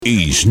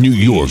East New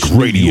York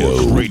Radio.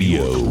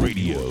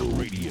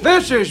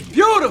 This is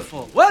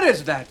beautiful. What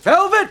is that,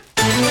 velvet?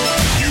 You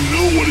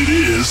know what it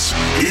is.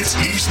 It's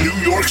East New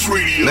York's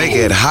radio. Make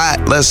it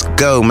hot. Let's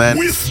go, man.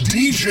 With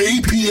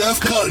DJ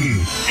Pf Cuttin.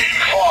 In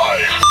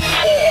 5,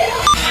 4,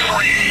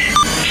 3,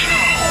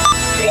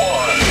 2, 1.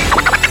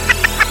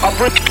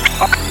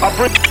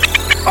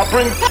 I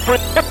bring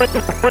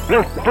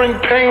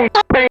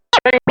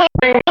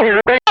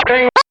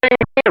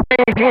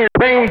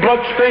pain, blood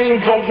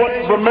stains on what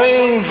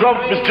remains of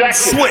his jacket.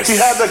 Swiss. He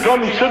had the gun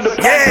to the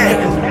pack.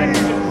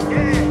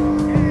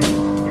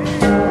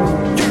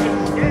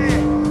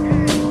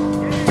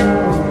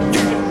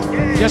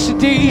 Yes,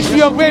 indeed, East New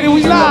York Radio,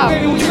 we live.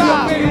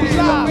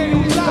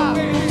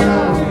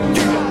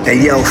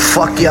 Hey yo,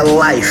 fuck your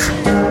life.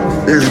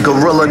 This is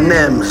Gorilla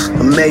Nems,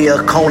 a mayor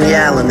of Coney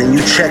Island, and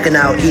you checking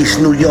out East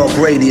New York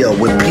Radio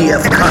with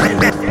Pf Cuttin.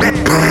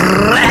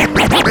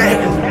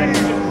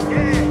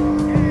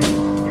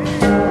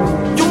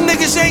 You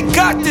niggas ain't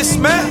got this,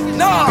 man.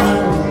 Nah.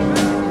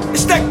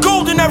 It's that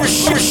golden era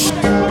shit.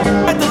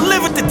 I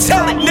delivered to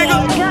tell it,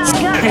 nigga.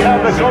 He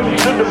had the gun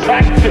to the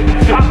back.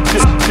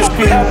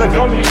 He had the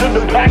gun to the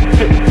back.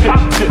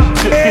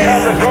 He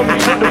had the gun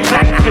to the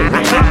back.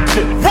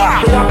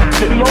 Wow. He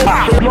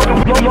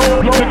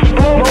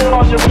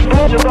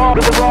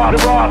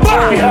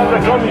had the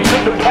gun to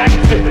the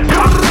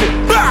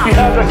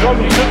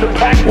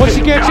back. Once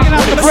again, checking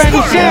out the brand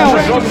new sound.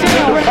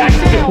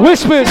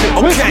 Whispers.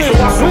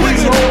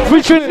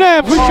 Featuring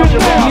them.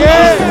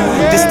 Yeah.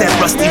 This that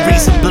rusty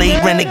razor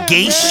blade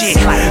renegade shit.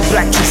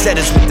 Black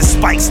Trezettas with the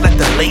spikes, let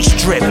the lace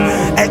drip.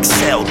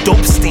 XL,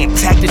 dope stand,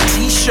 tag the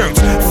t-shirts.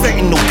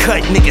 Fentanyl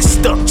cut, niggas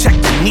stuck, check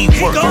the knee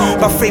work.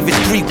 My favorite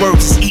 3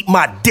 words is eat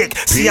my dick.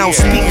 See, I don't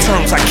speak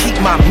terms, I keep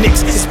my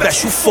mix. It's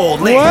special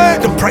falling.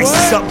 The price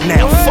is up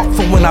now, fuck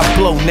for when I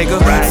blow, nigga.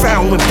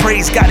 Found when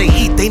praise gotta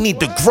eat, they need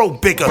to grow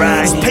bigger.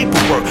 It's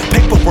paperwork,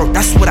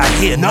 that's what I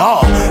hear.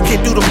 Nah,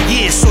 can't do them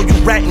years, so you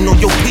ratting on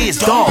your peers,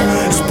 dog.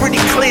 It's pretty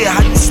clear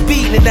how you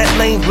speeding in that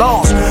lane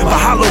lost. But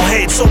hollow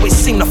heads always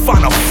seem to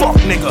find a fuck,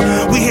 nigga.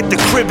 We hit the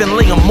crib and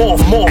lay them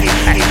off more.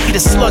 Eat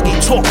a sluggy,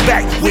 talk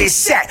back, where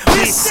it's at?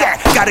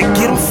 Gotta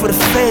get them for the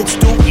feds,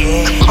 dude.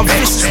 I'm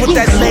vicious with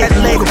that leg,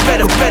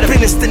 better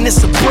business than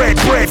this a bread.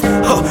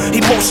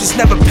 Emotions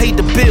never paid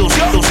the bills.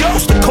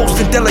 Coast to coast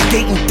and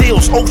delegating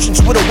deals.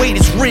 Oceans where the weight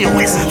is real.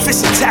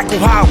 Fish and tackle,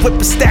 how I whip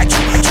a statue.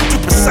 Too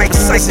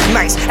precise and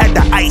nice. At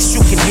the ice,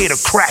 you can hear the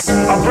crack.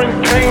 I bring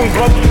pain,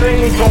 blood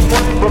stains on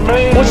what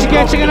remains. Once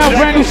again, checking out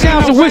brand new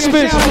sounds of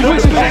Whispers.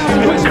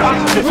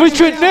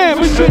 Featuring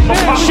them.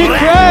 Shit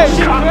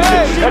crazy.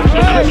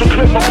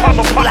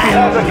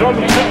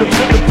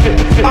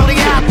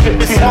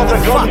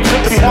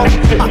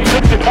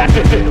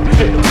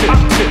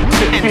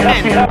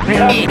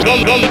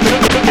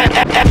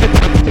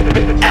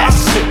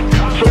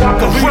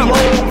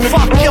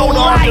 Fuck your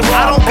life. I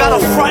don't gotta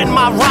front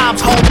my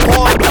rhymes,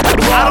 homeboy.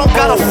 I don't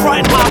gotta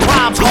front my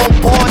rhymes,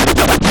 homeboy.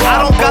 I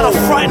don't gotta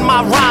front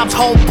my rhymes,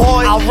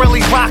 homeboy. I'll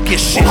really rock your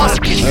shit. I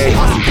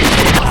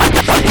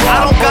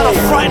don't gotta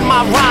front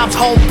my rhymes,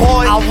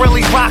 homeboy. I'll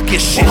really rock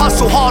your shit.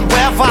 Hustle hard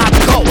wherever I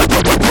go.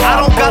 I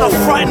don't gotta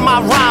front my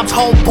rhymes,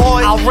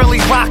 homeboy. I'll really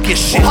rock your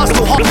shit.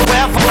 Hustle hard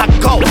wherever I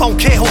go. Don't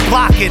care who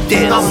block it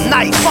is. I'm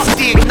nice. Fuck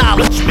the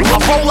acknowledgement. I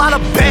roll out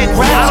of bed,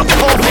 grab some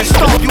coke and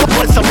stomp you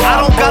with some.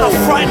 I don't gotta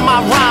front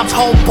my rhymes,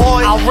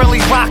 homeboy. I'll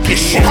really rock your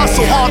shit.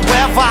 Hustle hard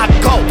wherever I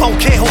go. Don't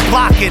care who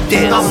block it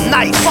is. I'm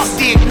nice. Fuck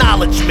the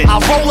acknowledgement. I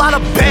roll out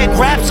of bed,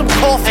 grab some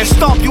coffee and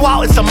stomp you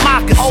out in some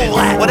moccasins.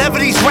 Whatever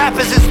these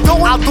rappers is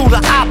doing, I'll do the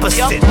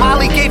opposite.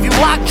 Molly gave you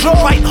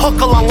lockjaw, right hook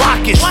will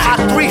unlock your shit. My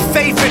 3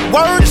 favorite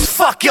words,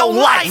 fuck your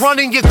life.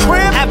 Running your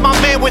crib, have my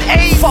man with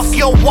AIDS, fuck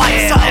your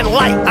wife. Something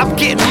light, I'm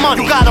getting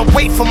money. You gotta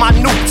wait for my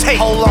new tape.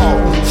 Hold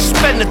on,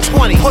 spend the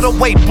 20, put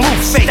away blue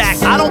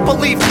face. I don't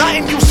believe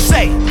nothing you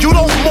say. You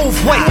don't move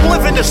weight.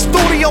 Live in the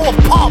studio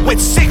apart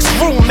with 6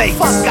 roommates.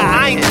 Fuck guy,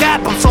 I ain't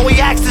dap him, so he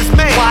asked his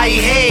man why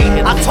he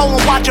hating. I told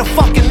him watch your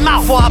fucking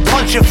mouth before I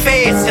punch your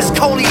face. It's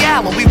Coney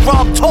Island, we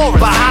rob tourists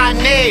behind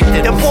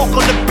Nathan. Then walk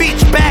on the beach,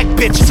 back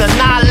bitches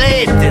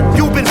annihilated.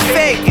 You've been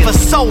faking for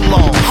so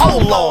long.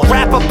 Hold on,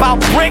 rap about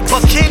bricks,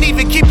 but can't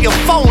even keep your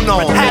phone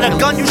on. Had a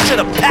gun, you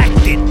should've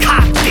packed it,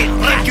 cocked it.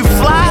 Think you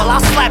fly? Well,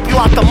 I'll slap you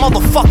out the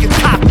motherfucking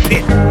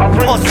cockpit. I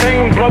bring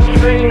pain, blood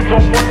stains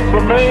on what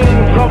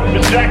remains of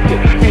his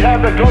jacket. He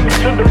had the gun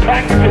to the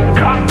packet,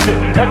 cocked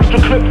it. Extra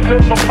clips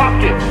in my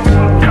pocket,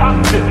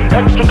 cocked it.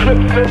 Extra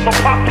clips in my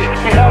pocket.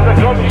 He had the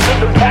gun to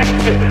the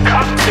packet,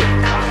 cocked it.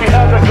 He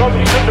had the gun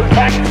to the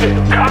packet,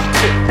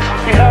 cocked it.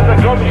 He had the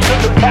gun to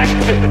the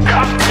packet,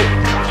 cocked it.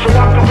 So I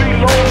can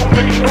reload,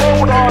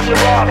 explode on your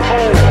rod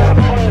hole.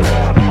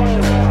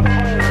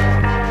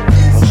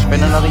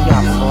 Spend another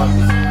yacht, Lord.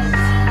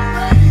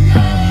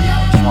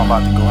 So I'm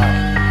about to go out.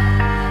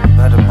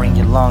 Better bring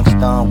your lungs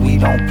down, we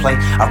don't play.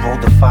 I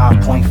rolled the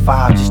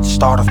 5.5 just to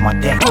start off my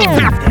day.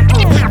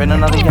 Spend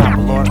another yacht,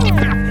 Lord.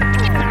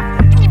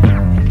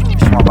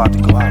 So I'm about to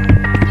go out.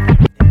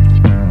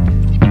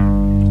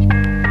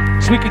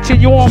 we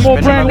continue on, more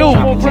brand new.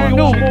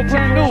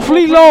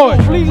 Flee Lord.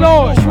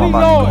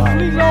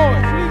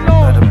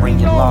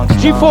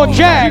 G4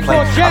 Jag.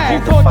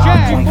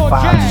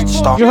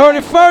 You heard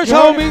it first,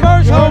 homie. I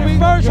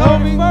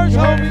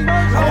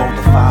rolled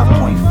the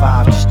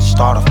 5.5 just to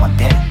start off my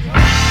day.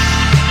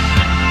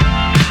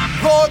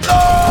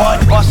 Bud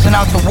busting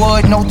out the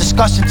wood, no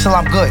discussion till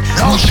I'm good.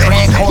 New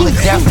strand, call it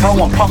death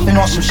row, I'm puffing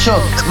on some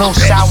sugar. Little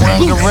sour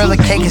and gorilla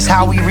cake is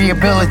how we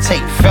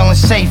rehabilitate. Feeling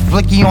safe,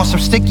 blicky on some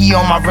sticky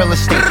on my real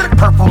estate.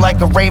 Purple like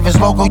a Ravens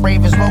logo,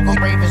 Ravens.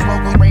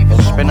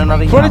 Spin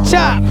another for the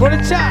top.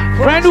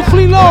 Brand new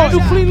Flee Lord.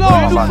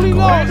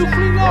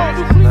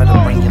 Better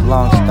bring your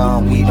lungs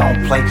down, we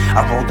don't play.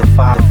 I rolled the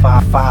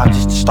 5.5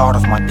 just to start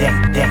off my day.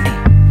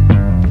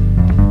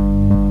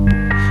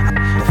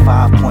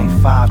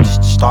 5.5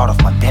 just to start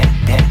off my day.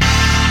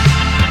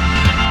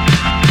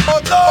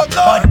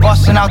 Bud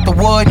busting out the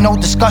wood, no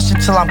discussion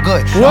till I'm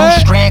good. New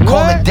strand,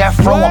 call it death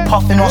row, I'm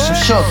puffing on some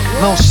sugar.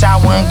 Little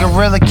sour and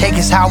gorilla cake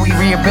is how we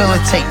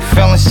rehabilitate.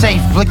 Feeling safe,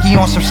 blicky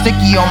on some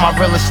sticky on my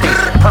real estate.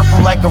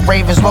 Purple like a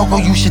Ravens logo,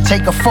 you should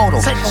take a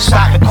photo.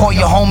 Stop and call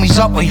your homies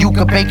up or you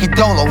could bake it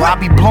dolo. I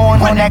be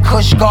blowing on that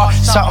Kush guard,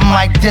 something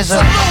like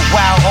Dizza.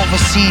 While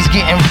overseas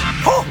getting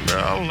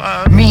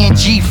me and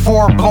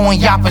G4 blowing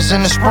yappers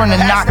in the sprinter.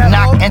 Knock,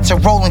 enter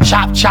rolling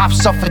chop,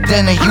 up for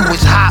dinner. You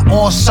was hot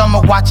all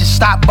summer, watch it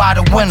stop by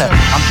the winter.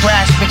 I'm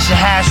thrash, mixing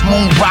hash,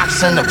 moon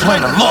rocks in the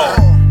blender.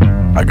 Lord.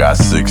 I got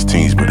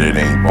 16s, but it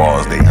ain't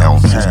bars, they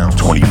ounces.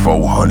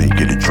 2400,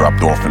 get it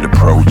dropped off in the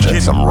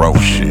projects. I'm road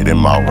shit in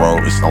my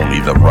road, it's only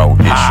the road.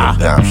 It's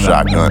showdown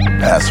shotgun,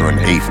 passer in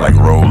eighth like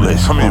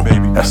Rolex. Come in,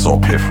 baby. That's all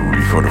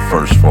piffery for the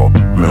first fall.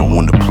 Remember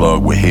when the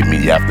plug would hit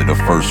me after the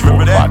first fall?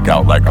 Rock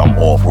out like I'm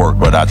off work,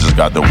 but I just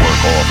got the work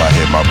off. I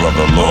hit my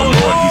brother, Lord,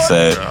 he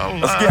said,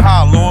 let's get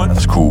high, Lord.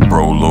 That's cool,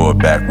 bro, Lord.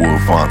 Backwood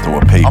font to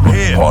a paper.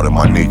 Part of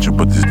my nature,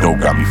 but this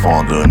dope got me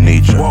fonder of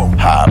nature.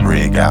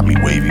 Hybrid got me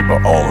wavy,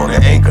 but all on the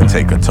anchor.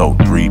 Take a tote,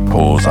 3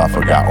 pulls, I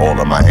forgot all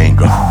of my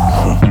anger.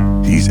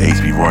 These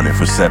Ace be running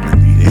for 70.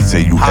 They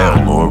say you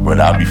hell, Lord, but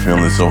I be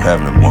feeling so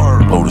heavenly.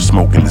 Blow the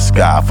smoke in the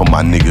sky for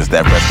my niggas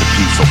that rest in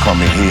peace. So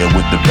come in here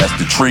with the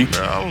best of tree.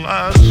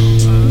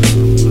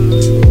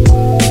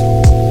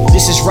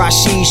 This is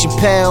Rashid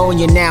Chappell, and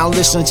you're now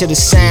listening to the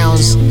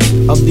sounds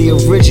of the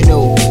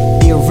original,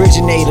 the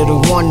originator, the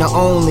one, the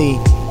only.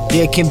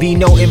 There can be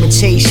no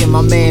imitation,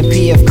 my man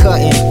Pf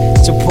Cuttin,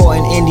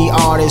 supporting indie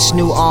artists,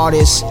 new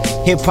artists,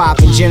 hip-hop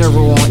in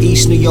general on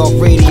East New York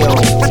Radio.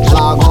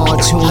 Log on,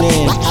 tune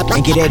in,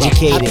 and get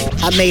educated.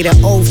 I made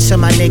an oath to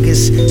my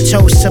niggas,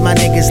 toast to my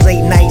niggas.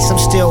 Late nights, I'm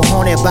still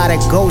haunted by the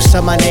ghosts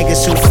of my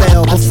niggas who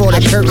fell before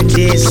the curtain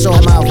did. Saw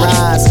my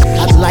rise,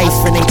 life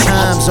and they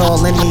times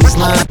all in these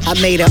lines. I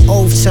made an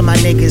oath to my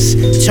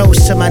niggas,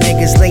 toast to my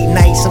niggas. Late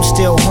nights, I'm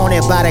still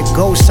haunted by the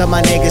ghosts of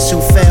my niggas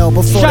who fell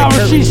before the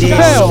curtain did.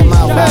 Saw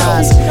my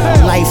rise,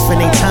 life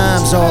and they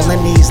times all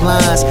in these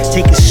lines.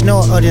 Take a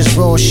snort of this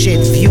raw shit,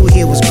 view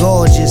here was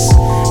gorgeous.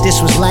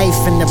 This was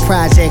life in the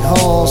project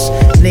halls.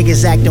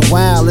 Niggas acting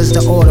wild as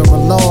the order of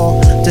law.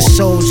 The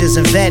soldiers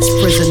and vets,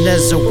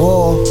 prisoners of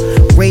war.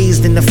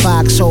 Raised in the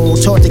foxhole,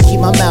 taught to keep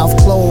my mouth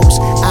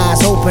closed.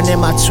 Eyes open in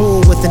my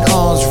tool within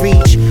arm's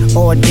reach.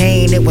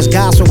 Ordained, it was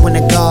gospel when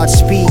the gods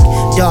speak.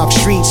 Dark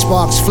streets,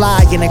 sparks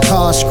fly in a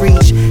car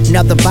screech.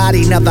 Another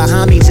body, another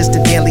homie, just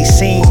a daily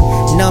scene.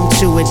 Numb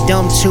to it,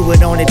 dumb to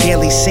it on a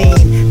daily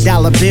scene.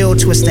 Dollar bill,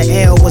 twist the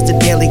L was the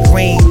daily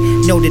green.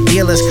 Know the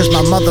dealers cause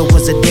my mother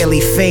was a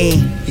daily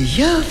fiend.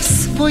 Я в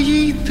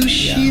своїй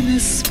душі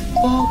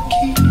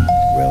неспокій.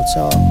 Real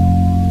talk.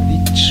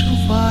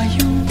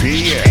 Відчуваю.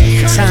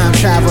 Time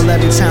travel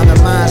every time the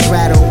minds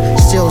rattle.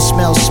 Still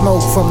smell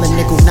smoke from the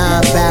nickel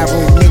 9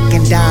 barrel. Nick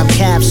and dime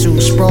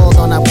capsules sprawled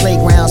on our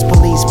playgrounds.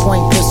 Police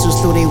point pistols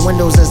through their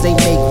windows as they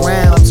make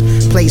rounds.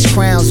 Place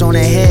crowns on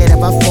their head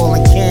of our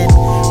fallen kin.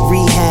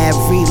 Rehab,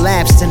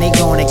 relapsed and they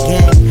gone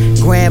again.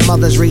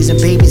 Grandmothers raising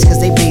babies cause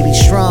they baby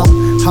strong.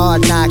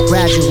 Hard knock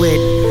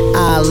graduate,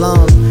 I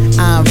alum.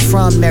 I'm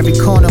from every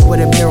corner where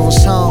the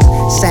murals hung.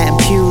 Satin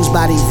pews,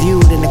 body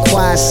viewed in the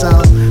quiet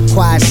sun.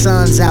 Quiet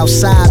sons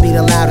outside be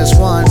the loudest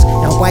ones.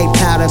 And white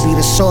powder be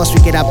the source we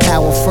get our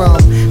power from.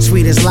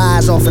 Sweet as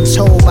lies often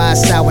told by a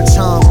sour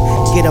tongue.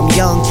 Get them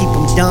young, keep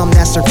them dumb,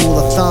 that's the rule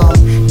of thumb.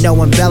 No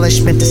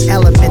embellishment, this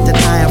element that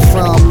I am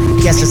from.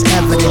 Guess it's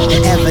evident, the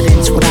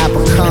evidence what I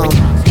become.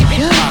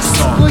 Я в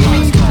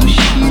своїй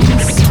душі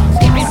неспокій.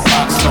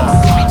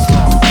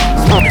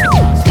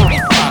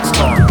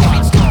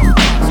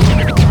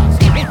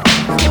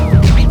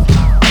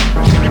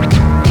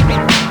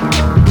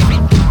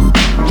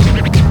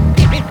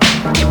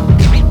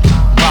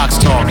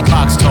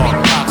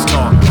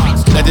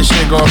 Let this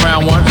shit go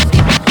around once.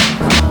 You know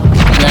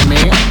what I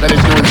mean? Let it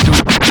do its do.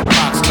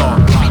 Box talk.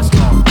 Box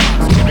talk.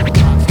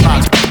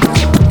 Box talk.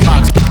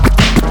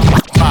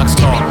 Box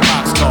talk.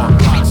 Box talk.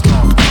 Box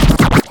talk.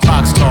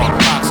 Box talk.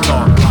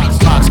 Box talk.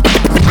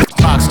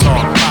 Box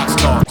talk. Box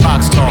talk.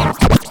 Box talk.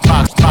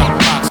 Box talk.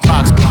 Box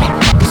talk.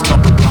 Box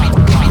talk.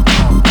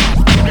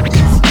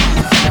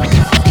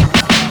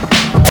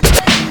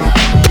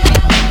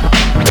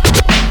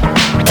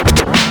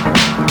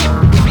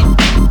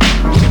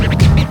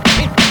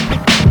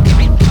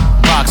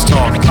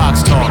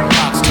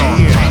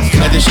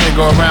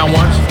 go around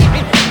once.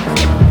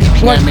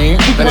 You know what I mean?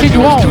 Let it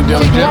do its due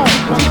diligence.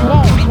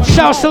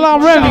 Shout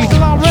Salaam Remi.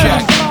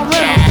 Check.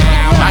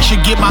 I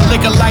should get my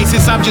liquor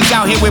license, I'm just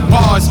out here with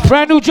bars.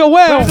 Brand new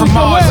Joell. From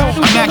Mars,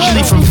 I'm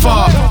actually from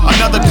far.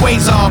 Another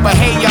quasar, but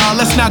hey y'all,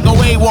 let's not go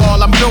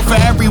AWOL. I'm built for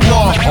every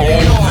war.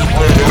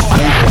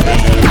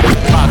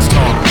 Box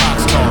talk, box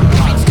talk,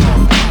 box talk.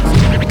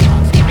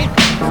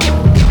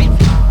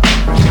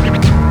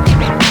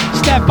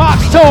 It's that box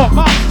talk,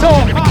 box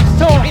talk, box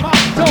talk, box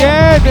talk.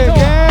 Yeah,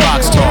 yeah.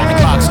 Box talk,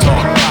 box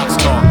talk, box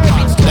talk.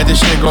 Let this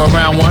shit go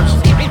around once.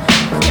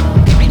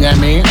 You know what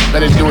I mean?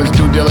 Let it do its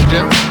due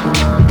diligence.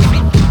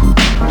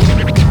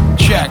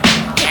 Check.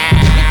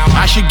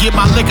 I should get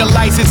my liquor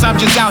license, I'm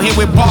just out here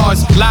with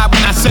bars. Lied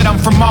when I said I'm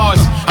from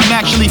Mars, I'm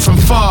actually from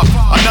far.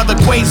 Another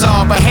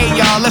quasar, but hey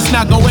y'all, let's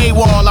not go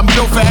AWOL. I'm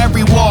built for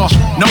every war.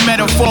 No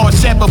metaphor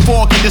said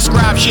before can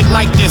describe shit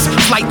like this.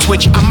 Slight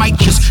twitch, I might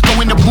just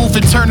go in the booth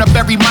and turn up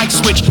every mic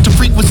switch to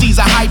frequencies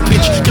of high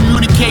pitch.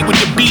 Communicate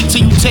with the beat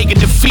till you take a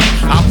defeat.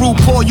 I rule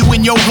pour you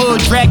in your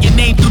hood, drag your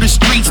name through the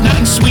streets.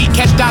 Nothing sweet,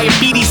 catch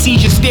diabetes,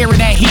 seizure staring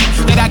at heat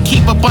that I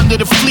keep up under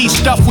the fleece,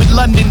 stuffed with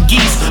London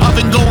geese.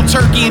 Oven gold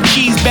turkey and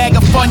cheese, bag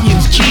of Funyuns.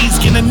 Cheese,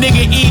 can a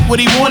nigga eat what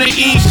he wanna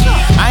eat?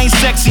 I ain't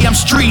sexy, I'm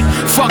street.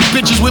 Fuck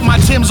bitches with my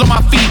Timbs on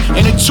my feet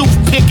and a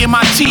toothpick in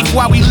my teeth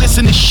while we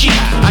listen to shit.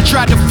 I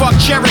tried to fuck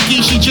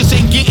Cherokee, she just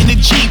ain't getting the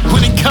Jeep.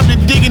 When it come to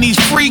digging these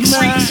freaks,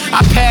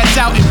 I pass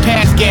out and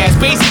pass gas.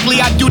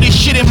 Basically, I do this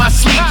shit in my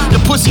sleep. The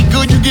pussy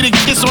good, you get a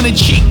kiss on the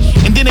cheek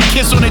and then a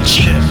kiss on the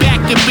cheek.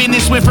 Back to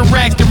business, went from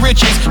rags to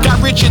riches. Got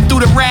rich and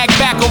threw the rag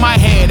back on my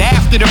head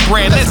after the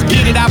bread. Let's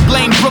get it, I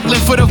blame Brooklyn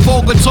for the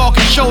vulgar talk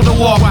and shoulder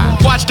walk.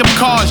 Watch them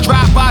cars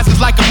drive by is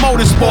like a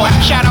motorsport.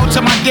 Shout out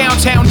to my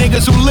downtown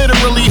niggas who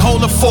literally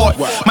hold a fort.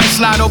 Might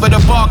slide over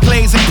the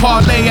Barclays and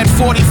parlay at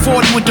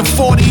 40-40 with the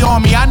 40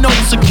 on me. I know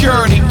the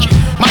security.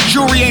 My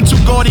jewelry ain't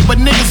too gaudy, but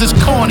niggas is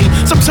corny.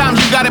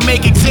 Sometimes you gotta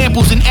make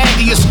examples and add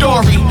to your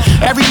story.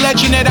 Every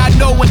legend that I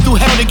know went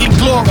through hell to get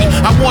glory.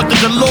 I want the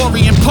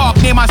DeLorean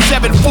park near my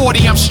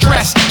 740. I'm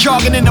stressed,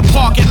 jogging in the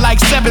park at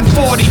like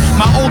 740.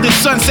 My oldest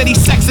son said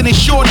he's sexing his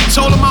shorty.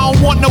 Told him I don't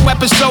want no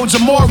episodes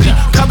of Maury.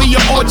 Cover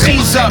your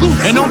Ortiz up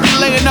and don't be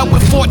laying up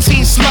with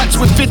 14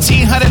 sluts with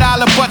 $1,500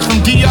 butts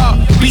from DR.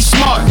 Be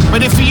smart,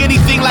 but if he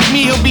anything like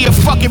me, he'll be a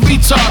fucking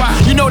retard.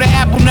 You know the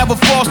apple never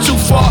falls too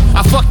far.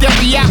 I fucked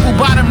every apple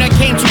bottom that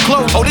came too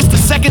close. Oh, this the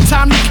second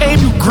time you came,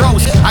 you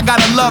gross. I got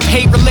a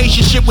love-hate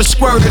relationship with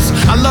squirters.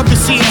 I love to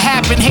see it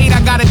happen. Hate,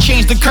 I gotta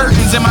change the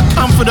curtains and my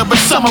comforter, but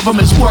some of them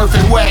is worth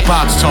it. Wet.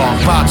 Box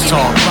talk, box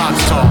talk,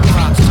 box talk,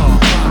 box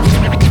talk.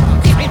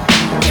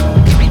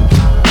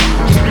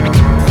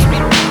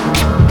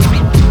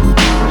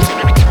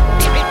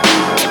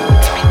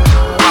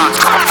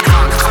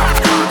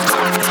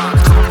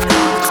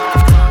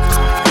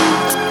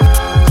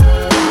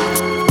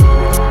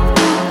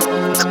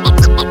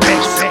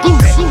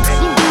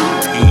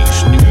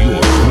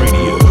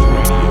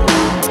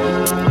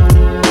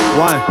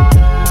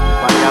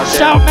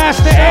 Shout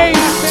Masta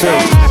Ace.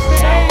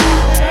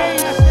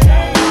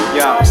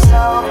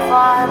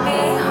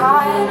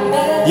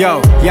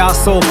 Yo, y'all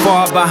so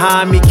far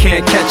behind me,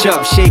 can't catch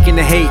up. Shaking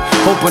the hate,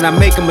 hoping I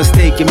make a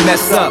mistake and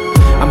mess up.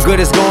 I'm good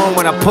as going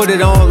when I put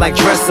it on like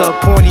dress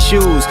up. Pointy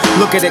shoes,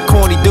 look at the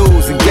corny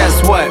dudes, and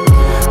guess what?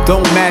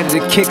 Don't matter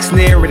the kick,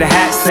 snare, or the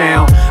hat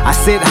sound. I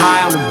sit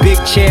high on a big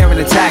chair and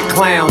attack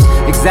clowns.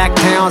 Exact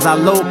towns I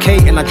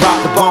locate and I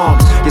drop the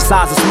bombs. Your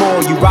size is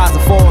small, you rise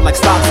and fall like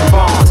stocks and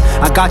bonds.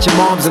 I got your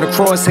moms in the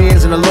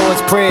crosshairs and the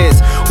Lord's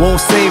prayers. Won't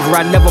save her,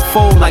 I never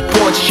fold like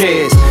porch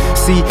chairs.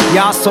 See,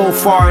 y'all so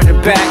far in the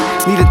back,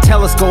 need a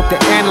telescope to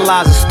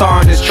analyze a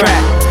star in this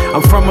track.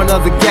 I'm from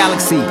another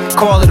galaxy,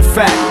 call it a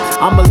fact.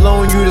 I'ma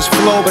loan you this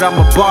flow, but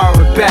I'ma borrow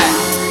it back.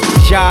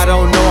 Y'all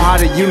don't know how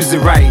to use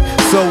it right.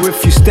 So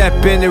if you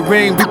step in the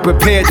ring, be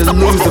prepared to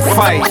lose the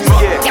fight.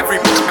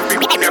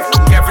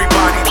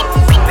 Everybody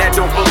that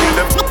don't believe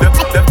the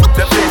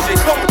vision.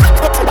 Come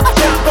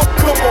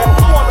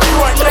on,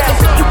 right now.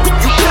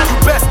 You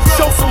best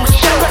show some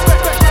respect.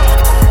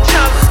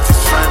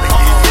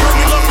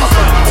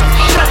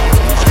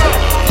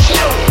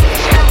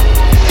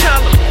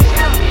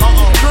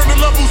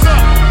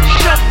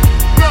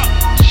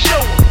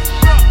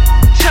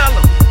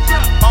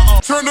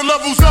 Turn the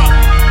levels up.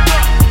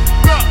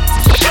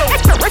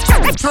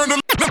 Turn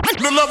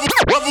the levels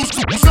up. Turn the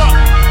levels up.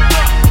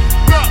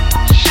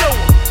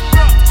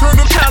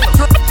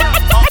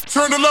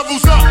 Turn the levels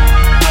up.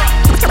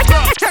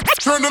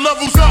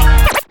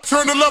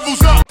 Turn the levels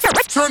up.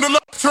 Turn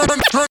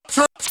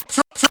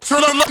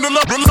the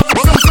levels up. Turn the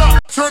levels up.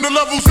 Turn the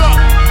levels up.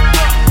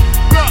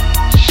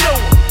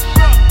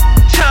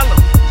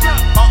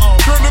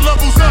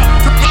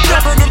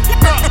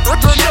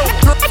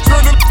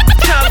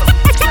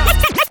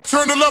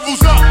 Turn the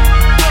levels up.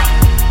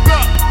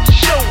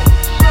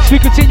 We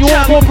continue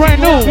on for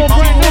brand new.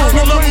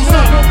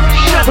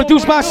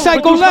 Produced by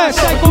Psycho Les.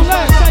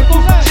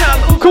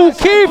 Cool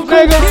Keith,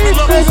 nigga.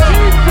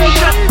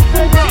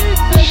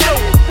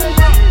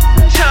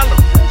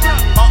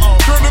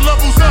 Turn the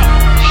levels up.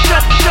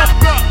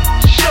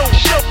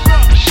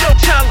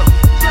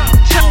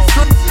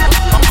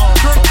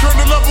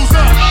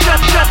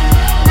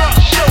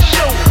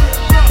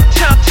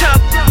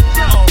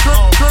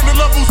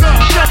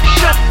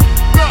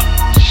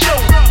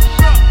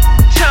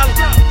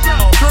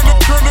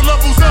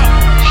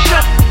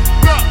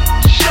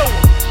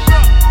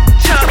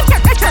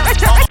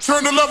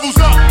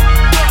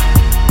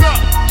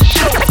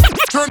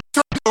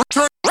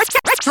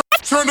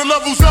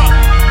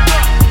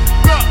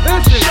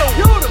 This is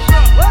beautiful.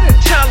 What is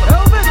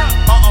Velvet?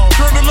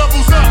 Turn the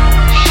levels up.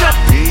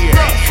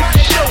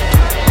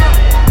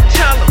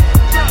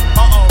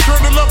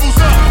 Turn the levels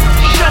up.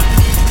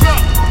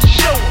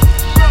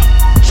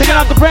 Checking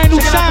out the brand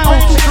new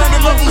sound.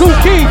 Cool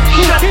Keith.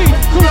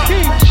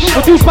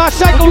 Produced by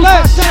Psycho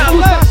Les. Yeah.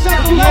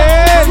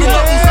 Turn the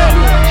levels up.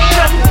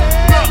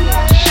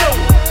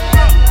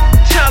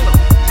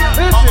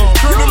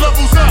 Turn the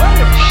levels up.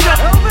 Turn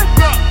the levels up.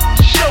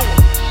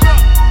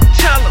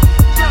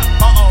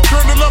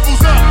 Turn the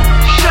levels up.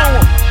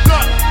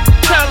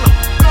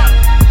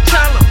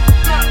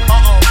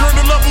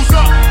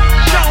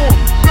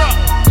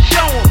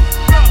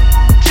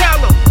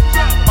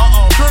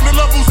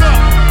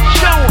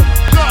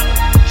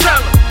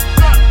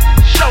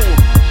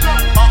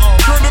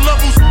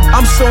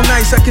 I'm so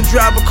nice I can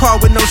drive a car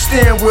with no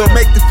steering wheel.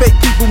 Make the fake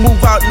people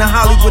move out in the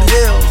Hollywood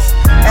Hills.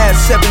 Add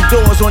 7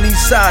 doors on each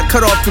side,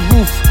 cut off the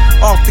roof.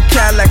 Off the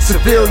Cadillac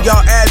Seville,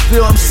 y'all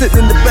Advil. I'm sitting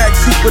in the back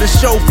seat with a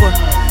chauffeur,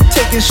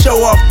 taking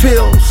show off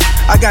pills.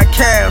 I got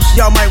cash,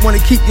 y'all might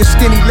wanna keep your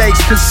skinny legs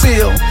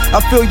concealed.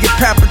 I feel you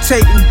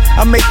palpitating,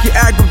 I make you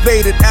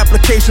aggravated.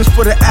 Applications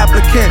for the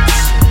applicants.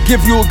 Give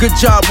you a good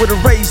job with a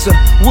razor,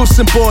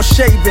 Wilson ball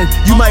shaving.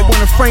 You might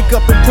wanna frank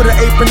up and put an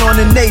apron on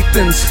the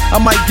Nathans. I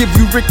might give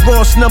you Rick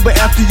Ross number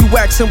after you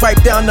wax and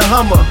wipe down the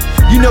Hummer.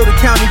 You know the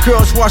county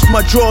girls wash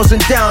my drawers in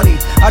Downey.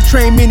 I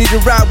train Minnie to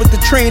ride with the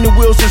training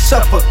wheels in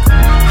Suffolk.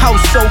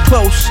 House so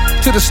close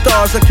to the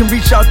stars I can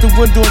reach out the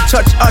window and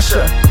touch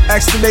Usher.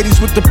 Ask the ladies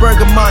with the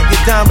bergamot,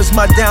 your dime is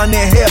my down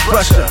there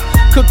hairbrusher.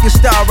 Cook your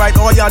style right,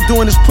 all y'all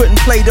doing is putting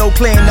Play-Doh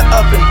clay in the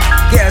oven.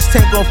 Gas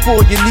tank on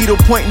full, your needle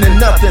pointing to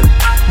nothing.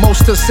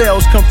 Most of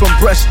sales come from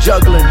breast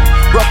juggling.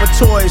 Rubber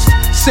toys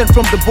sent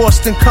from the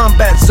Boston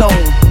Combat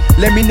Zone.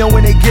 Let me know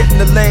when they get in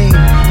the lane.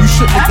 You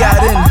shouldn't have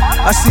got in.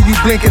 I see you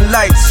blinking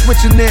lights,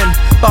 switching in,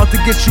 about to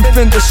get you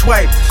finger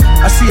swiped.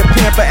 I see a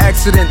Pamper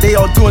accident, they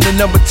all doing the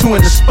number 2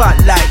 in the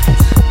spotlight.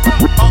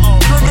 Turn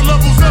the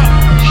levels up.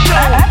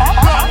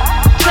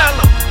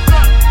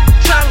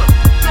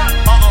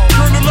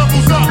 Turn the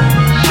levels up.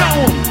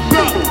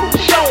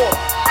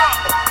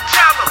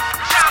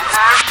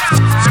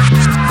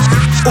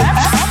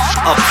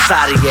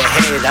 Upside of your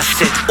head, I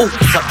said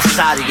oops,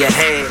 upside of your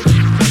head.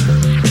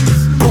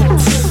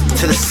 Boots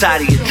to the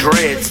side of your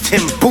dreads,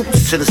 Timb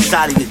Boots to the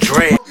side of your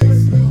dreads.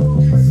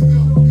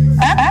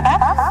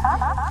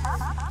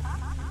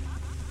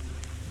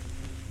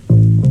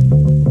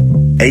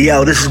 Hey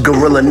yo, this is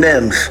Gorilla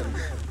Nems.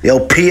 Yo,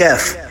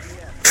 PF,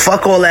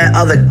 fuck all that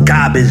other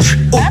garbage.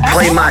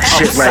 Play my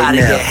shit right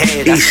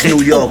now. East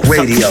New York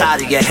Radio.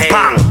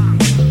 Bang!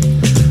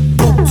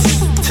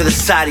 To the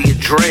side of your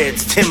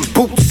dreads, Timb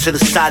Boots to the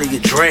side of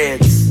your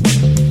dreads.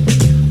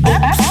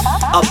 Oops,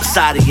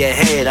 upside of your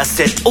head. I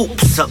said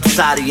oops,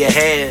 upside of your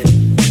head.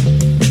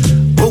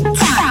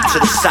 Boots to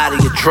the side of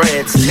your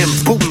dreads, Timb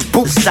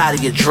Boots side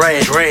of your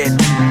dread.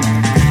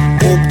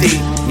 Oopty,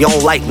 you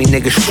don't like me,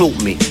 nigga,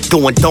 shoot me.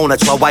 Doing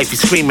donuts while wifey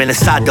screaming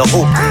inside the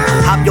hoop.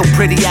 Hop your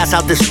pretty ass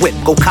out this whip,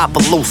 go cop a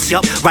loose.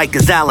 Yup,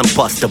 Rikers Allen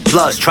bust, the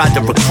Bloods tried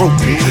to recruit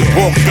me.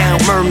 Walk down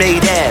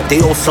Mermaid Ave,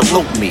 they all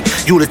salute me.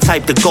 You the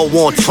type to go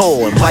on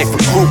tour and wife a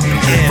groupie.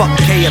 Fuck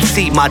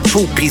KFC, my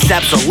 2-piece,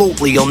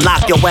 absolutely. You'll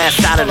knock your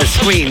ass out of the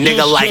screen,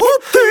 nigga, like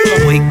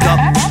wake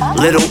up,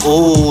 little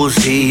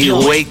Uzi,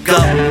 wake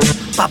up.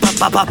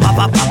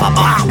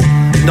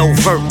 No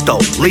vert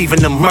though, leaving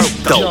the murk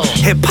though.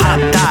 Hip-hop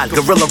died,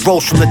 gorilla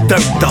rolls from the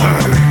dirt though.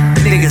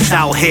 Niggas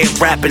out here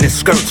rapping in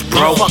skirts,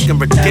 bro. Fucking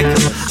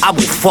ridiculous, I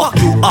will fuck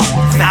you up.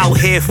 Out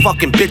here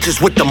fucking bitches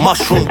with the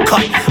mushroom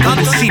cut. When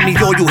you see me,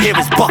 all you hear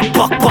is buck. Oops,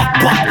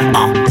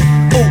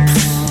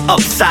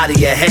 upside of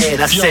your head.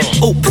 I said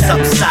oops,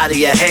 upside of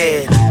your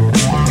head.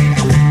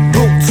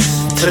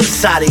 Boots to the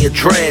side of your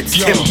dreads.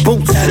 Timb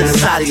Boots to the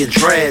side of your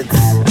dreads.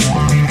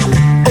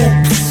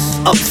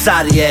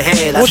 Upside of your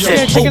head. Once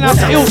again, checking out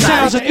the ill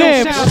sounds of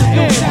Nems.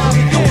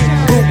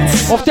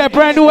 Off that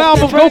brand new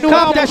album, go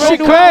cop that shit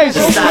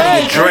crazy.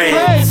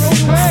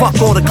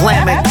 Fuck all the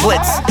glam and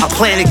glitz. I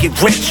plan to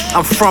get rich.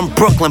 I'm from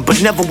Brooklyn,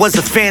 but never was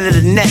a fan of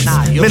the Nets.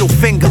 Middle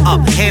finger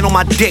up, hand on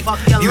my dick.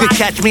 You can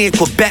catch me in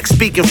Quebec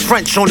speaking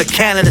French on the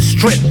Canada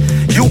Strip.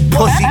 You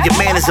pussy, your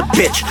man is a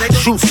bitch.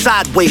 Shoot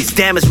sideways,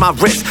 damage my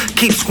wrist.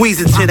 Keep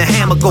squeezing till the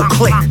hammer go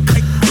click.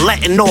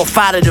 Letting off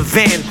out of the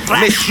van.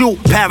 Miss you,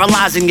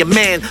 paralyzing your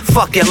man.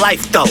 Fuck your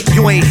life though.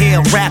 You ain't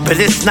here rapping,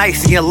 it's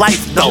nice in your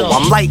life though.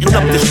 I'm lighting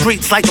up the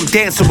streets like I'm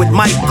dancing with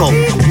Michael.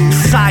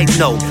 Side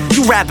note,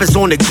 you rappers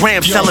on the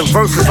gram selling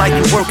verses like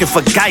you working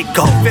for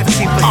Geico.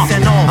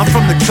 15% off. I'm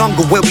from the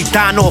jungle where we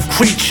dine off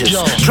creatures.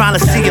 Trying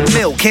to see a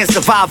meal, can't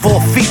survive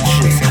off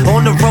features.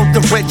 On the road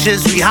to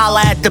riches, we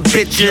holla at the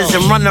bitches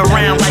and run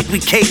around like we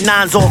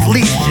K9s off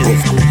leashes.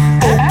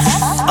 Oops,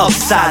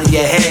 upside of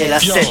your head. I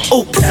said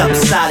oops,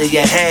 upside of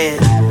your head.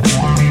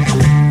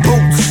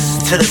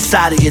 Boots to the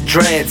side of your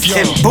dreads.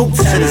 Timb Boots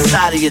to the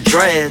side of your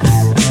dreads.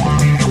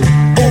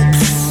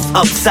 Oops,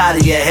 upside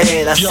of your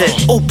head. I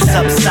said oops,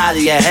 upside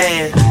of your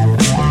head.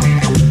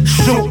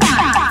 Shoot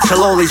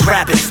till all these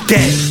rappers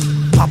dead.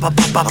 Hey,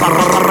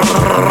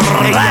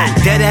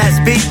 dead ass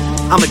beat.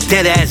 I'm a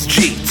dead ass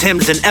G.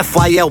 Tim's an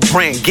FYL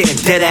brand, getting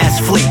dead ass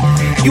fleet.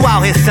 You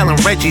out here selling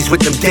Reggies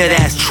with them dead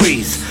ass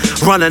trees,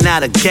 running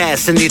out of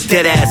gas in your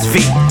dead ass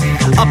V.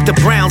 Up to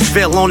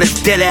Brownsville on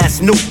this dead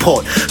ass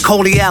Newport.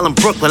 Coney Island,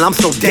 Brooklyn, I'm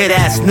so dead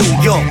ass New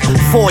York.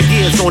 4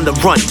 years on the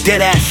run,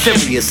 dead ass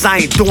serious. I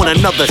ain't doing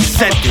another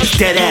sentence,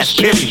 dead ass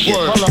period.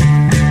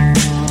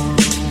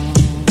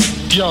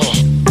 Yo.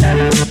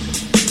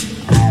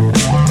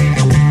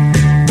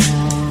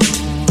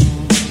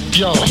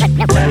 Yo.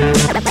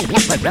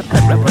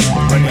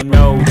 Running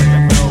nose,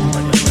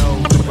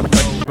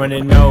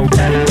 running nose,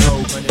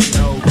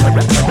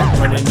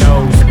 running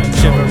nose,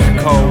 shivering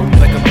cold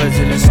like a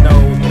blizzard of snow.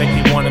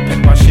 Make me wanna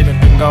pick my shit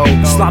up and go.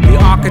 Sloppy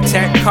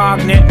architect,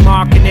 cognate,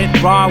 marking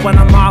it raw when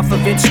I'm off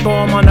of it.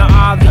 Storm on the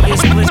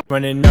obvious bliss.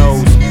 Running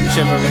nose,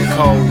 shivering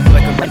cold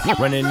like a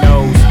running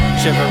nose,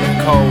 shivering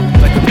cold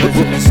like a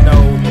blizzard of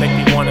snow. Make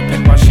me wanna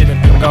pick my shit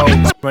up and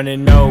go.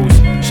 Running nose,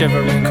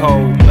 shivering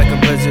cold like a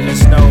blizzard of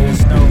snow.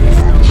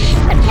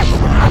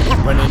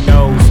 Running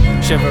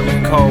nose,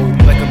 shivering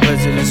cold like a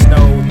blizzard of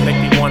snow. Make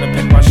me wanna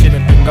pick my shit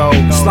up and go.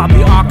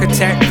 Sloppy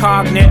architect,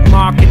 cognate,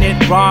 marking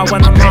it raw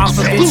when I'm off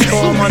of it.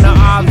 Storm on the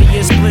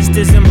obvious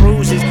blisters and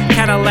bruises.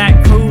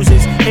 Cadillac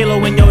cruises,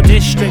 halo in your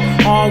district.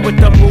 On with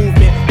the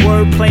movement,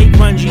 wordplay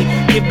grungy.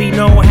 Give me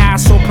no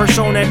hassle,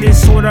 persona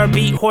disorder,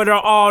 beat hoarder,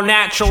 all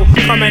natural.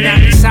 Coming at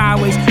me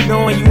sideways,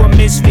 knowing you a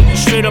misfit. You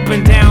straight up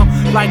and down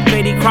like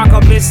Betty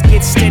Crocker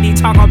biscuits. Steady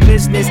talk on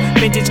business,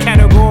 vintage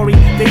category.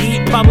 The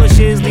heat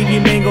publishes, leave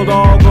you mingled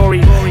all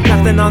gory.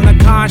 Nothing on the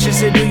conscience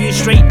to do you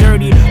straight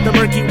dirty. The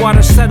murky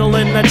water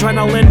settling,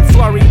 adrenaline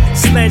flurry.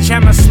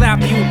 Sledgehammer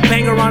slap you,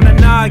 banger on the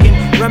noggin.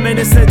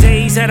 Reminisce the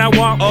days that I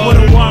walked with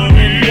a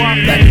Walkman.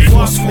 Back and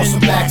forth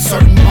and back,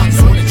 certain ones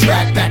on the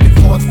track. Back and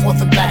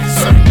forth and back,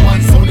 certain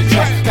ones on the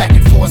track. Back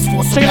and forth and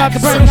back. Check out the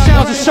brand new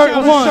sounds of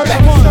certain ones.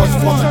 Back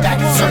and forth and back,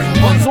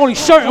 certain ones. Only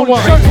certain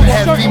ones.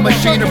 Heavy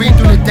machinery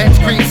through the dense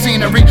green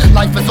scenery.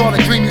 Life is all a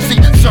dream, you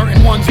see.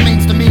 Certain ones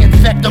means to me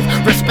infective,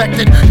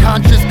 respected,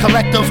 conscious,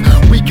 collective.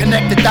 We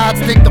connect the dots,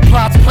 think the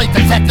plots, play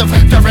detective.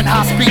 During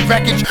high-speed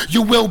wreckage,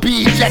 you will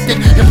be ejected.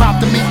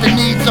 Hip-hop to meet the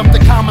needs of the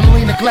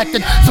commonly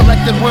neglected.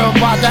 Selected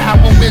worldwide, the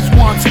album is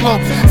one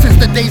scope. Since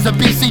the days of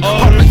BC,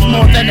 public's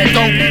more than a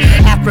dope.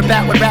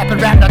 Acrobat with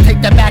rapid rap, now take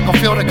that back or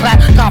feel the clap.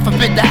 God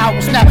forbid the owl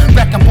snap,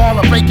 wreck a ball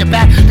or break it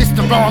back. This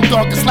the wrong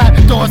dog to slap,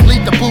 doors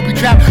lead the booby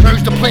trap.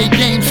 Urge to play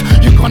games,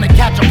 you're gonna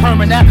catch a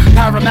permanent.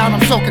 Paramount,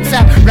 I'm soaking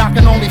sap,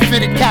 rockin' only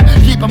fitted cap.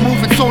 Keep it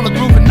moving, solar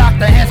groove and knock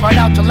the hands right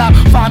out your lap.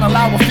 Final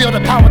hour, feel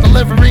the power,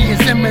 delivery is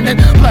imminent.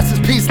 Bless his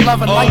peace,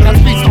 love and light, that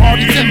speaks to all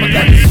these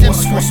immigrants.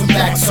 Forth and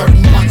back,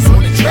 certain ones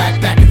on the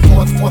track. Back and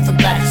forth and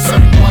back,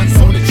 certain ones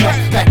on the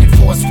track. Back and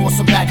forth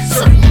and back,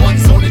 certain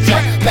ones on the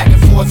track. Back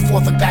and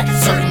forth and back,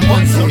 certain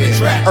ones on the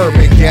track.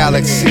 Urban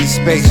galaxy,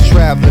 space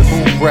traveling,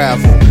 move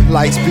gravel.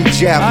 Lights be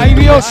javelin.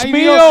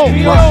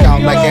 Rock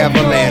out like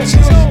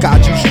avalanches.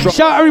 Got you struck.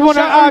 Shout everyone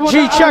at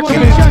IG, check it.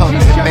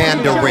 Tongues in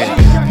Mandarin.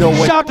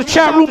 Shout the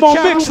chat room on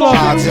Mixler.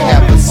 Odds and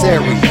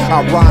adversary.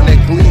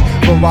 Ironically,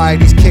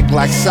 varieties kick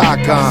like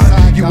Saigon.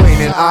 You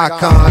ain't an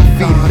icon,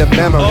 feeding the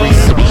memories.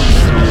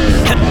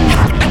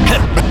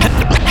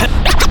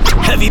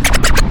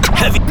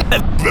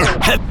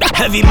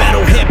 Heavy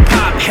metal hip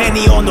hop,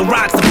 Henny on the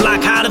rocks, the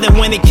block hotter than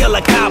when they kill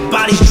a cop,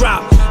 bodies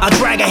drop. I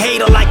drag a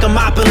hater like a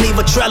mop and leave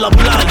a trail of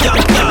blood.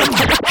 Young thug,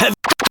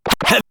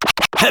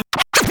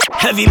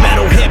 heavy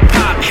metal hip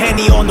hop,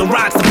 Henny on the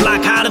rocks, the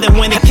block hotter than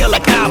when they kill a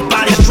cop,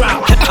 bodies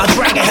drop. I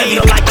drag a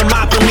hater like a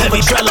mop and leave a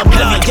trail of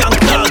blood. Young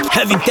thug,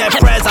 heavy dead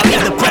prez, I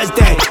leave the press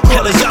dead.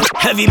 Call us young,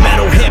 heavy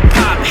metal hip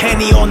hop,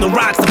 Henny on the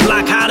rocks, the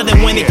block hotter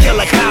than when they kill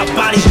a cop,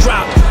 bodies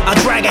drop. I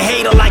drag a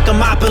hater like a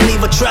mop and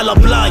leave a trail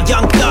of blood.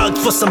 Young thug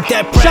for some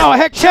dead press. Shout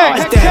heck check.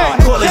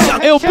 Call us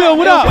young. Ill Bill,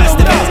 what up?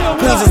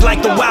 Queens is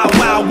like the Wild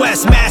Wild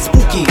West, mad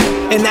spooky.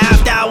 In the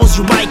after hours,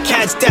 you might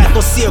catch death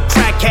or see a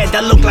crackhead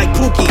that look like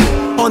Pookie.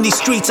 On these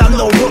streets, I'm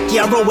no rookie.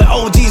 I roll with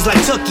OGs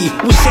like Tookie.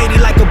 We shady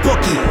like a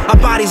bookie. Our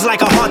bodies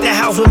like a haunted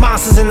house with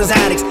monsters in his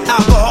attics.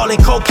 Alcohol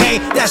and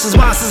cocaine, that's just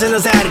monsters in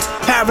his attics.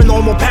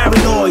 Paranormal,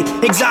 paranoid.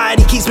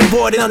 Anxiety keeps me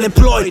bored and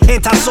unemployed.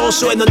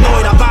 Antisocial and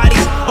annoyed. Our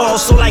bodies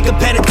also like a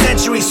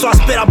penitentiary. So I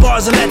spit out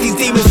bars and let these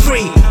demons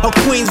free. A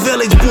Queens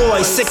Village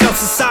boy, sick of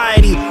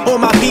society. All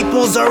my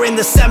peoples are in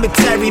the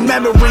cemetery.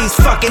 Memories,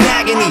 fucking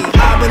agony.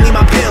 I believe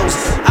my pills.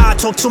 I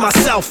talk to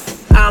myself.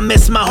 I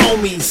miss my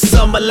homies,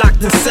 some are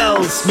locked in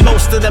cells.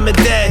 Most of them are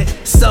dead,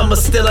 some are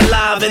still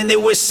alive and they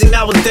wishing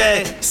I was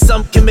dead.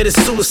 Some committed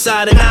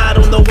suicide and I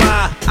don't know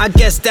why. I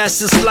guess that's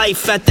just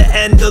life at the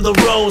end of the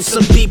road.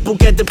 Some people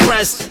get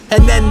depressed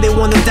and then they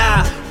wanna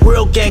die.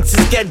 Real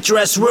gangsters get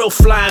dressed, real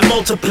fly and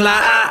multiply.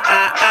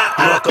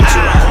 Welcome to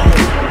our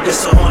home,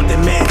 it's a haunted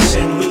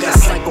mansion. We got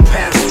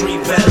psychopath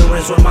street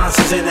veterans with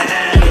monsters in the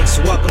attics.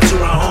 Welcome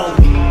to our home,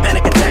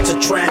 panic attacks are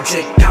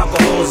tragic.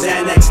 Alcohol,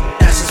 Xanax,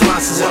 ashes,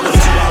 monsters, others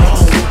to our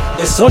own.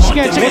 Once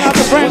again, check out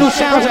the brand new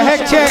sounds of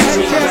Heck Check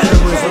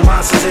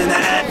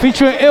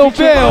featuring Ill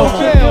Bill.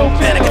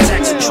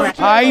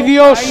 Ay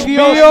Dios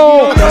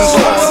mío.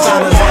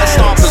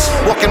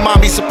 Walking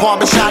mommy's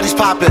apartment, shotties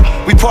popping.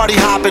 We party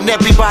hopping,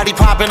 everybody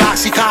popping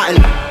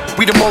Oxycontin.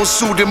 We the most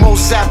suited,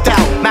 most sapped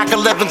out. Mac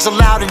 11s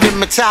allowed and then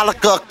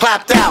Metallica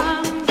clapped out.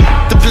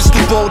 The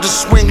pistol bowl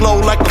just swing low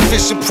like a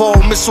fishing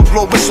pole. Missile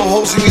blow, whistle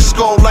holes in your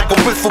skull like a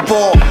wiffle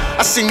ball.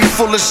 I seen you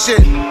full of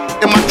shit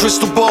in my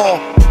crystal ball.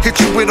 Hit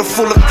you with a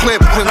full of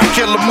clip when I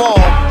kill them all.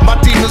 My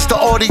demons, the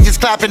audience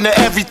clapping to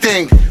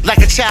everything. Like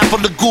a chapel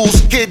of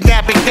ghouls,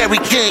 kidnapping Harry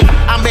King.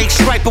 I make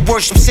striper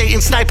worship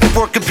Satan, sniper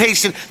working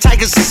patient.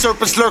 Tigers and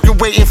serpents lurking,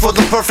 waiting for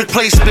the perfect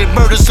placement.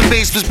 Murders and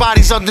basements,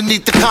 bodies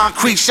underneath the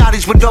concrete.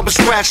 Shotties with numbers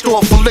scratched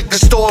off for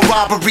liquor store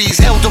robberies.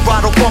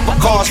 Eldorado bumper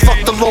cars, fuck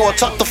the law,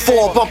 tuck the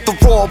 4, bump the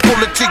raw.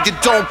 Bullet to your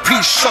dome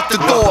piece, shut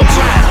the door.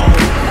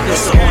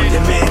 It's a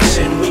haunted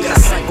mansion. We got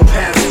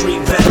psychopath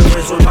street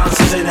veterans with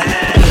monsters in the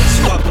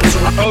attics. Welcome to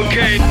our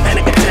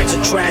panic attacks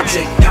are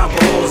tragic.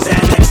 Alcohol,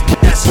 Xanax,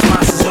 that's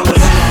monsters on the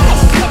phone.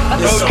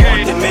 It's a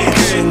haunted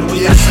mansion.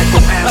 We got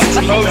psychopath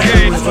street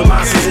veterans with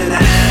monsters in the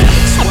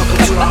attics. Welcome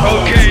to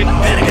our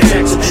panic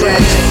attacks are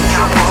tragic.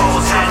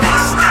 Alcohol,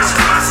 Xanax, that's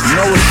monsters. You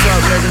know what's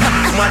up, nigga?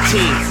 My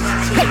team.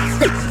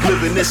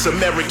 Living this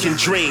American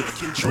dream.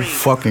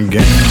 Fucking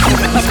game.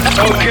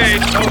 Okay.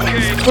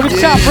 For the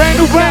top, brand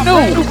new.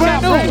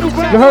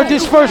 You heard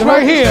this first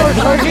right here.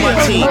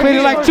 Played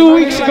it like 2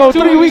 weeks ago,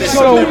 3 weeks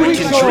ago.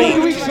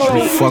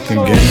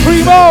 Fucking game.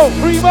 Primo.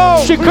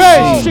 Shit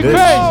crazy.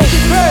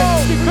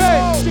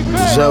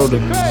 Zelda.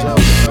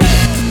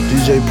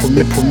 DJ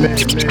Premier.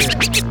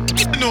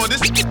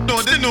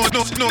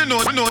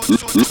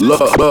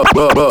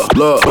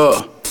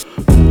 Look.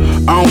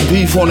 I don't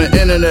beef on the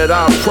internet,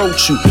 I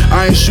approach you.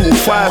 I ain't shooting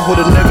 5 with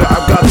a nigga,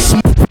 I gotta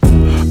smoke.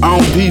 I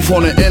don't beef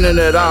on the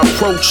internet, I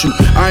approach you.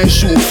 I ain't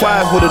shooting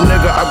 5 with a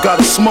nigga, I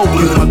gotta smoke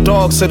you. My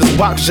dog said his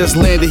box just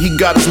landed, he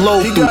got his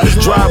load through.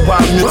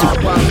 Drive-by music.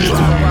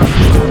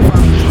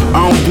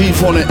 I don't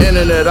beef on the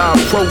internet, I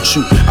approach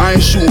you. I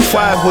ain't shooting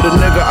 5 with a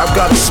nigga, I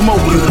gotta smoke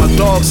you. My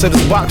dog said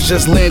his box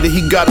just landed,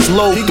 he got his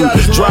load through.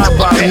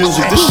 Drive-by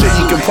music, this shit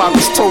he can pop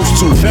his toast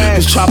to.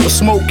 His chopper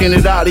smoking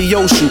it out of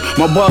Yoshu.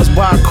 My buzz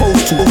by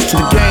coast to.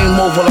 The game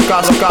over like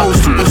I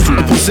supposed to.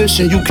 A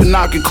position you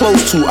cannot get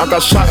close to. I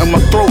got shot in my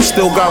throat,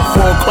 still got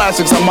 4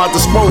 classics at my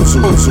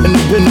disposal. In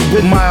the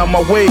bit mile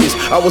my ways.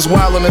 I was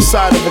wildin'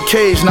 inside of a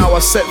cage, now I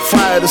set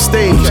fire to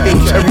stage.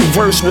 Every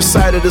verse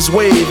recited as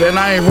wave, and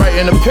I ain't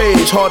writing a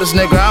page. Hardest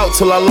nigga out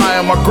till I lie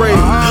in my grave.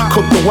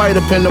 Cook the white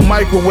up in the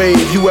microwave.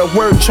 You at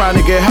work trying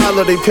to get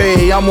holiday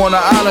pay. I'm on the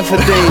island for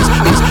days.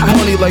 It's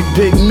money like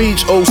Big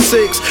Meech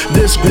 06.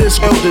 This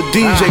elder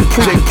DJ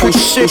push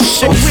shit.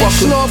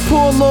 Rich Lord,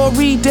 poor Lord,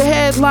 read the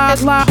headline.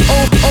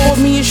 Oh,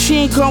 me and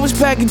Sheen was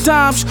back in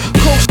dimes.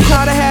 Coach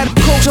Carter had a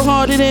coach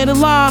 100 in the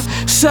line.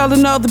 Sell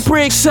another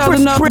brick.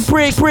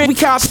 We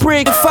cop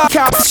brick and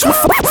 5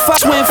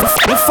 swim for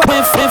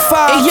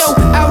 5. Hey yo,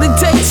 out in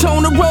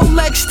Daytona,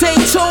 Rolex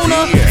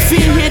Daytona.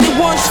 Feet hit it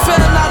once,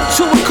 fell out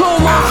into a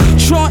coma.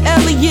 Sean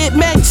Elliott,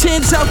 Mac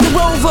 10s out the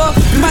Rover.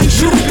 Might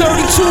shoot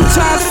 32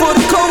 times for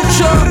the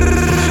culture.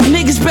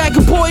 Niggas back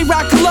a boy,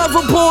 rock a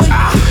lover boy.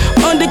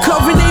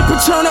 Undercover, they put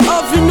turn the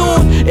oven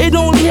on. It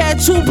only had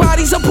 2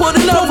 bodies, I put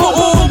another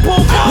on.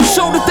 We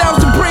sold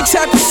 1,000 bricks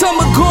after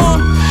summer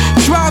gone.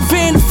 Drive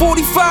in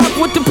 45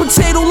 with the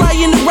potato light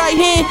in the right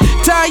hand.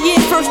 Die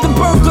in first, the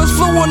burgers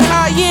flow on the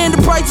high end.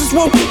 The prices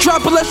won't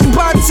drop unless you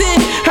buy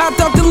 10. Hopped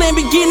out the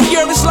Lamborghini,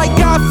 it's like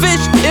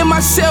Godfish. In my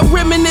cell,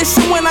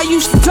 reminiscing when I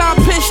used to time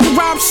pitch. The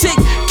rhyme sick,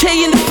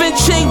 K in the Finch,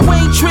 ain't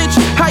Wayne Trich.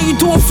 How you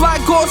doing, fly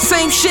guard?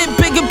 Same shit,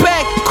 bigger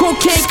back.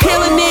 Cocaine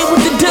killing it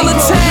with the dealer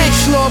tag.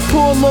 Lord,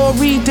 poor Lord,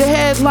 read the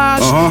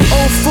headlines.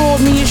 04,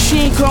 me and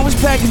Sheen was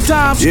back in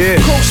dimes.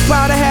 Coach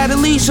Spider had at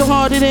least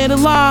 100 in the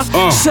line.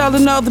 Sell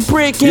another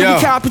brick and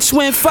we cop it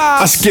twin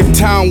 5. I skip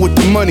town with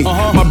the money.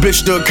 My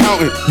bitch the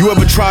accountant. You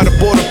ever try to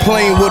board a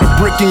plane with a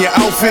brick in your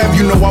outfit?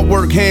 You know I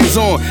work hands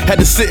on. Had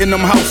to sit in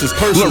them houses.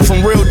 Learn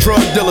from real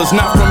drug dealers,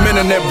 not from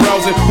internet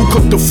browsing. Who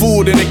cook the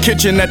food in the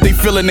kitchen that they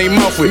fill in their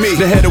mouth with?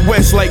 The head of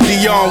West like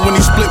Dion when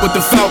he split with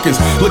the Falcons.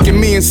 Look at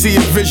me and see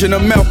a vision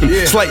of Malcolm.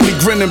 Slightly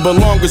grinning, but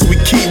long as we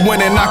keep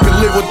winning, I can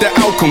live with the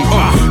outcome.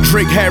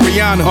 Drake had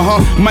Rihanna,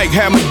 Mike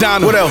had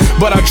Madonna. What else?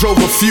 But I drove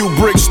a few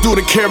bricks through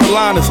the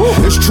Carolinas.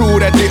 It's true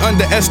that they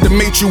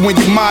underestimate you when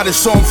you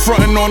modest, so I'm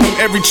frontin' on them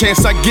every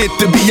chance I get,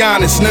 to be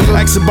honest. Nigga,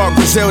 ask about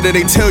Griselda,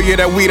 they tell you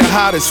that we the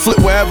hottest. Flip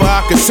wherever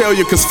I can sell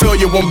you, cause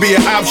failure won't be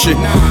an option.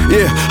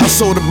 Yeah, I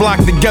sold the block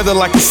together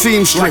like a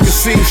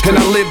seamstress. And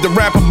I lived to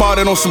rap about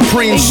it on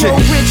Supreme shit.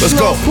 Let's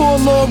go. Poor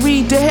Lord,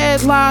 read the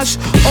headlines.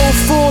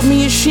 04,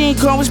 me and Sheen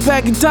was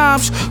back in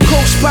dimes.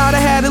 Coach Spider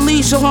had at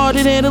least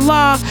 100 in the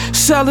line.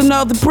 Sell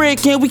another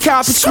brick and we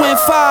cop it twin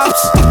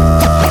 5s.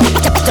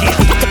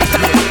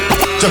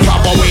 The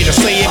proper way to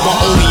say it, but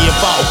only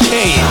if I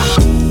can.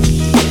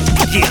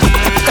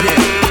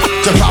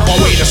 The proper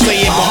way to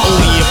say it, but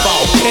only if I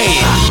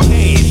can.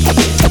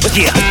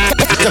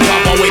 The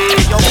proper way.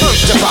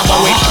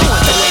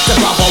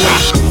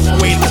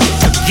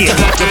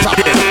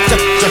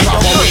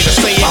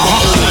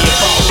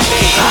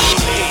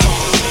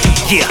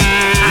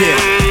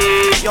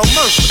 Yo,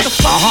 Murph, what the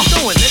fuck you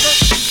doing, nigga?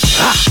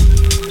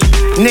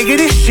 Nigga,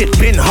 this shit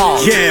been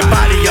hard. Yeah,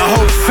 body your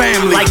whole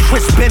family. Like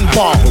Chris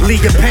Benball.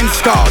 League of pen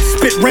stars,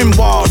 spit rim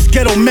walls,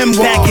 ghetto memoirs.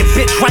 Bag your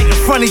bitch right in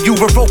front of you,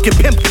 revoking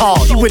pimp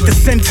cards. She with the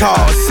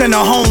centaurs, send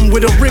her home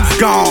with her ribs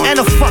gone. And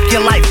a fuck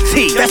your life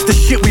tea. That's the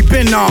shit we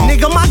been on.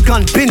 Nigga, my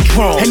gun been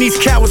drawn. And these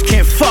cowards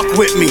can't fuck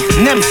with me.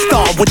 Nems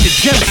star with the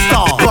gem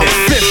star. Buck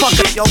fit,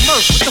 fucker. Yo,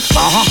 Murph, what the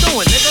fuck you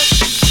doing, nigga?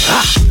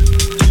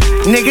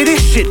 Nigga, this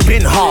shit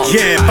been hard.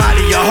 Yeah,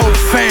 body your whole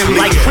family.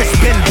 Like Chris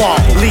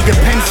Benball. League of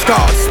pen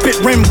stars, spit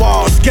rim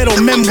walls, ghetto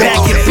memoirs. Bag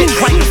your bitch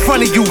right in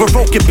front of you,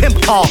 revoking pimp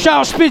cards.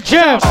 Shout spit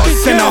gems.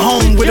 Send her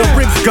home with her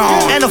ribs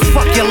gone. And a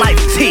fuck your life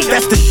tea.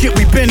 That's the shit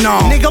we been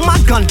on. Nigga, my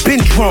gun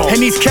been drawn.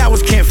 And these cowards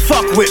can't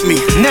fuck with me.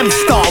 Nems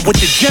star with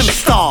the gem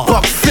star.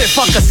 Buck fit,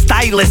 fuck a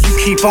stylist. You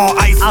keep on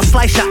ice. I'll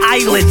slice your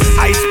eyelids.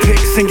 Ice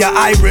picks in your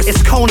iris. It's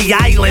Coney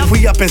Island.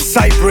 We up in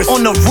Cyprus.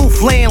 On the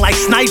roof laying like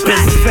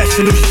snipers.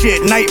 Professional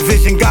shit, night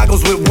vision goggles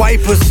with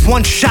wipers.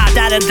 One shot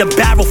out of the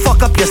barrel,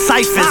 fuck up your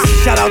ciphers.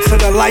 Shout out to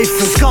the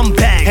lifers,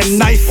 scumbags, and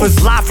knifers.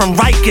 Live from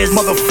Rikers.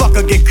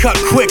 Motherfucker get cut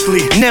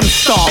quickly. Nems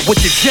star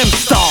with the gem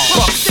star.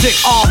 Buck sick,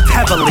 armed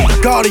heavily.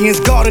 Guardians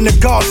guarding the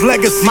God's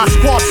legacy. My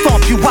squad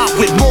stomp you out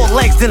with more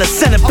legs than a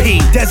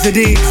centipede. Desert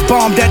Eagles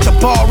bombed at the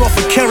bar off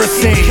of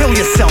kerosene. Kill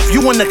yourself, you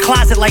in the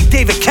closet like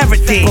David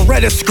Carradine.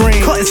 Beretta scream.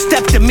 Couldn't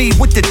step to me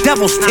with the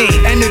devil's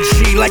team.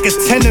 Energy like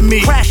it's 10 to me.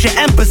 Crash your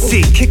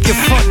embassy. Kick your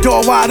front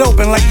door wide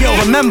open like yo.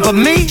 Remember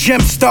me? Gem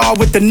star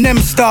with the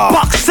Nems star.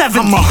 Buck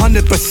 70. I'm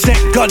 100%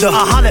 gutter.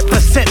 100%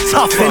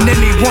 tougher than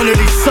any one of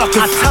these suckers.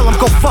 I tell them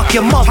go fuck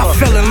your mother. I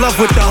fell in love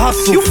with the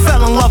hustle. You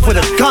fell in love with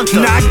a gunter.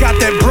 Nah, I got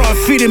that broad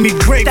feeding me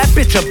grapes. That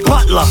bitch a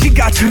butler. She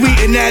got you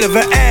eating out of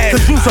her ass.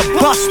 Cause you's a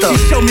buster. She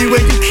showed me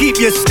where you keep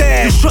your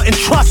stash. You shouldn't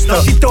trust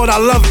her. She thought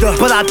I loved her,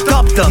 but I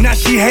dubbed her. Now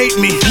she hate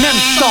me.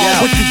 Nems star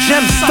with the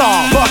gem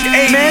star. Buck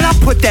A. Man, I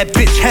put that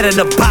bitch head in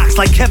the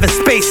box like Kevin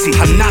Spacey.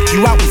 I knock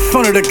you out in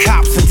front of the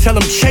cops and tell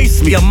them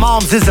chase me. Your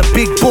mom's is a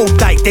big bull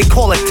dyke, they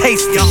call it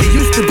tasty. She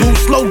used to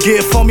boost slow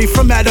gear for me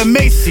from out of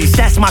Macy's.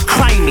 That's my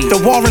crimey. The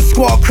Warren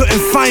squad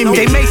couldn't find me.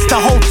 They maced the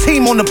whole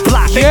team on the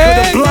block. They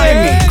could've blind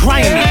me.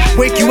 Grimy.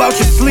 Wake you out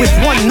your sleep with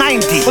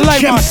 190.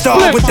 Gem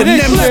star with the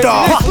Nems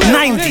star. Buck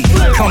 90.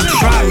 Come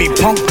try me,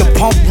 punk the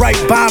pump right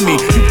by me.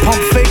 You pump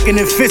faking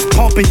and fist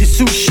pumping, your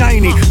suit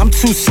shiny. I'm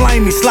too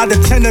slimy, slide the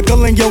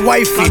tentacle in your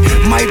wifey.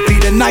 Might be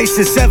the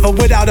nicest ever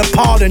without a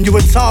pardon. You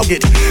a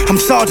target, I'm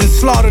Sergeant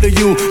Slaughter to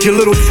you. You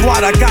little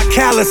twat, I got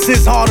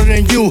calluses harder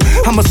than you.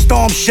 I'm a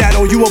storm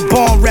shadow, you a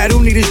born rat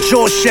who need his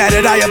jaw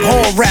shattered. I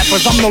abhor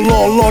rappers, I'm the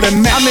Lord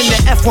and Master. I'm in the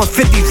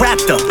F-150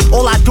 Raptor.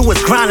 All I do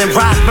is grind and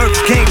ride. Merch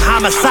game,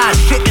 homicide,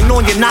 shitting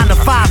on your 9 to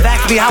 5.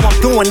 Ask me how I'm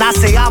doing, I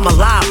say I'm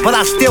alive. But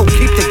I still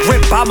keep the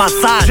grip by my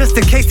side, just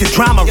in case the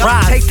drama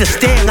rise. Take the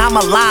stand, I'm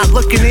alive,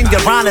 looking in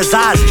your Honor's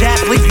eyes. Jab,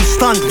 leave you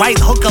stunned, right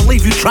hook will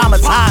leave you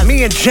traumatized.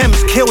 Me and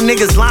Gems kill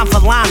niggas line for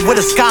line with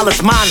a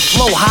scholar's mind.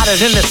 Flow hotter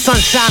than the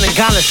sunshine in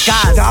Ghana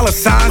skies. Dollar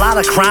sign, lot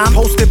of crime,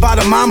 posted by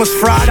the mama's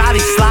fried.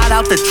 Shotty slide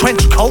out the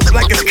trench coat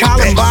like it's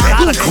Columbine.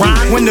 Got a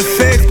grind. When the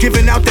feds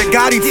giving out that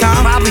Gotti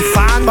time, probably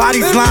fine.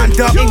 Bodies lined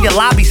up in your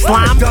lobby,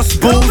 slime, dust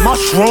booze,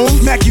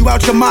 mushrooms, smack you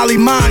out your Molly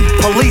mind.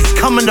 Police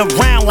coming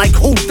around like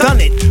who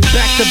done it?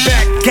 Back to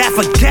back,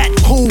 gaffer get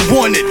who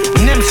won it?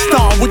 Nems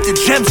star with the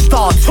gem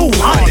star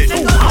 200.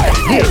 Come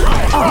here,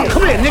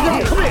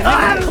 nigga. Come here,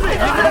 nigga.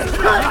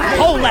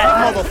 Hold that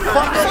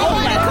motherfucker.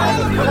 Hold that.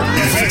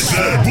 If it's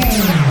that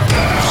boom,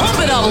 pump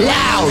it up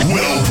loud.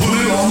 Well, put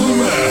it on the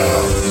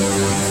map.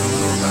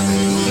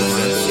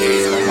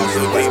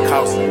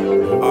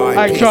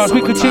 Alright, Charles,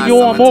 we continue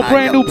on. More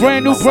brand new.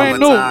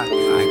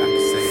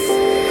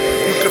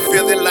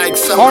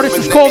 Artist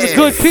is called The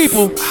Good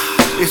People.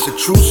 It's a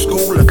true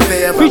school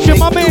affair. Feature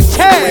my man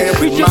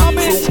Taz.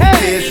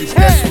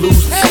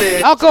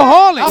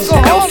 Alcoholic.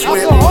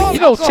 You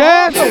know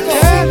Taz.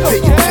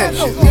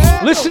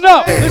 Listen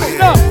up.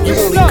 You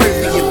only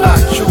crazy if I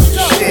choose to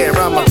share.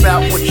 I'm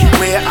about what you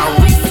wear. I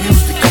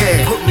refuse to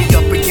care. Put me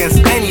up against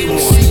anyone.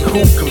 See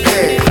who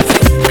compares.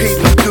 Paid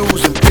my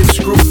dues and been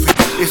screwed.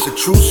 It's a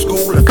true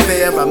school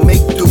affair. I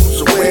make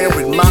dudes aware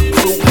with my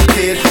crew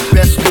prepared. You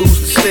best lose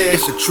the stare.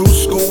 It's a true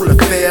school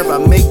affair. I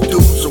make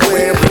dudes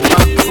aware with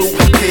my crew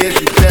prepared.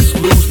 You best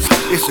lose.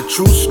 It's a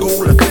true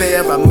school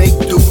affair. I make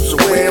dudes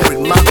aware with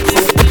my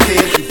crew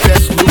prepared. You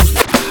best lose.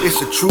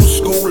 It's a true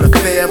school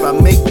affair. I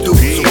make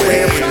dudes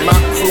aware with my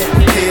crew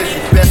prepared.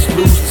 You best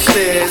lose the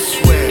stairs.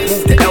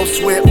 Move to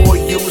elsewhere or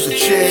use a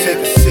chair.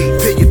 Take a seat.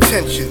 Pay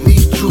attention.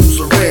 These truths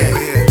are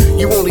rare.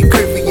 You only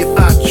privy if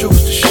I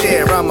choose to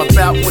share. I'm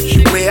about what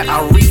you wear.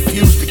 I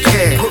refuse to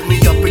care. Put me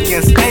up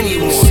against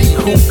anyone. See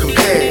who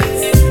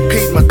compares.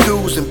 Paid my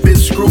dues and been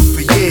screwed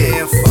for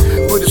years.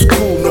 But it's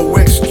cool, no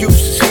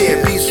excuses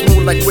here. Be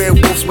smooth like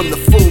werewolves when the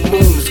full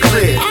moon is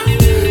clear.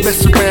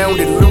 Mess around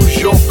and lose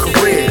your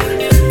career.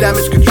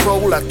 Damage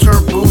control, I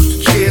turn booze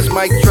to cheers.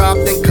 Mic drop,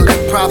 then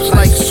collect props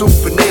like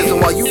souvenirs.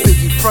 And while you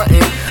busy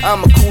frontin', I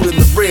I'm a cool in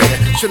the rear,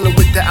 chillin'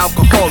 with the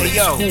alcoholics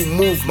who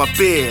move my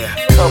beer.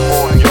 Come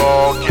on,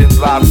 y'all, get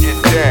live,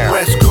 get down.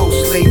 West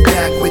Coast laid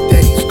back with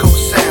that East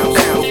Coast sound.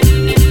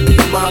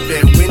 My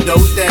bed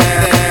windows down.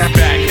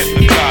 Back hit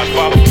the cars,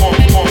 Bob,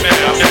 pump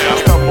down.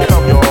 Come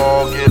on,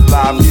 y'all, get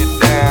live, get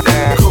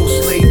down.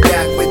 Coast laid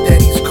back with that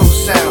East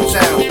Coast sound.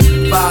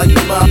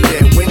 Volume up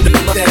and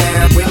windows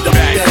down. Windows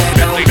down.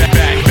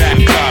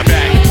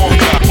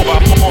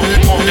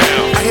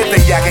 I hit the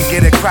yak and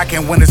get it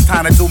crackin' when it's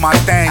time to do my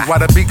thing. While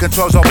the beat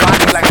controls your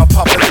body like a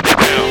puppet.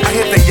 I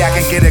hit the yak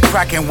and get it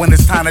crackin' when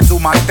it's time to do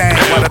my thing.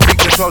 While the beat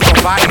controls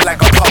your body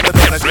like a puppet.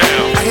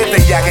 I hit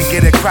the yak and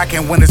get it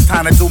crackin' when it's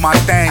time to do my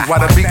thing. While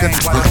the beat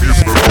controls.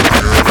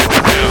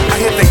 I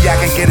hit the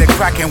yak and get it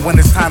crackin' when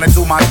it's time to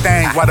do my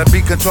thing. While the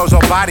beat controls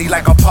your body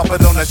like a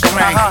puppet on a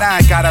string. And I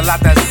ain't got a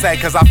lot to say,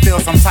 cause I feel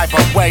some type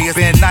of way. It's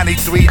been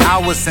 93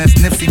 hours since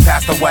Nipsey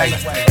passed away.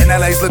 And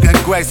LA's looking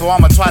great, so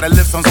I'ma try to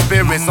lift some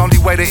spirits. Only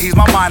way to ease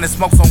my mind is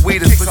smoke some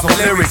weed and spit some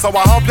lyrics. So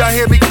I hope y'all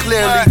hear me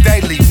clearly,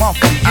 daily,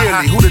 monthly,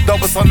 yearly. Who the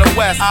dopest on the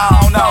West? I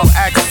don't know,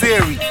 ask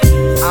Siri.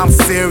 I'm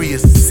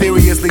serious,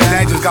 seriously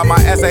dangerous. Got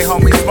my essay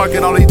homie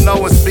smirking, only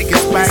know and speaking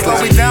Spanish.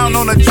 Slow me down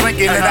on the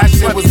drinking, and that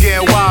shit was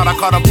getting wild. I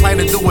caught a plane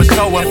to do a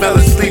show and fell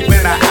asleep in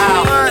the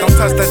aisle. Don't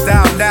touch the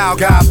dial now,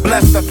 God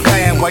bless the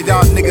plan. While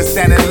y'all niggas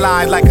stand in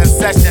line like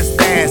concession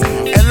stands.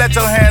 And let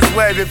your hands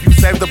wave if you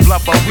save the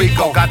blunt for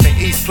Rico. Got the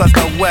East plus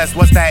the West,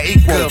 what's that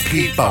equal,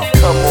 people?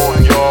 Come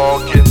on, y'all,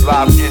 get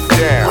live, get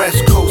down.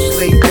 West Coast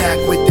laid back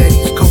with that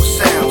East Coast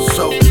sound.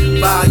 So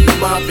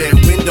volume up and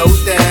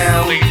windows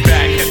down. Lean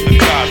back, hit the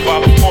cars,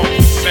 Bob, pump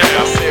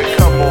down. I said,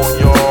 come on,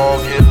 y'all,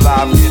 get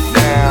live, get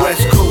down.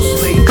 West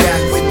Coast laid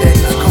back with that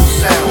East Coast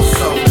sound.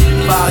 So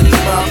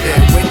volume up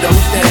and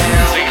windows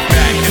down. Lean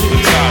back, hit the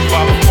cars,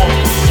 Bob, pump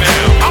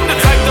down. I'm the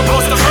type that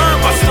wants to earn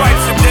my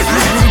stripes and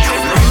different.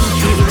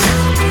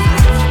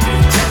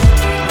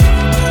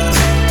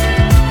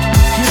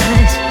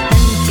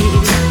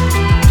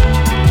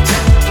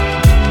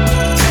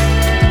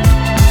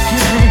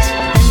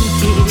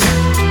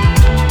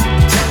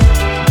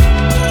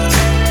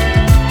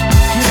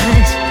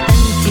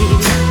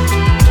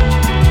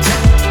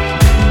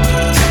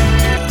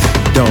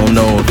 Don't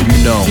know if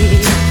you know,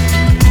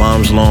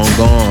 mom's long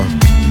gone.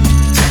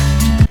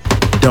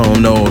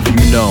 Don't know if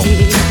you know,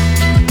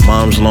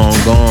 mom's long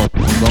gone.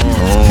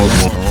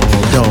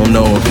 Don't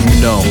know if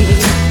you know,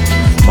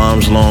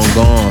 mom's long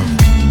gone.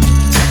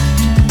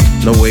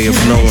 No way of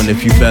knowing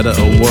if you better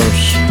or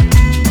worse.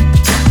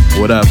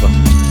 Whatever.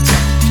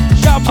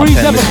 I'll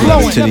pen this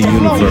letter to the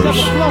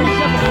universe.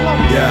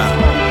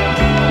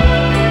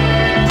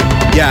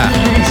 Yeah.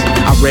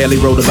 I rarely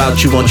wrote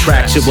about you on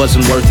tracks, it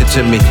wasn't worth it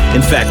to me.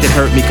 In fact, it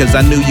hurt me cause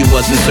I knew you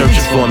wasn't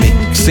searching for me.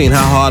 Seen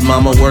how hard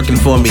mama working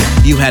for me.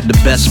 You had the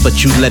best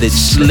but you let it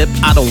slip.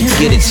 I don't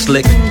get it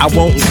slick, I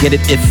won't get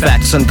it if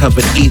facts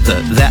uncovered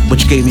either. That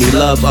which gave me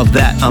love, of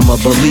that I'm a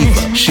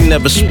believer. She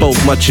never spoke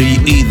much of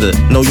you either.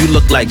 No, you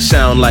look like,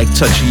 sound like,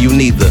 touch of you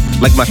neither.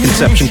 Like my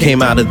conception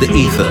came out of the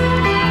ether.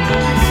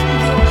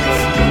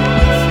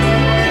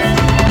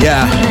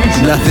 Yeah,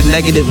 nothing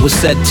negative was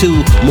said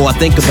too. More I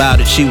think about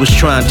it, she was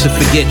trying to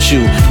forget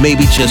you.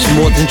 Maybe just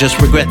more than just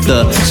regret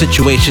the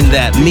situation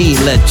that me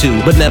led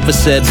to. But never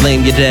said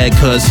blame your dad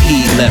cause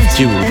he left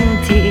you.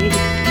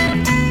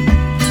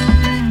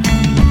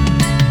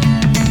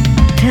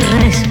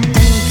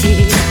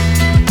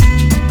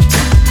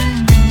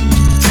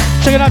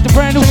 Checking out the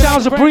brand new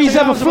sounds of Breeze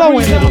Ever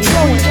Flowing.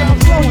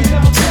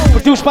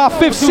 Produced by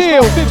Fifth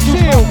Seal.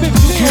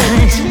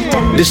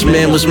 This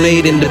man was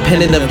made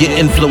independent of your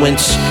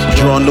influence.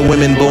 Drawn to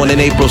women born in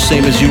April,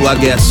 same as you, I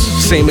guess.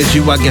 Same as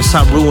you, I guess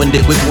I ruined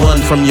it with one.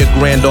 From your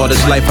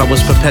granddaughter's life, I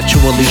was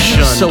perpetually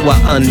shunned. So I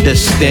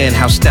understand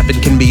how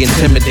stepping can be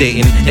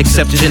intimidating.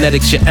 Except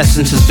genetics, your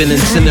essence has been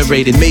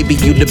incinerated. Maybe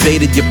you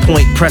debated your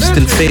point, pressed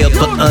and failed.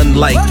 But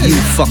unlike you,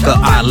 fucker,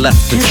 I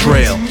left the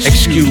trail.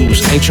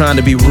 Excuse, ain't trying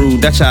to be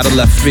rude, that's out of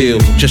left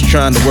field. Just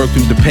trying to work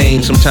through the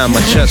pain, sometimes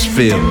my chest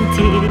feel.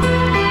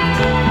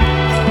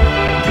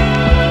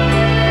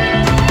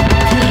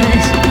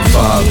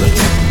 Father,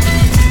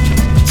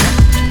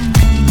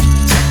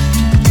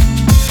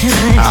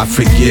 I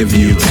forgive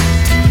you.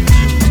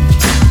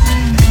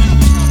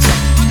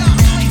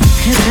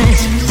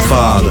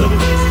 Father,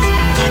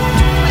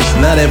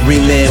 not every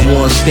man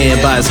wants to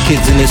stand by his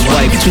kids and his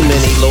wife. Too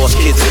many lost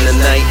kids in the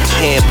night.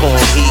 Hand palm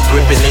heat,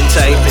 gripping in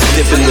tight,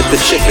 dipping with the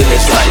chip in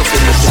his life.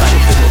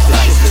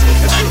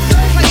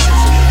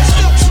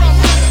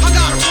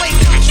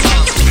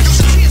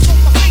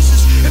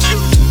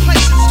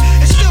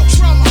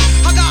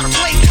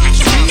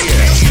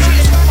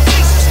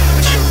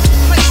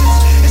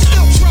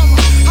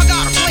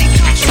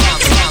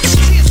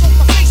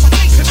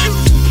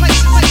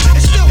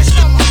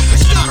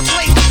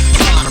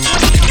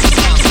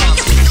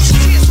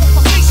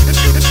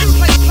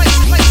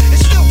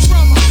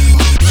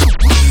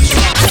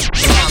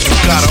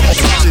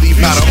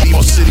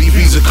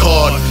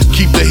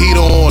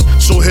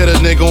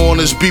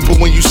 his people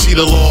when you see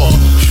the law.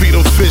 Feed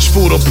them fish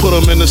food or put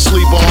them in the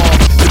sleeper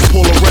arm. Then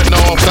pull a retina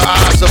off the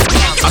eyes of.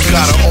 I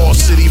got an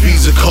all-city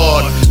Visa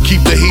card.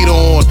 Keep the heat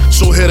on,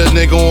 so hit a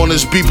nigga on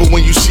his people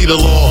when you see the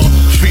law.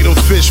 Feed them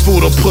fish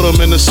food or put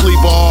them in the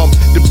sleeper arm.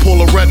 Then pull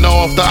a retina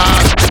off the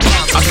eyes.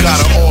 I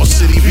got an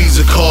all-city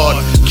Visa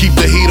card. Keep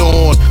the heat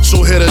on,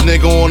 so hit a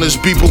nigga on his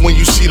people when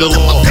you see the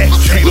law.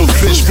 Feed them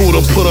fish food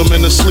or put them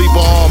in the sleeper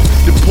arm.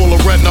 Then pull a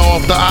retina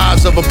off the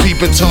eyes of a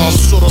peeping Tom.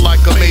 Sorta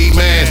like a made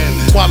man,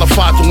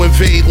 qualified to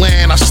invade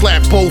land. I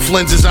slap both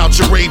lenses out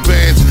your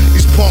Ray-Bans.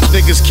 These punk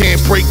niggas can't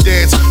break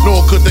dance,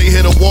 nor could they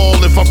hit a wall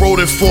if I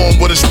wrote it for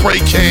them with a spray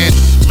can.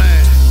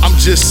 I'm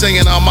just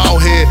saying I'm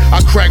out here. I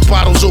crack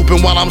bottles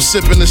open while I'm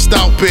sipping the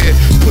stout beer.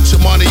 Put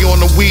your money on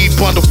the weed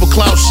bundle for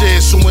clout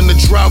shares, so when the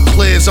drought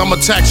clears, I'ma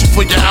tax you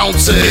for your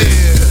ounces.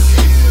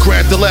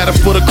 Grab the ladder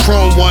for the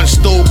chrome one.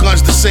 Stole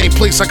guns the same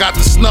place I got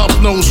the snub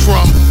nose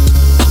from.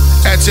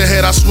 At your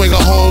head I swing a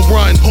home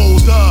run.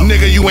 Hold up,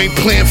 nigga, you ain't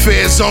playing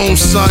fair zone,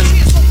 son.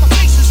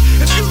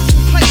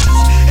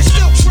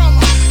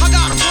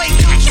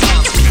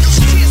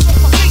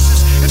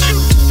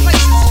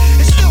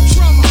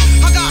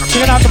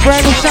 Checking out the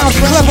brand new sounds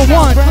from Level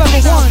 1.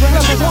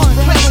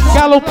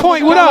 Giallo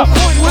Point, what up?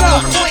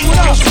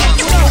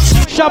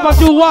 Shout out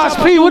to Wyze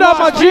P, what up,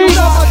 my G?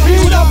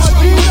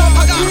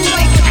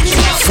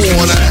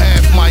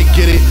 4.5 might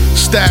get it.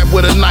 Stab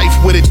with a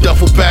knife with it.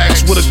 Duffel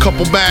bags with a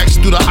couple bags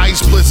through the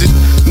ice blizzard.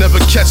 Never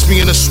catch me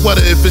in a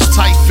sweater if it's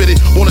tight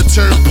fitted. On a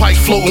turnpike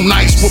floating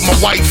nice with my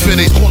wife in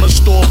it. Corner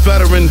store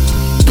veteran.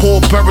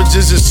 Pour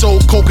beverages and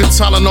sold coke and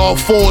Tylenol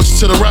 4s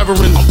to the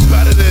reverend. I'm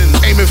better than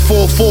aiming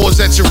 4-4s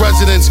at your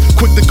residence.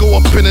 Quick to go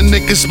up in a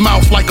nigga's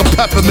mouth like a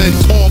peppermint.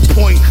 On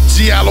point,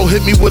 Giallo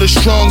hit me with a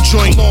strong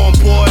joint. On,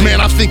 boy. Man,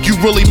 I think you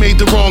really made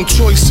the wrong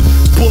choice.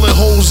 Bullet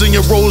holes in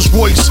your Rolls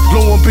Royce.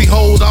 Lo and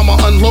behold,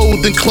 I'ma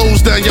unload then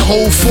close down your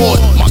whole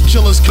fort. My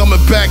killer's coming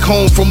back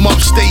home from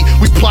upstate.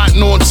 We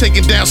plotting on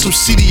taking down some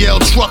CDL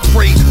truck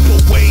freight.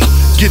 But wait,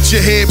 get your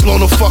head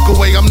blown the fuck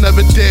away. I'm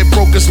never dead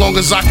broke as long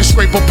as I can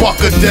scrape a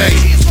buck a day.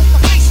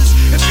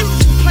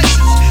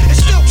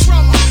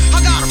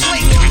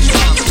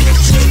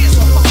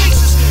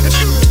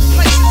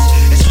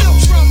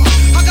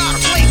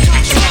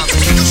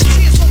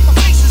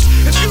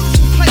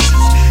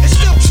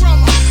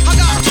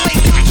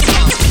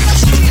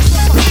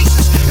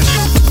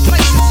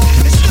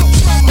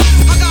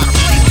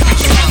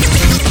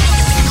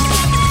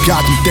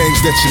 Got them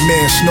things that your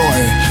man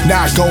snorting,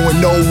 not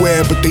going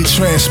nowhere, but they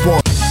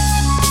transport.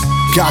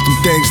 Got them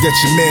things that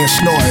your man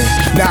snorting,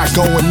 not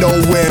going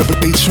nowhere,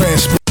 but they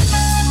transport.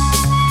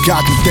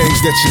 Got them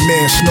things that your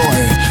man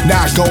snorting,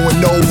 not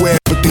going nowhere,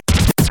 but they.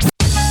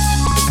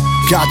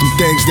 Got them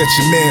things that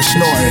your man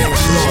snorting.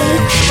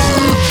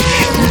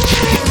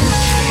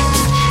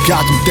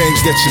 Got them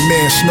things that your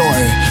man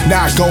snorting,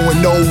 not going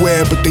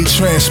nowhere, but they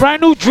transport.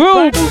 Brand new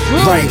Droog.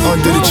 Right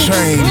under the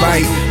train,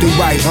 right? They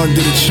right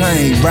under the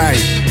train,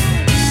 right?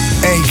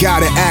 Ain't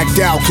gotta act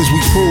out cause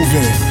we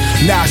proven.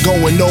 Not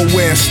going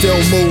nowhere,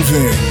 still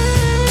moving.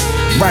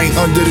 Right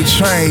under the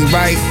train,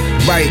 right?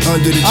 Right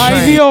under the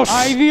train.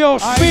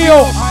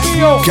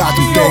 Got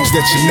them things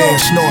that your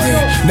man snorting.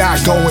 Not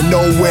going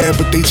nowhere,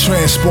 but they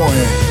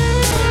transporting.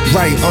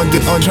 Right under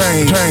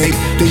train,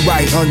 they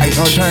right under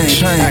train.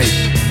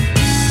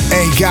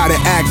 Ain't gotta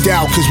act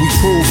out cause we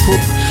prove.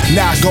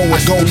 Not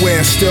going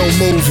nowhere, still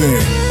moving.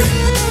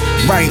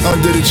 Right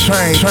under the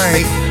train.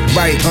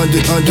 Right under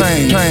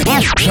train. The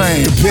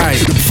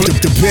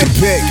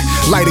big,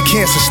 light a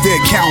cancer stick,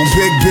 counting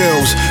big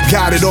bills.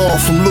 Got it all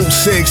from loose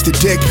cigs to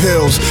dick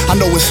pills. I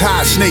know it's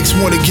hot, snakes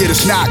wanna get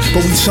us knocked,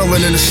 but we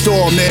chillin' in the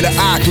store near the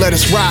Ock, let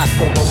us rock.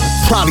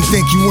 Probably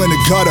think you in the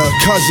gutter,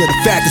 cause of the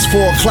fact it's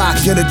 4 o'clock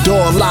and the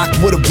door locked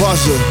with a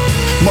buzzer.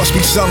 Must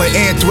be selling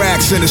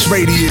anthrax in this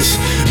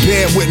radius.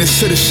 Bear witness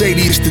to the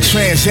shadiest, the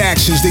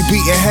transactions. They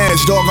beating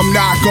heads, dog, I'm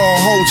not gonna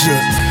hold ya.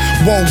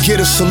 Won't get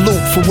a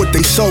salute for what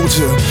they sold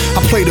ya.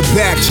 I play the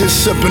back,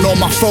 just sipping on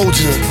my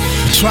Folger.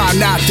 Try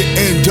not to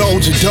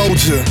indulge a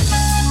doja.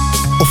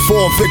 Or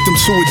fall victim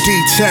to a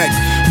D-Tech.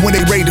 When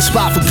they raid the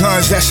spot for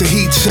guns, that's a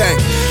heat check.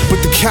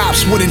 But the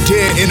cops wouldn't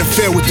dare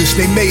interfere with this.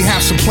 They may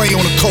have some play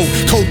on the coke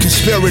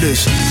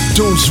conspirators.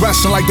 Dudes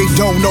dressing like they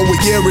don't know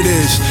what year it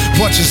is.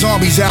 Bunch of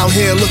zombies out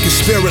here looking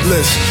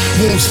spiritless.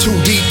 Wounds too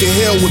deep to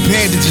heal with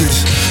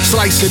bandages.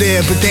 Slice it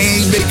there, but they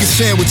ain't making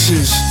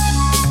sandwiches.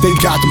 They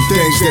got them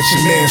things that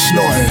your man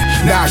snorting.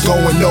 Not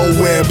going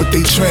nowhere, but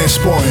they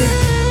transporting.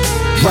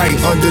 Right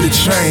under the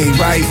train,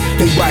 right?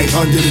 They right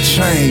under the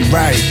train,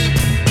 right?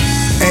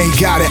 Ain't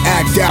gotta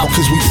act out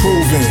cause we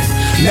proven.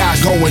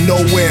 Not going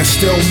nowhere,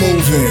 still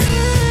moving.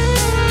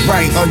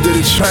 Right under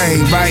the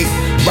train, right?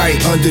 Right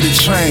under the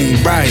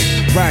train, right?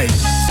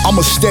 I'm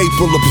a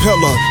staple, a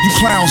pillar. You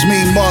clowns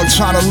mean mug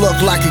trying to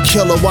look like a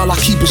killer while I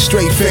keep a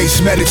straight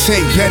face.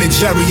 Meditate, Ben and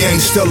Jerry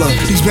ain't stiller.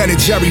 These Ben and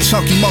Jerry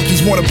chunky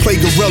monkeys wanna play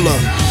gorilla.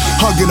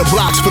 Hugging the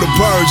blocks for the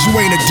birds, you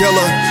ain't a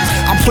dealer.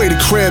 I'm play the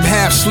crib,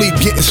 half sleep,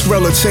 getting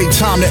thriller. Take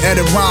time to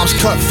edit rhymes,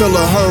 cut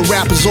filler. Heard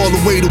rappers all the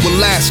way to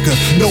Alaska,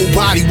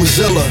 nobody was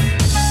iller.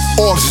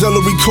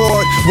 Auxiliary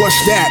cord, what's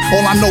that?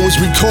 All I know is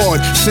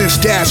record. Since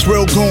that's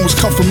real goons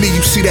come for me,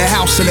 you see that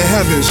house in the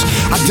heavens.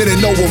 I didn't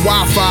know what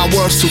Wi-Fi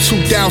was till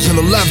 2011.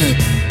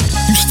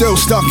 You still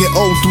stuck in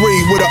 03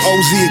 with an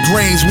OZ at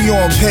Greens. We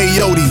on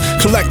peyote,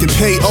 collecting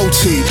pay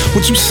OT.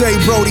 What you say,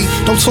 Brody?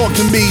 Don't talk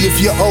to me if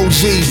you're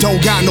OG.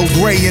 Don't got no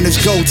gray in his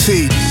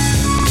goatee.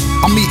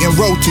 I'm eating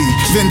roti,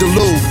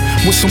 vindaloo,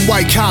 with some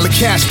white collar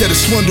cash that'll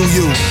swindle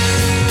you.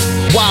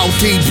 Wild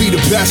D be the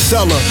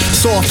bestseller.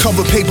 Soft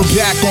cover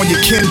paperback on your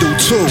Kindle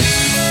too.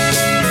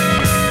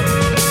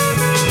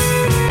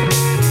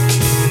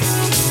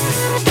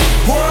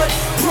 What?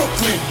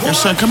 Brooklyn. Yo,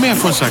 son, come here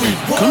for a second.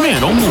 Come here,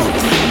 don't move.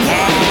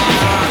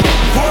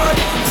 What?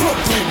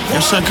 Brooklyn. Yo,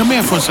 son, come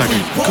here for a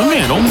second. Come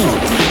here, don't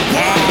move.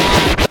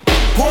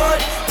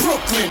 What?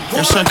 Brooklyn.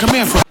 Yo, son, come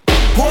here for.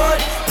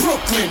 What?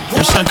 Brooklyn.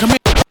 Yo, son, come here.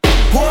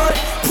 What?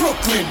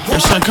 Brooklyn. Yo,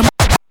 son, come here.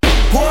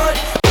 What?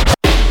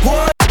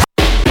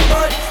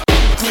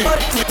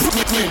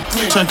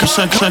 Son,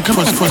 come for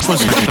a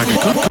second.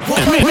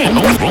 Come here,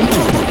 don't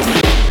move.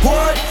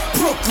 What?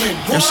 Brooklyn.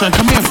 Yo, son,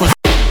 come here for.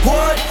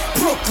 What?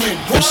 Brooklyn.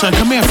 Yo, son,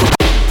 come here for.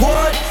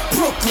 What?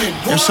 Brooklyn.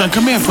 Yo, son,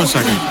 come here for a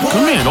second.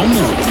 Come here, don't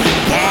move.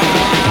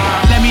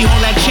 Let me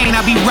hold that chain,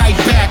 I'll be right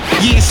back.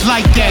 Yeah, it's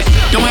like that.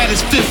 Don't have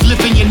this fifth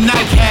lift in your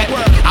night hat.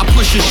 I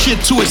push your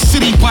shit to a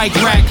city bike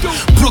rack.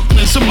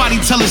 Brooklyn, somebody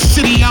tell the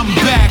city I'm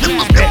back.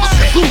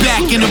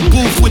 Back in the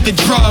booth with the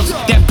drugs.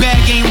 That bag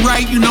ain't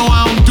right, you know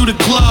I don't do the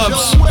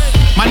clubs.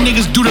 My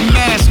niggas do the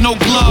mask, no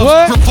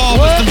gloves.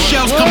 Revolvers, them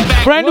shells come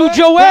back. Brand new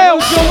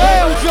Joell.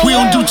 We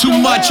don't do too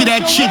much of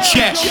that chit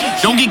chat.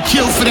 Don't get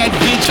killed for that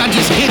bitch, I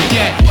just hit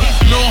that.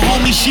 Little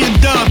homie, she a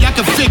dub, y'all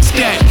can fix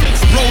that.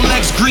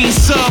 Rolex green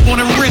sub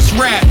on a wrist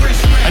wrap.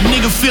 A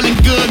nigga feeling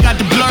good,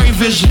 got the blurry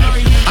vision.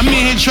 I'm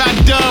in here trying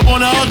to dub on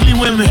the ugly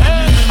women.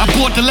 I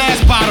bought the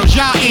last bottle,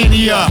 y'all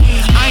ante up.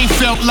 I ain't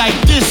felt like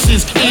this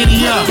since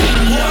ante up.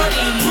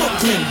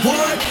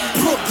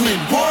 Brooklyn.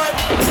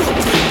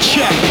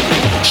 Check.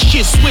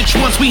 Shit switch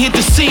once we hit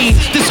the scene.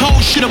 This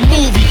whole shit a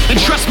movie, and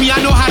trust me, I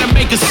know how to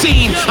make a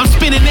scene. I'm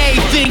spinning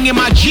everything in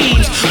my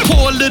jeans.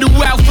 Pour a little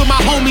out for my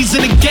homies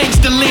in the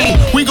gangster lean.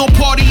 We gon'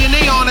 party in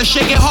they honor,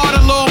 shake it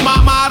harder, little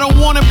mama. I don't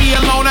wanna be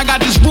alone. I got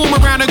this room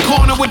around the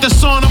corner with the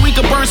sauna. We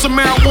could burn some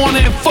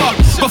marijuana and fuck.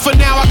 But for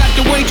now, I got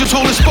the waitress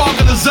holding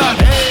sparklers up.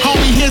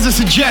 Homie, here's a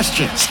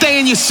suggestion. Stay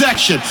in your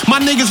section. My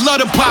niggas love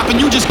to pop, and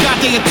you just got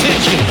their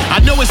attention. I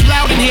know it's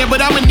loud in here,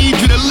 but I'ma need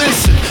you to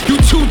listen. You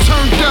too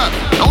turned up,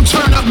 don't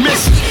turn up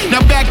missing.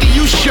 Now back to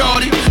you,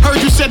 shorty.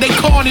 Heard you said they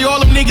corny, all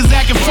them niggas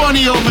acting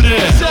funny over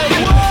there.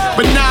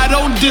 But nah,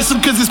 don't diss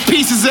them, cause his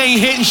pieces ain't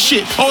hitting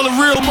shit. All the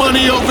real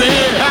money over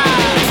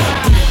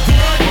here.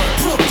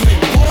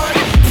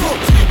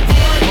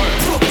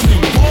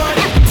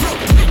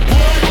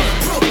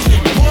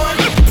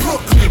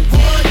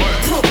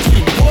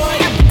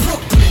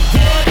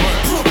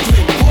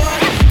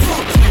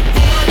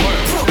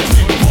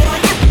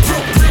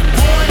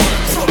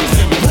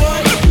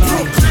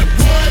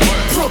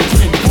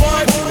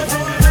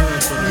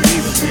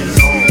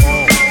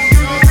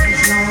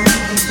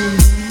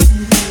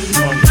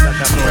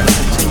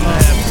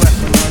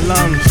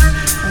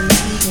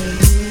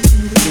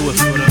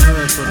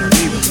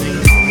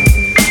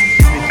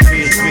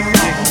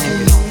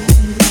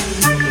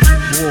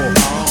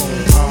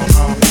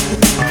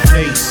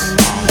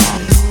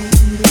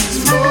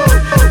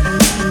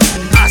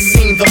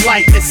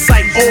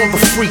 All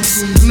the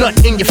freaks,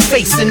 nut in your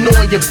face and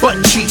on your butt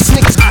cheeks.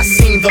 Niggas, I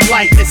seen the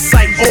light,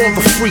 excite all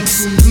the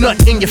freaks, nut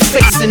in your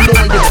face and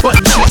on your butt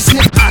cheeks.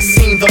 Niggas, I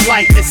seen the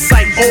light,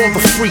 excite all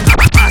the freaks.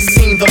 I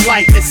seen the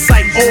light,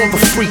 excite all the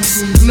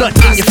freaks, nut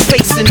in your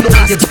face and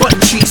on your butt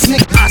cheeks.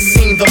 Niggas, I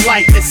seen the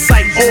light,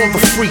 excite all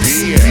the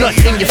freaks, nut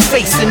in your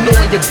face and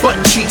on your butt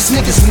cheeks.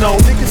 Niggas know,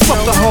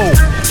 fuck the hoe,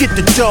 get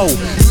the dough,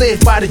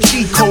 live by the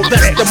G code,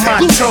 that's the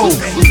motto.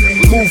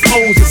 Move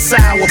hoes and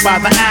sour by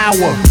the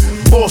hour.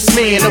 Boss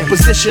man, a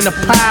position of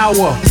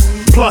power.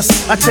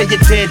 Plus, I tell you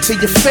dead to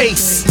your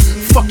face.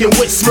 Fucking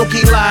with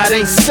Smokey Light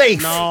ain't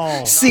safe.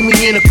 No. See me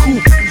in a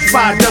coupe,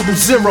 500.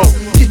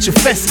 Get your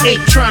vest 8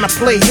 trying to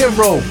play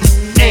hero.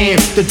 And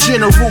the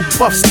general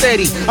puff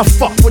steady. I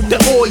fuck with the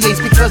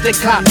Oyes because they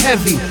cop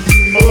heavy.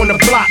 On the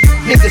block,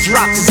 niggas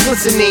rocks is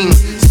listening.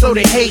 So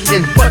they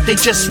hating, but they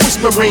just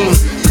whispering.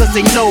 Cause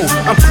they know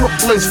I'm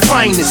Brooklyn's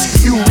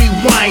finest. You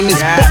rewind this,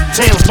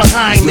 Bucktown's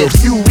behind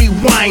this. You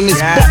rewind this,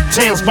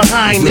 Bucktown's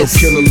behind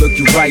this. Lil' killer look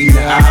you right in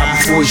the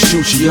eye before he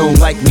shoot you. You don't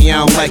like me,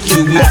 I don't like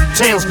you.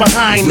 Bucktown's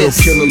behind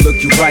this. Lil' killer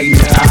look you right in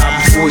the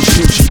eye before he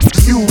shoot you.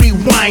 You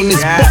rewind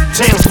this,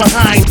 Bucktown's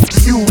behind.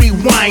 You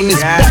rewind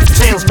this,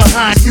 Bucktown's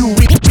behind. You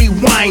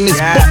rewind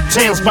this,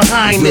 Bucktown's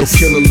behind this.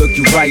 Lil' killer look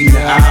you right in the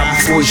eye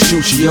before he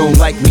shoot you. You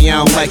don't like me, I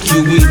don't like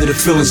you either. The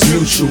feeling's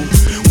mutual.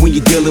 When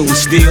you're dealing with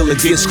steel,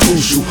 it gets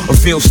crucial. A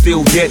feel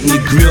still getting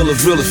your grill of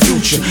real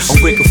future.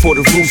 I'm waiting for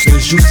the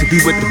roosters, used to be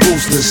with the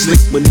boosters.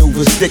 Slick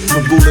maneuvers, stick the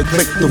ruler,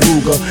 click the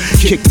Ruger.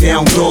 Kick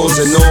down doors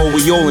and all,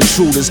 we all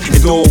intruders.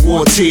 And all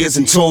war tears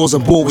and tours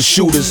aboard with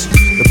shooters.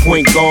 The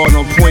point guard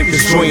on point,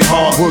 this joint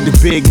hard. Word the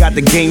big, got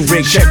the game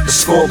rigged, check the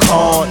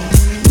scorecard.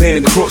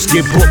 Land of crooks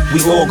get booked,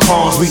 we all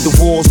cons. Read the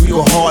walls, we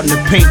go hard in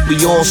the paint, we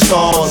all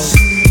stars.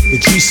 The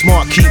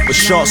G-Smart keep a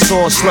sharp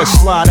sword,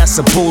 slide, that's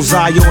a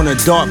bullseye on a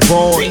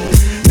dartboard.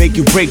 Make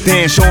you break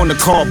dance on the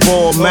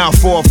cardboard,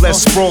 mouth off,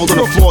 less sprawled on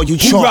the floor, you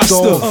chalked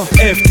off.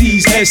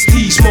 FDs,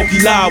 SDs, Smoky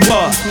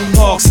Lava,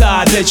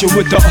 Parkside legend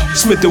with the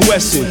Smith &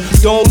 Wesson.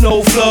 Don't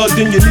know flood,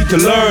 then you need to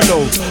learn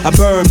those. I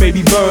burn,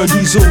 baby, burn,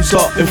 diesels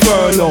up,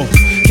 Inferno.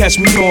 Catch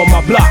me on my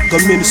block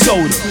of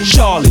Minnesota,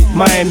 Charlotte,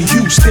 Miami,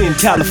 Houston,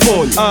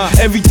 California.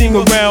 Everything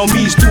around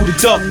me's through the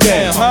duck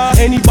down.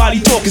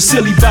 Anybody talking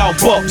silly about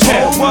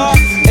Bucktown.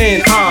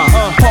 And I'm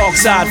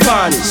Parkside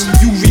finest.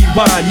 You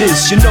rewind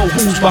this, you know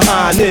who's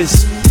behind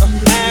this.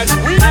 Do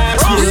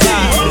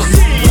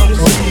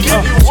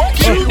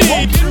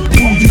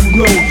you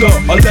know the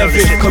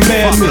 11th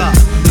commandment?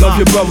 Love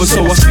your brother,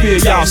 so I spare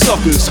y'all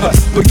suckers.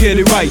 But get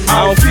it right,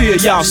 I don't fear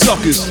y'all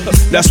suckers.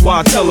 That's why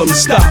I tell them to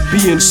stop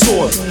being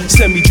sore.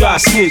 Send me dry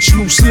snitch,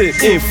 loose lit,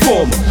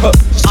 informer.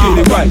 Get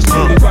it right,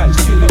 get it right,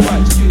 get it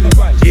right, get it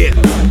right. Yeah.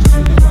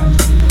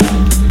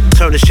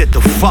 Turn this shit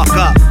the fuck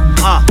up.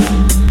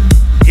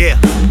 Yeah.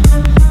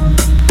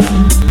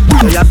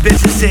 So y'all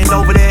bitches sitting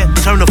over there,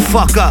 turn the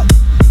fuck up.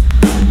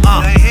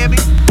 You ain't hear me?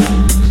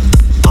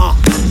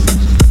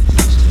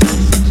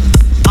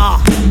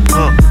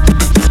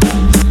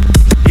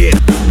 Yeah.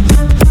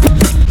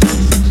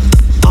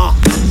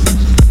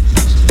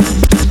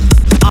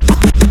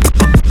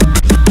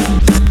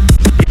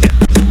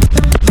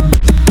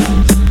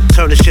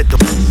 Turn this shit to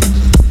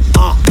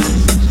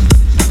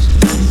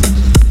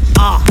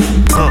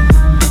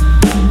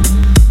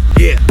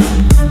yeah.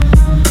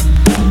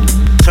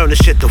 Turn this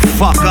shit the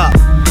fuck up.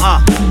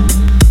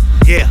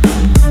 Yeah.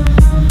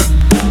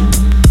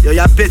 Yo,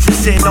 y'all bitches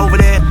sitting over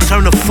there,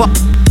 turn the fuck.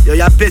 Yo,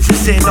 y'all bitches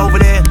sitting over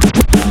there.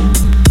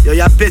 Yo,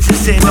 y'all bitches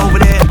sitting over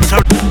there,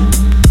 turn.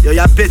 Yo,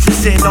 y'all bitches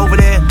sitting over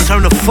there,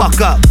 turn the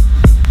fuck up.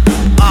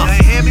 You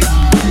ain't hear me?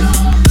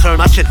 Turn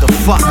my shit the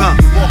fuck up.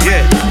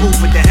 Yeah. Move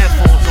with the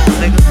headphones on,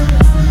 nigga.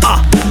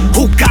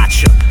 Who got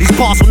ya? These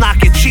bars will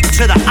knock your cheek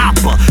to the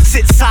opera.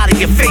 Sit side of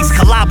your face,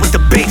 collide with the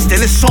bass,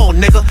 then it's on,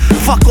 nigga.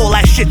 Fuck all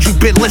that shit you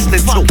been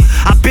listening to.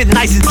 I've been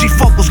nice as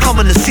G-Funk was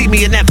coming to see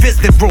me in that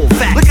visiting room.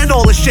 Look at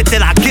all the shit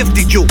that I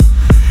gifted you.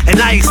 And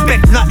I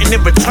expect nothing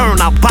in return,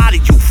 I'll body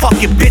you.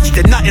 Fucking bitch,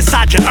 there's nothing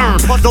inside your urn.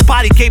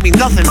 Nobody gave me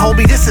nothing,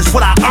 homie, this is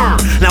what I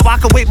earn. Now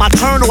I can wait my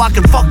turn or I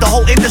can fuck the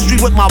whole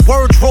industry with my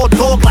words. Raw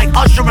dog like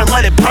Usher and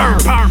let it burn.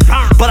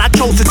 But I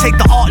chose to take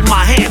the art in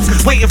my hands.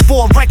 Waiting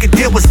for a record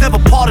deal was never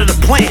part of the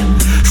plan.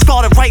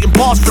 Started writing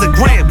bars for the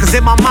gram, cause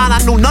in my mind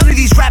I knew none of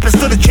these rappers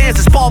stood a chance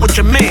to spar with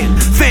your man.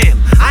 Fam,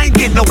 I ain't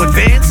getting no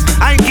advance,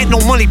 I ain't getting no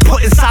money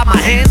put inside my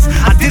hands.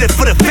 I did it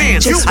for the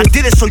fans, I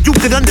did it so you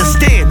could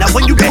understand. Now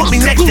when you put me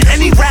next to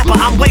any rapper,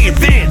 I'm way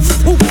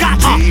advanced. Who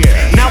got me?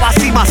 Now I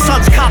see my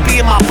sons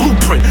copying my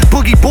blueprint.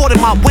 Boogie boarding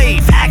my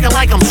wave, acting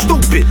like I'm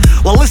stupid.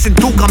 Well listen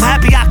Duke, I'm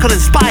happy I could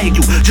inspire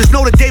you. Just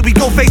know the day we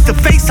go face to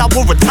face, I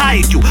will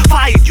retire you.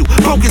 Fired you,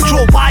 broken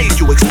jaw wired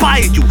you,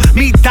 expired you.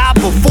 Me die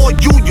before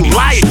you, you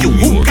lied you.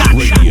 Who got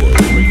you?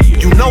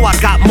 You know I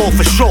got more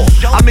for sure.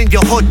 I'm in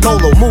your hood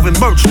dolo, moving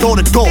merch door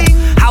to door,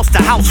 house to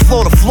house,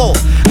 floor to floor.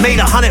 Made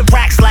 100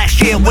 racks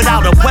last year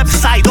without a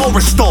website or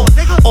a store.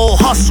 All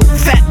hustle,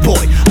 fat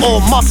boy,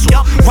 all muscle.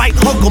 Right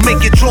hook will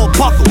make your jaw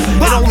buckle.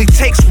 It only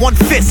takes one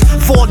fist,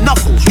 4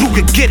 knuckles. You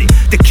could get it.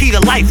 The key to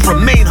life,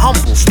 remain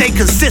humble, stay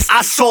consistent.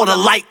 I saw the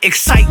light,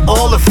 excite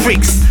all the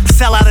freaks.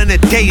 Sell out in a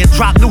day and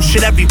drop new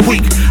shit every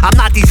week. I'm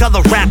not these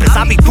other rappers,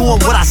 I be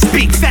doing what I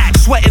speak.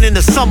 Sweating in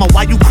the summer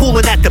while you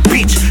cooling at the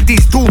beach.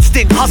 These dudes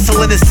think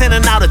hustling and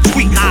sending out a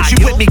tweet. She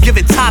with me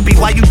giving toppy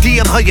while you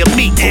DM her your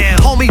meat.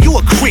 Homie, you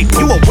a creep,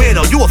 you a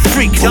weirdo, you a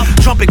freak.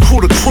 Jumping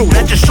crew to crew,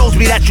 that just shows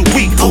me that you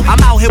weak. I'm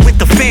out here with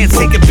the fans,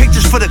 taking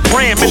pictures for the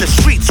gram in the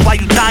streets while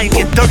you dyeing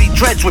your dirty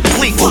dreads with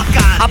bleach.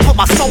 I put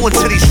my soul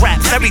into these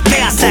raps, every day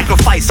I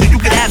sacrifice so you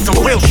can have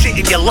some real shit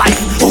in your life.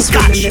 Who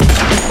got you?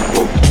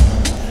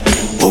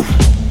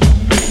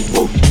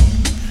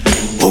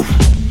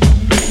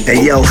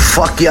 Hey yo,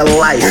 fuck your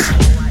life.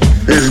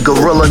 This is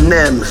Gorilla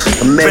Nems,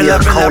 a mayor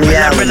of Coney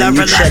Island, and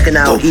you checking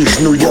out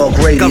EastNYRADIO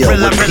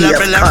with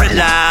Pf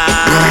Cuttin.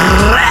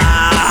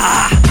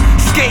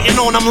 Skating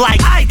on them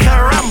like, ay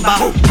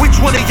caramba. Which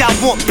one of y'all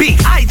want beef?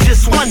 I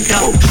just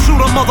wonder. Shoot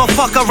a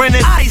motherfucker in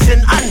his eyes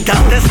and under.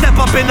 Then step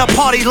up in the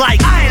party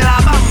like, ay la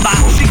bamba.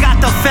 She got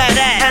the fat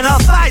ass and her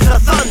thighs are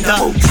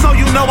thunder. So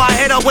you know I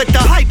hit her with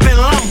the hype and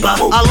lumber.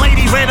 A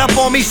lady ran up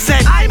on me,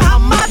 said, I'm her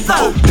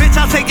mother. Bitch,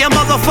 I'll take your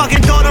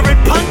motherfucking daughter and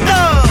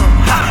punter.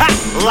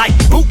 Like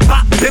boop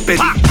bop bippity.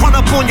 Run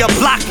up on your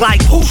block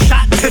like who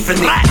shot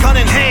Tiffany. Gun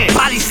in hand,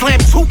 body slam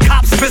 2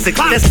 cops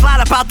physically. Then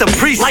slide up out the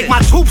precinct like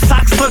my tube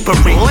socks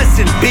slippery.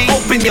 Listen B,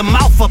 open your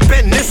mouth up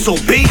and this'll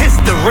be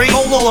history.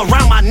 All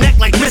around my neck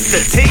like Mr.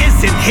 T.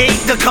 Isn't he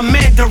the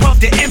commander of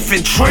the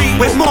infantry?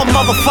 With more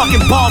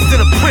motherfucking balls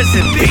than a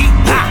prison B.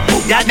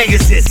 Y'all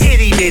niggas is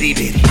itty bitty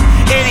bitty,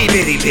 itty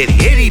bitty bitty,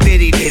 itty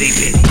bitty bitty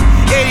bitty,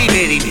 itty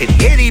bitty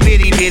bitty, itty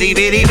bitty bitty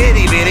bitty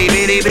bitty bitty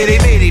bitty bitty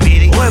bitty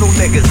bitty. Little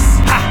niggas,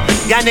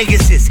 y'all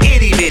niggas is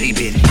itty bitty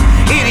bitty,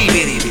 itty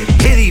bitty bitty,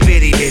 itty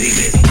bitty bitty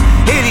bitty.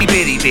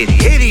 bitty,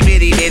 itty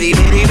bitty, bitty,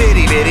 bitty,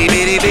 bitty, bitty,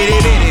 bitty,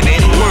 bitty, bitty,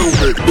 bitty.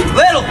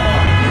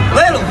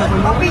 Little,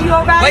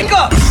 wake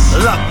up.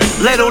 Look,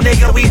 little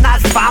nigga, we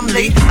not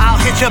family. I'll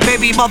hit your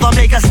baby mother,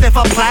 make her sniff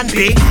a plan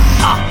B.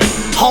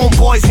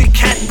 Homeboys we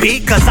can't be,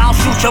 cause I'll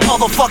shoot your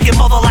motherfucking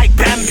mother like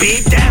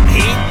Bambi. Damn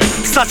he,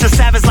 such a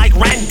savage like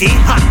Randy.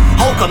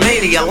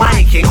 Hulkamania,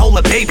 Lion King, hold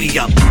a baby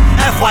up.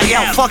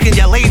 FYL, fucking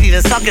your lady,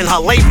 then sucking her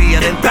labia,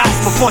 then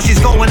bounce before she's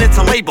going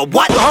into labor.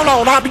 What? Hold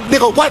on, I be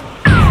nigga, what?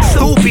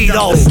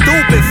 Stupido,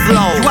 stupid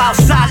flow. You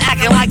outside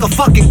acting like a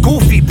fucking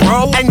goofy,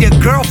 bro. And your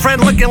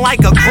girlfriend looking like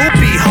a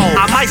groupie hoe.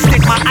 I might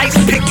stick my ice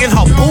pick in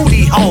her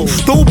booty hole.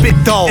 Stupid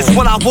though, it's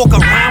what I walk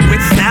around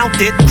with.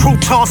 Found it,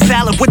 crouton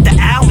salad with the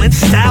Allen.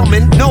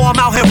 Salmon, no, I'm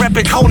out here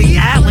reppin' Coney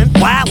Island.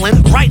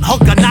 Wildin', right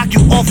hook, I knock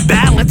you off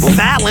balance.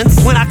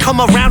 Balance, when I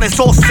come around, it's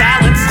all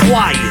silence.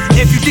 Quiet,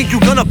 if you think you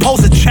gonna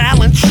pose a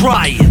challenge,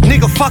 try it.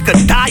 Nigga, fuck a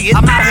diet.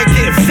 I'm out here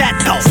getting fat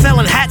though.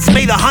 Selling hats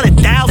made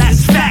 100,000.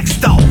 That's facts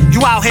though.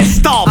 You out here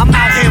starving. I'm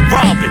out here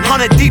robbing.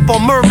 100 deep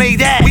on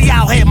Mermaid Ave. We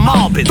out here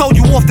mobbing. Throw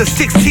you off the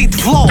 16th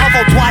floor of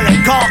O'Dwyer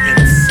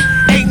Gardens.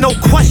 Ain't no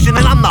question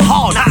that I'm the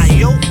hard. Nah,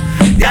 yo.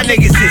 Y'all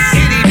niggas is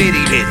itty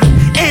bitty bitty.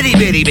 Itty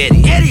bitty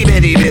bitty. Itty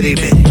bitty bitty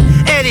bitty.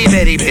 Itty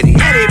bitty bitty.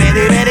 Itty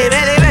bitty bitty bitty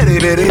bitty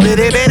bitty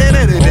bitty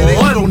bitty bitty.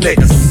 Little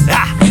niggas.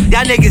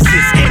 Y'all niggas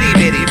is itty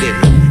bitty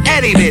bitty.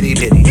 Itty bitty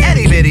bitty.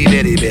 Itty bitty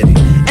bitty bitty.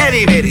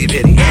 Itty bitty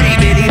bitty. Itty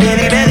bitty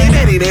bitty bitty bitty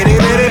bitty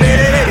bitty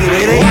bitty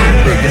bitty.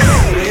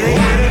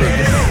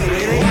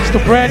 The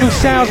brand new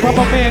sounds by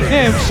my man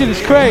Nems, shit is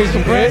crazy.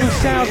 The brand new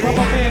sounds by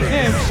my man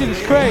Nems, shit is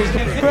crazy,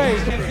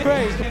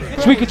 crazy.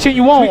 So we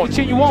continue on. Pump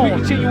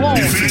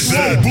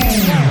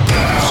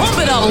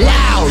it up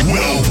loud.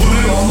 Well, put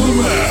it on the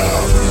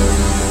map.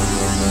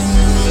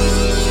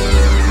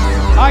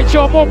 Alright,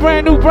 y'all, more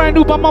brand new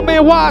by my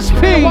man Wyze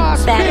P.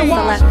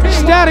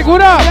 Static,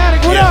 what up?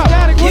 What up?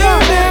 You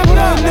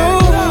never know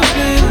who's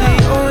really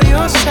on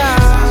your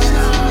side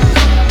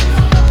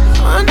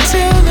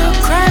until the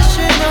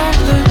crashing of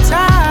the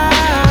tide.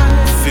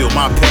 Feel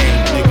my pain,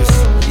 niggas.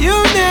 You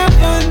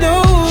never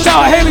know.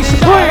 Shout out Haile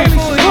Supreme.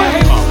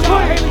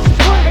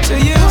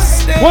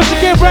 Once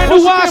again, brand new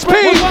Wyze P.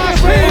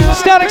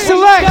 Static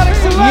Select.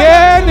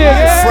 Yeah,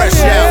 nigga.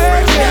 Fresh out.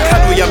 I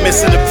know y'all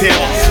missing the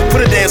pill.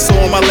 Put a dancer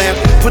on my lap.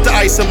 Put the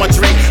ice in my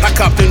drink. I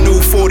copped a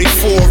new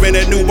 44 and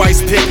a new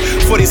ice pick.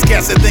 For these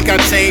cats that think I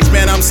changed,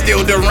 man, I'm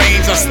still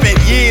deranged. I spent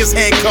years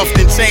handcuffed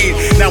and chained.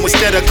 Now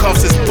instead of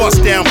cuffs, it's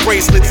bust down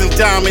bracelets and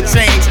diamond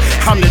chains.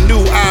 I'm the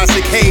new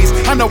Isaac Hayes.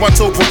 I know I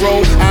told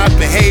parole I'd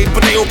behave,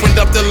 but they opened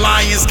up the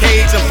lion's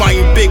cage. I'm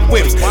buying big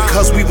whips,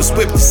 cause we was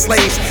whipped as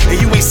slaves.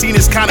 And you ain't seen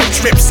this kind of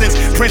trip since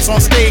Prince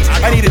on stage.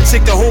 I need a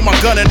chick to hold my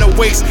gun in the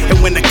waist.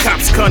 And when the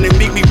cops come and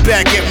meet me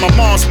back at my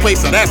mom's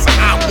place, now that's a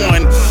hot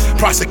one.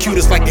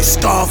 Prosecutors like they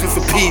starving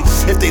for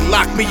peace. If they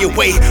lock me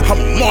away, I'm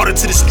a martyr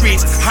to the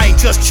streets. I ain't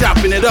just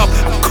chopping it up,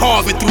 I'm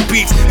carving through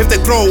beats. If they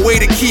throw away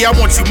the key, I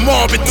want you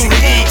morbid through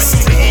the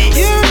east.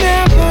 You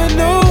never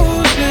know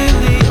who's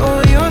really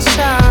on your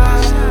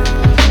side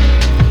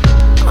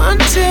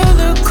until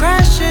the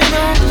crashing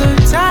of the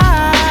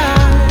tide.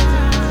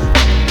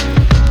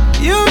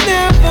 You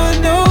never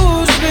know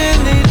who's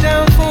really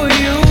down for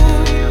you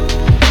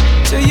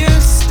till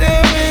you're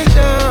staring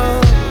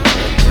down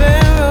the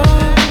barrel.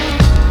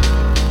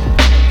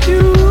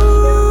 You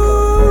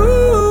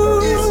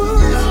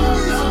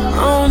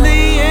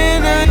only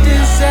in a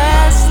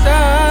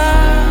disaster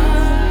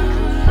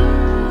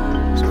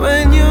is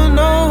when you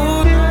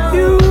know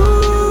you.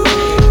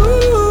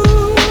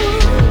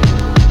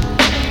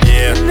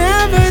 Yeah.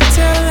 Never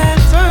tell at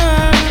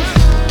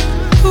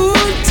first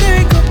who'd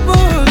take a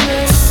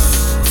bullet.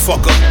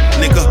 Fuck up,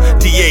 nigga.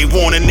 DA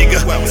want a nigga.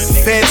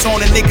 Feds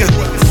on a nigga.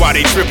 Why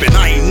they trippin'?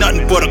 I ain't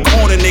nothing but a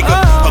corner nigga.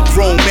 A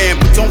grown man,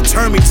 but don't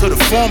turn me to the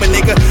former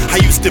nigga. I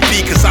used to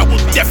be, cause I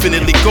was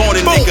definitely gone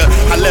a nigga.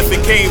 I left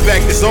and came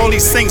back, there's all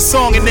these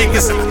sing-songing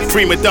niggas.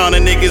 Prima donna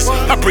niggas,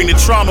 I bring the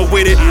trauma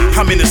with it.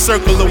 I'm in the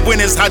circle of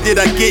winners, how did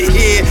I get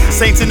here?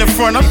 Saints in the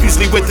front, I'm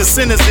usually with the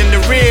sinners in the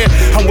rear.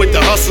 I'm with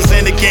the hustlers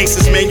and the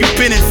gangsters, man, you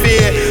been in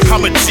fear.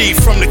 I'm a G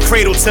from the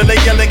cradle till they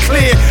yelling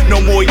clear. No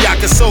more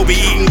yakisobe,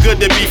 eating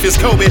good, the beef is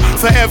Kobe.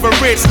 Forever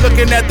rich,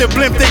 looking at the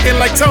blimp, thinking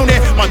like Tony.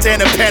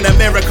 Montana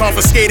Panamera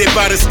confiscated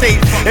by the state.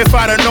 If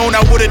I'd have known,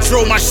 I would've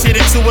thrown my shit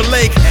into a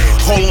lake.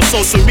 All on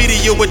social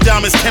media with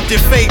diamonds,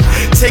 tempting fate.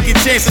 Taking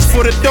chances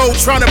for the dough,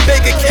 trying to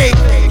bake a cake.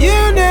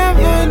 You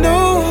never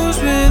know who's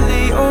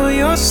really on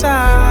your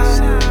side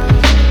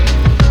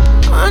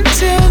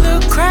until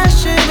the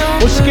crashing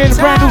of Once again, the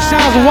brand new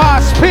sounds of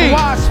Wyze P.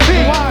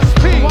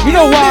 You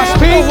know Wyze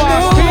P.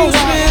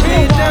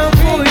 Really down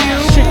for you.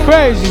 Shit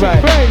crazy,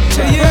 right?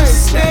 Till you're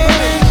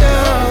staring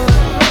down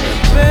the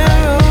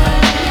barrel.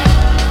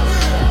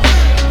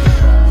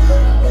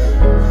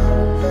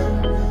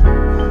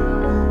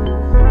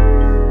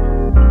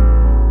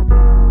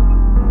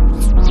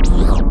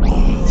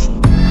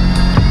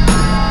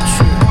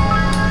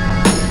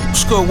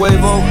 What's good,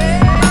 Wavo?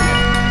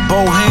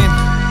 Bohem.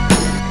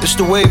 It's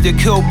the wave that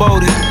killed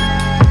Bodie.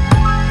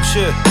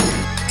 Shit.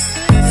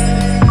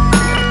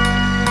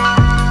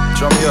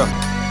 Drum me up.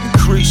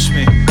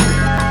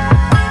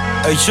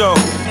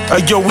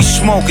 Hey yo, we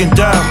smoking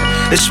down.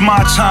 It's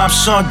my time,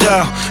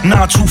 sundown.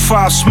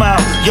 925 smile,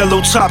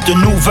 yellow top, the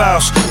new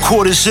vows.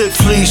 Quarter zip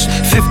fleece,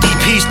 50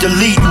 piece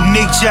delete,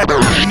 unique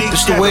jacket.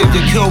 It's the wave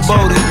that kill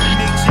Bodie.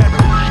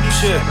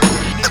 Shit.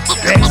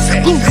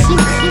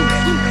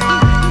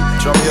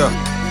 Drop me up,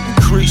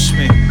 increase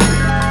me.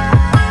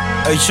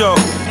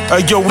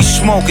 Hey yo, we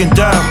smoking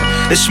down.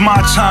 It's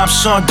my time,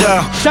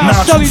 sundown.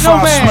 925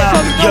 smile,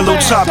 yellow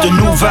top, the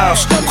new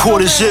vows.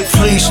 Quarter zip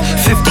fleece,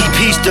 50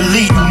 piece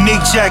delete,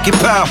 unique jacket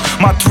pow.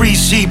 My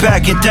 3Z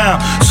backing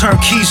down.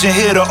 Turn keys and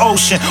hit the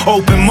ocean.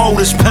 Open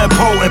motors, pen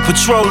potent,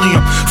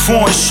 petroleum.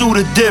 Foreign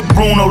shooter, dip,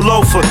 Bruno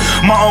loafer.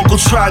 My uncle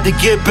tried to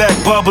get back,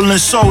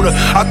 bubbling soda.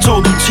 I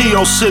told him,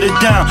 T.O., sit it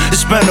down.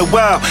 It's been a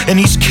while, and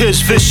these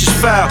kids vicious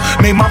foul.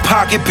 Made my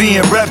pocket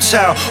being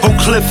reptile. Whole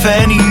clip for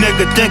any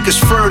nigga think it's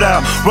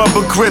fertile.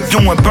 Rubber grip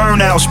doing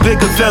burnouts,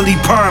 bigger belly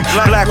perm,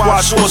 black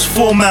watch horse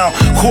full mount,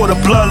 quarter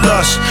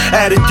bloodlust,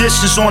 added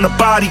distance on the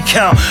body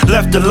count,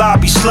 left the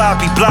lobby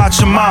sloppy, blotch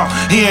him out,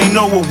 he ain't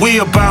know what we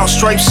about,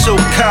 striped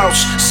silk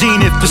couch,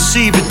 seen it,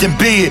 perceive it, then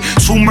be it,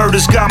 2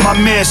 murders got my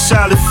man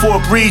salad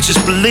fork Regis,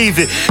 believe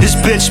it, his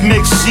bitch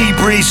mixed sea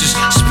breezes,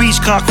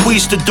 speech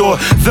conquistador,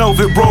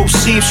 velvet robe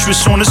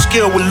seamstress on the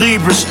scale with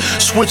Libras,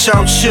 switch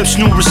out chips,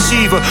 new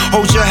receiver,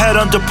 hold your head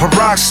under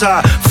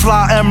peroxide,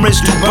 fly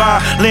Emirates, Dubai,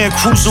 Land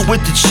Cruiser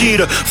with the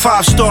cheetah,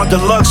 5-star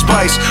deluxe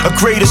bites, a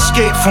great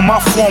escape from my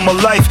former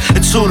life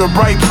into the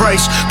right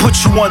price.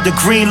 Put you under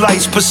green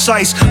lights,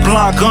 precise.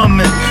 Blind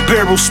gunman,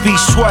 barrel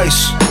speaks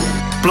twice.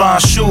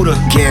 Blind shooter.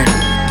 Yeah,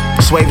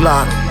 it's wave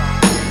lock.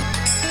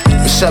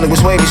 The cellar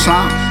was wavy,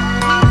 son.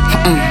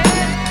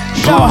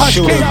 Blind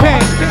shooter.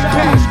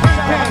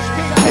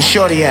 That's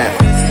shorty at.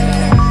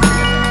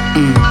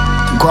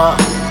 Guap.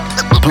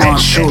 Blind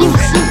shooter.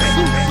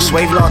 It's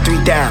wave lock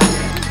 3 down.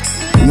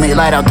 We made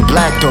light out the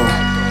black door.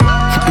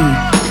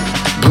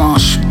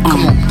 Blanche,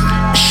 come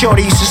on.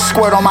 Shorty used to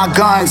squirt on my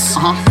guns.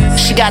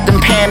 She got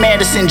them Pan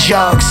Anderson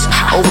jugs.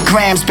 Over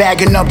grams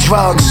bagging up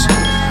drugs.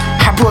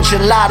 I brought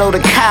gelato to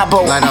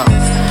Cabo.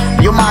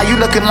 Yo, ma, you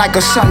looking like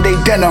a Sunday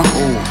dinner.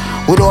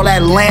 With all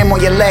that lamb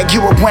on your leg,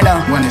 you a winner.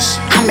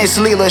 I miss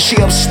Leela,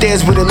 she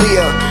upstairs with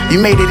Aaliyah. You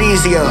made it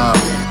easier.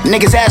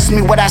 Niggas ask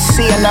me what I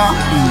see in her.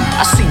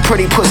 I see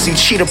pretty pussy,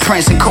 cheetah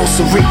prints in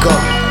Costa Rica.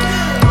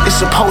 It's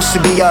supposed to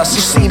be us,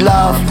 you see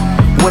love?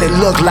 What it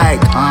look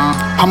like.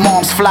 Her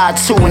mom's fly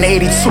too in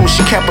 82,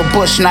 she kept a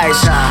bush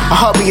nice. Her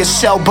hubby is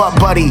cell butt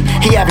buddy,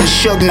 he having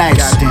Suge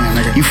nights.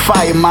 You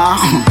fire, ma,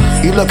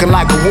 you looking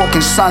like a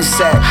walking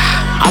sunset.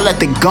 I let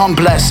the gun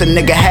bless a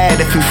nigga head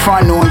if he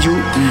front on you.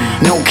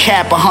 No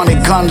cap,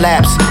 100 gun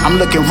laps. I'm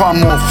looking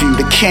rum off you,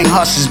 the king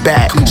Hus is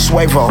back.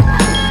 Suavo,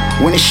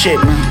 when it's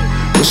shit, man.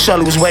 The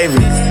Sully was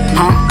waving,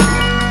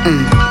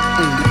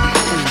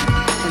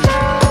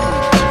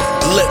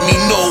 Let me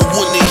know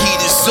when the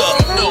heat is up.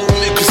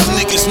 Cause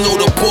niggas know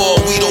the ball,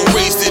 we don't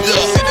raise it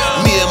up.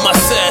 Me and my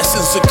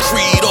assassins are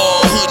Creed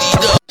all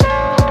hoodied up.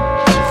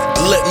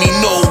 Let me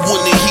know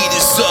when the heat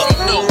is up.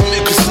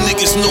 Cause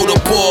niggas know the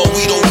ball,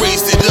 we don't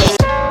raise it up.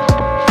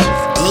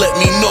 Let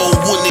me know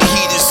when the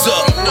heat is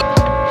up.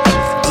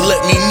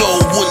 Let me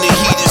know when the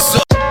heat is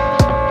up.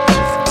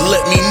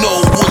 Let me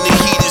know when the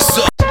heat is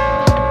up.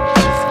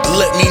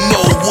 Let me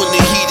know when the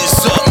heat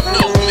is up.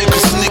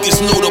 Cause niggas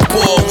know the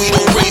ball, we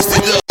don't raise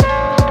it up.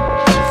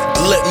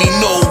 Let me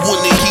know when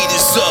the heat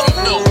is up.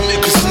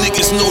 Cause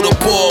niggas know the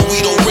ball,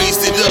 we don't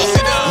raise it up.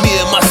 Me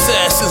and my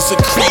assassins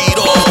are Creed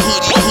all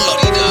hoodie.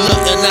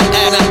 Nothing I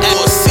add,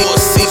 or see,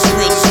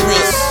 real.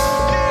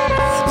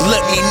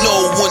 Let me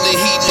know when the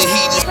heat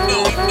is.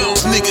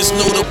 Niggas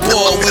know the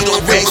ball, we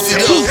don't raise it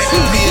up.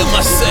 Me and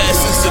my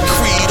assassins are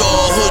Creed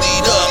all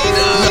hoodied up.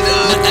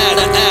 Nothing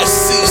I add,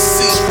 see,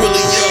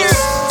 really us.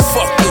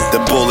 Fuck it.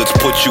 The bullets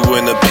put you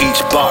in a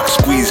peach box,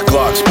 squeeze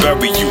Glocks,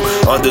 bury you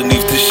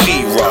underneath the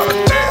sheetrock.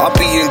 I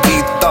be in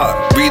deep thought,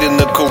 reading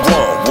the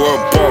Quran,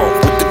 word bomb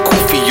with the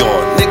kufi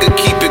on. Nigga,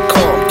 keep it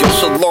calm, yo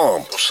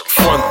Salaam.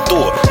 Front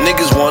door,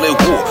 niggas wanted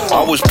war.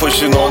 I was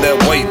pushing on that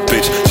white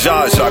bitch,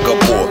 Zsa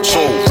Gabor. So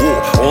war,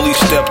 only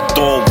stepped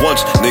on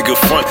once, nigga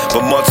front,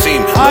 but my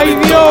team let it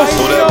go.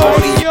 Throw that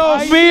body,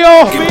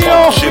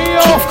 chip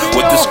truth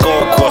with the skull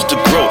across the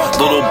grill.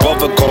 Little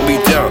brother call me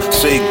down,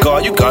 say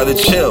God, you gotta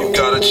chill.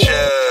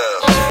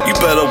 You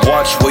better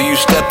watch where you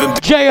steppin'.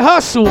 Jae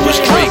Hussle. With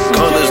straight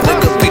gunners,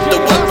 nigga beat the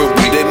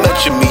weaponry. They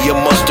mention me, you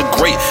must have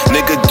great.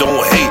 Nigga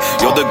don't hate.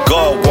 Yo, the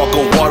God walk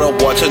on water,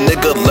 watch a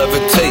nigga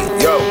levitate.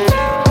 Yo.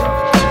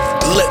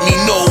 Let me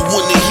know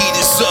when the heat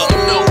is up.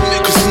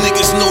 Cause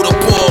niggas know the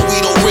ball, we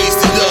don't raise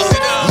it up.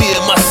 Me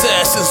and my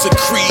assassins are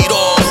Creed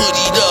all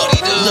hoodied up.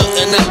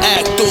 Nothing to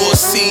act or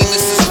see,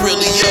 this is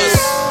really us.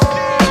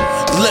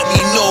 Let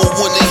me know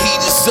when the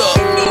heat is up.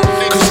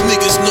 Cause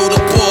niggas know the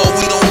ball,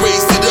 we don't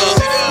raise it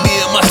up. Me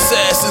and my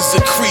assassins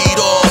are Creed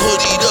all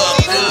hoodied up.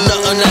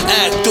 Nothing to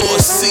act or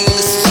see,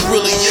 this is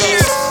really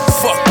us.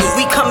 Fuck it.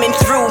 We coming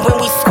through when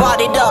we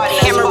squatted up.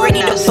 Hammer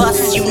ready to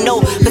bust, you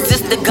know. Cause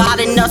this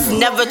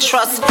Never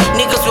trust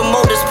niggas with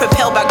motives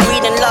propelled by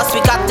greed and lust.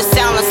 We got the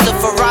silence of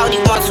Ferrari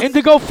ones.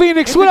 Indigo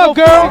Phoenix, what up,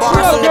 girl?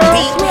 Bars on the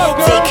beat,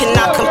 they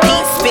cannot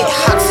compete. Spit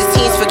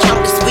oxytines for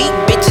countless week.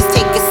 Bitches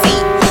take a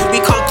seat.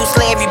 We come through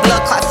slavery,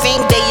 blood clot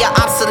thing, they are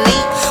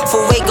obsolete.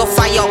 Fuego,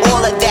 fire,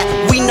 all of that.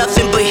 We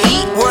nothing but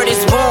heat. Word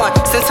is born.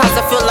 Sometimes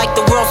I feel like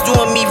the world's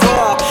doing me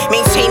wrong.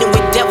 Maintaining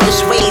with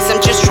devilish ways. I'm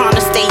just trying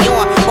to stay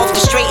on. Off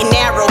the straight and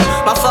narrow.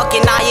 My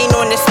fucking eye ain't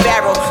on the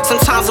sparrow.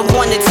 Sometimes I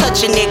wanna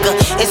touch a nigga.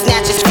 It's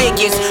not just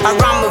figures. I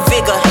rhyme with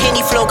vigor.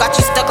 Henny flow got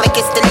you stuck like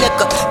it's the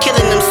liquor.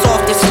 Killing them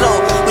soft and slow.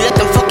 We let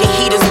them fucking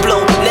heaters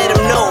blow. Let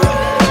them know.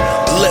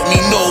 Let me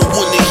know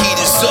when the heat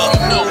is up.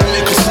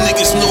 Cause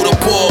niggas know the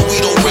ball, we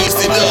don't raise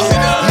it up.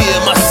 Me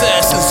and my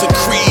assassins are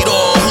creed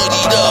all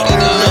hoodied up.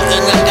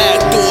 Nothing to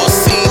act or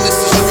scene, this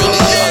is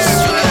really us.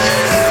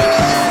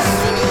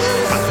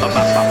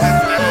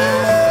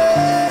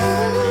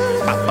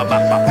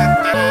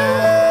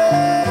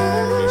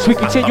 So we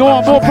continue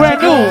on, more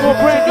brand new, more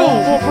brand new,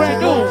 more brand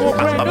new, more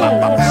brand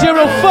new.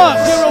 Zero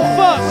fucks, zero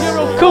fucks,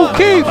 zero Cool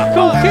Keith,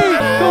 Cool Keith,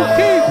 Cool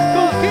Keith,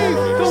 Cool Keith.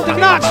 It's the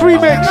Knox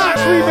remix,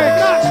 Knox remix,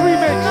 Knox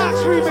remix, Knox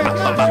remix,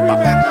 Knox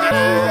remix.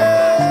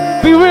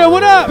 Be real,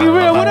 what up? Be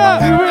real, what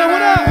up? Be real,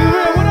 what up? Be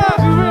real, what up?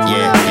 Be real,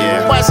 yeah,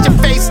 yeah. Watch your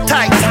face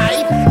tight,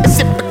 tight. Is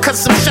it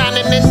because I'm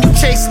shining and you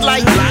chase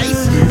light?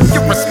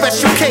 You're a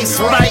special case,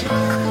 right?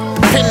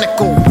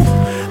 Pinnacle.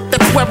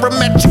 That's where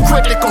I'm at your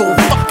critical.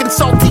 Fucking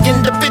salty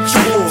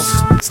individuals.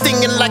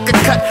 Stinging like a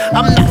cut.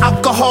 I'm the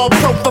alcohol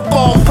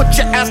propofol. Put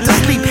your ass to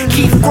sleep.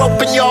 Keep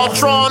groping y'all.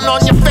 Drawing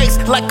on your face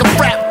like a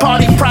frat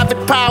party.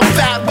 Private pile,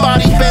 fat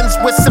body. Benz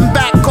with some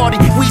back cardi.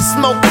 We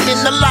smoking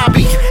in the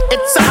lobby.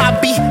 It's a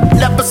hobby.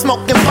 Never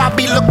smoking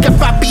Bobby. Look at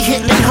Bobby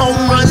hitting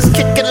home runs.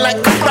 Kicking like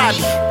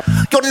karate.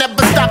 You'll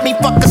never stop me.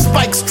 Fuck a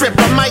spike strip.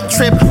 I might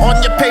trip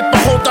on your paper.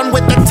 Hold on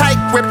with a tight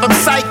grip. I'm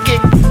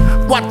psychic.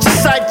 Watch your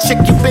side chick,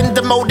 you've been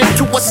demoted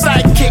to a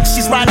sidekick.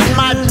 She's riding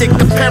my dick,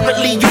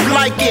 apparently you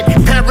like it.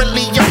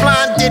 Apparently you're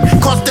blinded,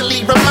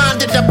 constantly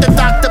reminded of the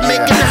doctor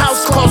making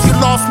house calls. You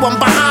lost one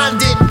behind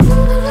it.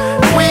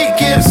 We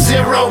give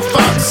zero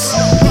fucks.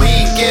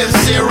 We give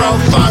zero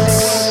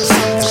fucks.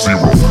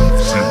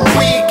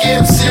 We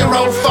give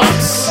zero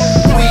fucks.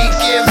 We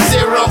give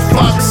zero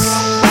fucks.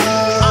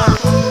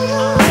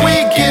 We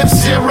give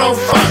zero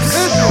fucks.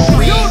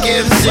 We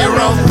give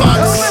zero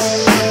fucks.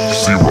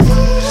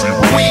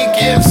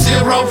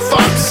 Zero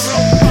fucks.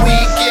 We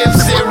give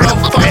zero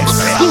fucks.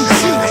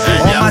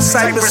 On my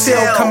Cypress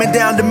Hill, coming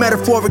down the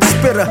metaphoric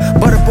spitter.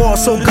 Butterball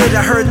so good,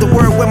 I heard the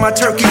word when my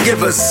turkey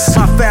givers.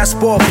 My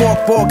fastball,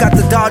 forkball, got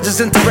the Dodgers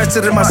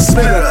interested in my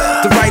spitter.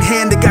 The right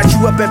hand that got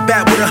you up at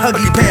bat with a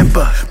huggy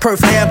pamper.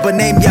 Perf Amber,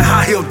 name your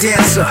high heel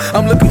dancer.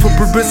 I'm looking for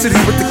publicity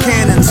with the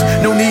cannons.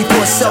 No need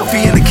for a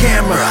selfie in the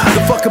camera.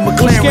 The fucking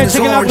McLaren is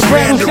orange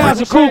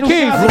Mandarin.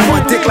 Roll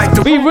my dick like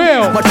the Be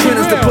Real. My trend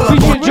is to pull up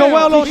DJ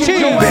Joell Ortiz.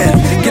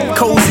 Get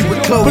cozy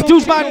with clothes.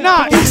 Produced by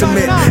Knox.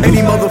 Intimate.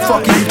 Any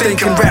motherfucker you think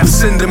can rap,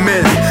 send them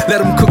in. Let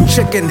them cook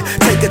chicken.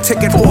 Take a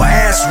ticket for an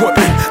ass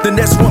whooping. The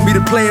Nets want me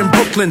to play in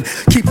Brooklyn.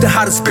 Keep the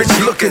hottest bitch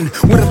looking.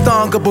 With a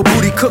thong up a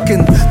booty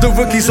cooking. The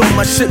rookies on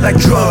my shit like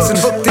drugs and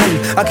hooked in.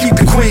 I keep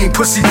the queen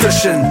pussy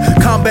dushing.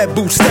 Combat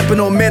boots stepping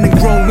on men and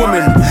grown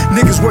women.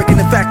 Niggas working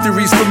in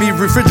factories for me,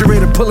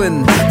 refrigerator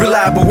pulling.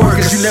 Reliable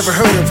workers you never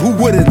heard of. Who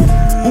wouldn't?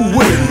 Who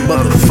wouldn't,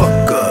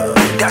 motherfucker?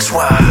 That's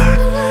why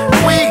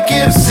we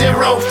give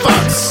zero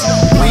fucks.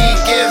 We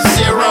give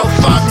zero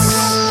fucks.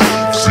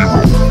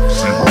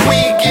 We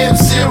give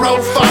zero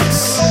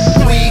fucks.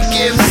 We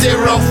give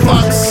zero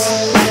fucks.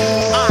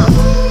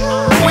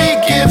 We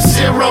give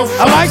zero fucks.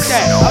 I like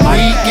that.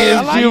 We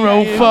give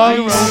zero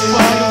fucks.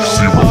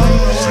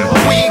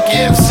 We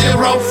give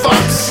zero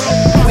fucks.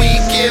 We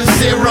give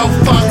zero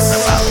fucks.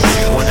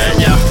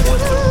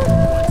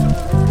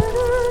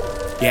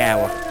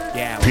 Yeah.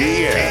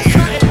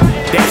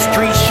 That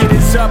street shit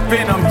is up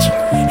in them.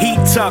 Heat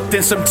tucked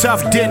in some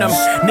tough denim.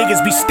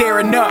 Niggas be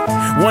staring up,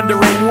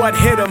 wondering what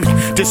hit them.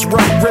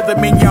 Disrupt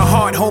rhythm in your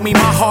heart, homie. My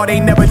heart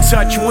ain't never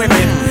touched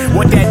women.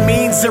 What that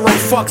means, zero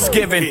fucks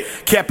given.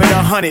 Kept it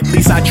 100,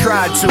 least I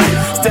tried to.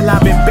 Still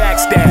I've been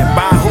backstabbed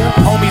by who?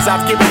 Homies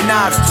I've given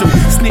knives to.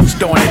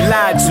 Snitched on and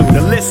lied to.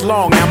 The list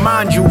long, now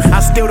mind you, I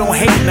still don't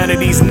hate none of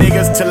these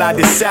niggas till I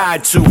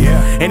decide to.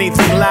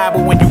 Anything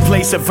liable when you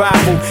play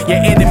survival. Your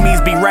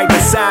enemies be right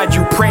beside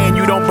you, praying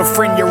you don't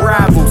befriend your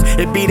rivals.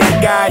 It be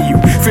that guy you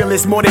feel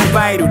it's more than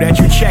vital that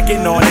you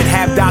checking on and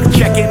have doc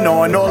checking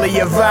on all of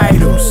your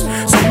vitals.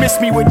 So miss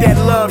me with that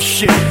love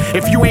shit.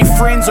 If you ain't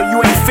friends or you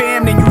ain't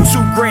fam, then you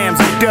 2 grams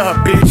of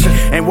dub, bitch.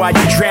 And while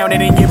you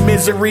drowning in your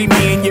misery,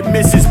 me and your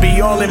missus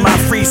be all in my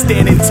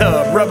freestanding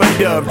tub. Rubber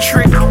dub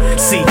trick.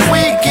 See,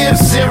 we give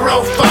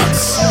zero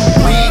fucks.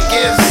 We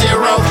give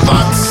zero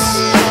fucks.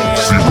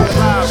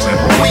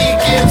 We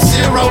give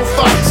zero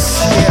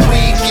fucks.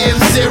 We give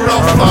zero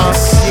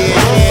fucks.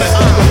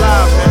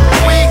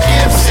 We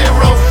give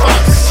zero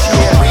fucks.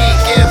 We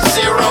give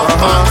zero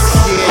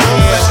fucks.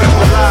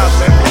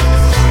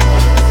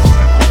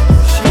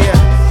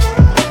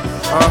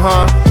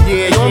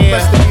 Yeah, you're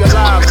best to be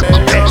alive, man. You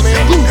know what I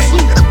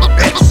mean?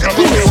 I'm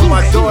here with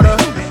my daughter.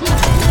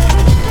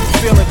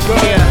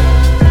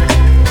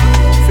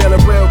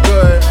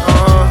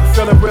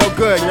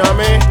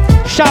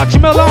 out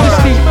Jamel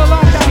Honesty.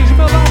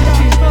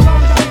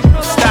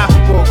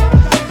 Unstoppable.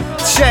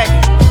 Check.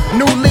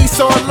 New lease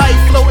on life,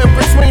 floating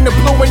between the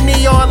blue and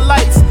neon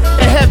lights.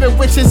 In heaven,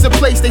 which is a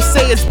place they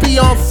say is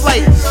beyond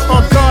flight.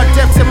 On guard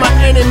depth to my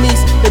enemies,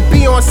 they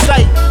be on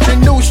sight. The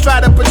news try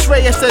to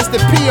portray us as the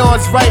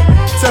peons, right?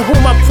 To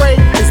whom I pray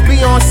is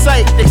beyond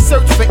sight. They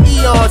search for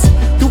eons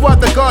through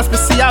other gods, but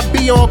see I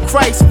be on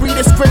Christ. Read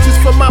the scriptures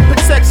for my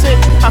protection.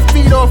 I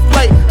feed off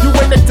light. You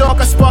in the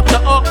dark, I spark the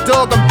arc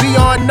dog. I'm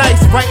beyond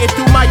nice, writing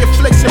through my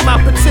affliction, my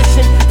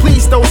petition.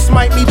 Please don't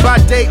smite me by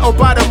day or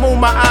by the moon.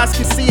 My eyes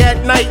can see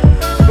at night.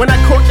 When I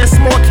caught that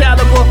small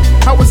caliber,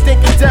 I was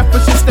thinking death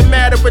was just a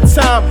matter of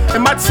time.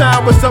 And my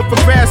time was up for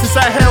grabs as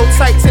I held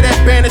tight to that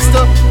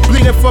banister.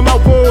 Bleeding from my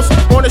wounds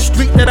on the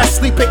street that I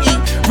sleep and eat.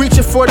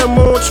 Reaching for the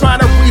moon, trying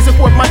to reason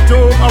with my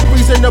doom. I'm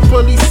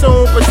reasonably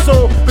soon, but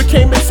soon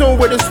became in tune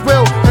with his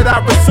will that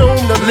I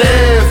resume to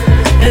live.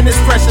 In this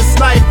precious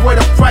life, what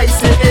a price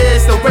it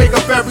is. To wake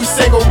up every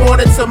single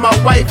morning to my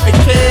wife and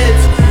kids.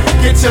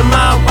 Get your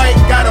mind right,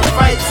 gotta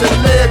fight to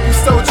live. You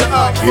soldier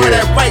up for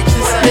that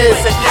righteousness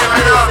and give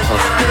it up.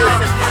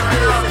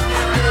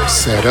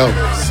 Set up.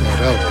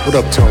 What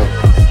up, Tone?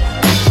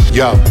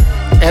 Yo,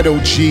 Edo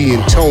G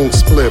and Tone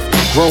Spliff.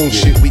 Grown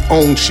shit, we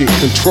own shit,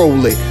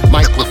 control it.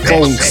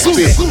 Microphone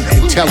spit,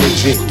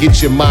 intelligent.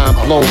 Get your mind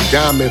blown,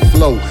 diamond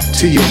flow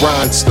to your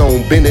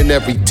rhinestone. Been in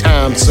every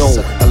time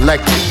zone,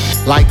 electric.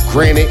 Like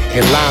granite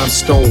and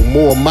limestone,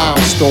 more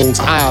milestones,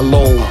 I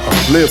alone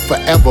live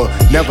forever,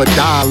 never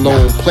die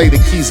alone. Play the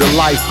keys of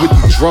life with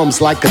the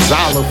drums like a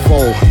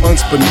xylophone.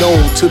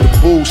 Unbeknown to the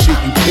bullshit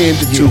you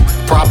pander to,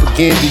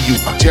 propaganda you,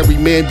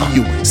 gerrymander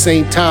you,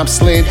 same time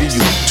slander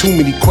you. Too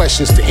many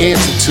questions to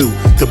answer to.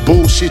 The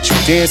bullshit you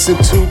dancing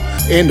to,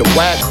 and the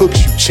whack hooks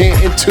you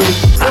chanting to.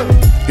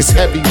 It's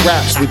heavy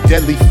raps with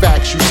deadly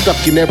facts, you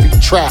stuck in every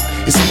trap.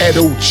 It's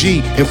Edo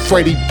G and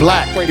Freddie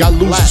Black. Y'all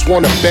losers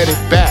wanna bet it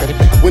back.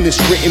 When it's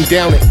written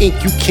down in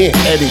ink, you can't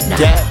edit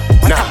that.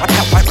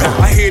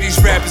 I hear these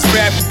rappers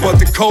rapping, but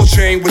the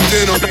culture ain't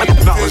within them.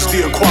 Knowledge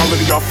the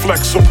equality I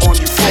flex upon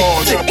you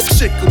frauds.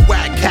 Sick of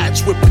whack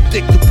hats with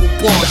predictable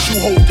bars. You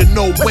holding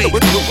no weight.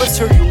 Let's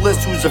hear you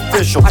list who's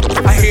official.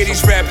 I hear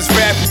these rappers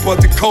rapping,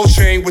 but the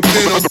culture ain't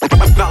within them.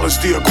 Knowledge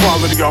the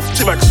equality I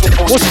flex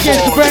upon you frauds. Once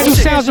again, the brand new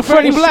sounds of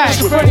Freddie Black.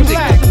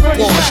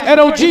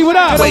 Edo G, what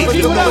up?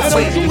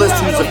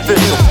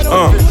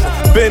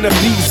 Been a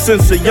beast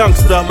since a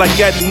youngster, like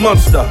Eddie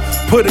Munster.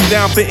 Put it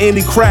down for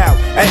any crowd,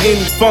 at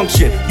any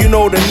function. You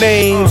know the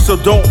name, so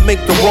don't make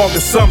the wrong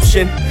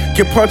assumption.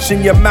 Get punched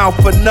in your mouth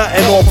for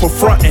nothing or for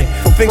frontin'.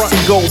 Things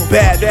can go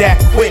bad that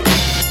quick.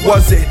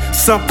 Was it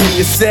something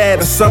you said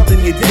or something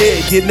you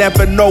did? You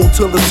never know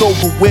till it's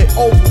over with.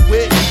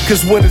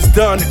 Cause when it's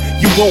done,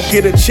 you won't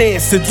get a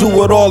chance to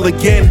do it all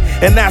again.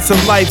 And that's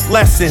a life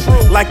lesson,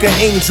 like an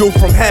angel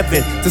from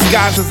heaven,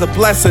 disguised as a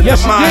blessing. The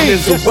mind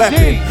is a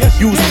weapon,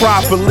 used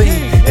properly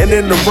and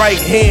in the right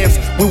hands.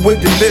 We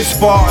went to this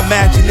far,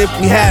 imagine if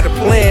we had a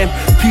plan.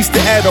 Peace to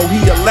Edo,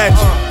 he a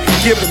legend.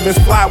 Give him his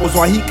flowers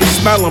while he can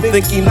smell them.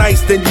 Think he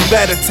nice, then you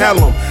better tell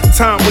him.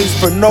 Time waits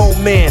for no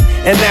man,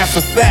 and that's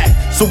a fact.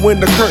 So when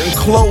the curtain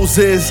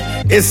closes,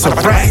 it's a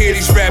wrap. I hear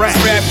these rappers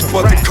rapping,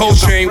 but the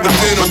culture ain't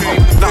within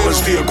them. Knowledge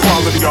the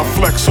equality I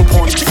flex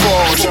upon you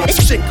frauds.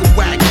 Sick of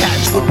whack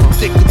hats with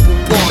predictable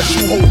bars.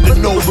 You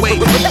holding no weight.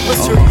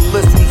 Let's hear you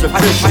list who's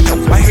official.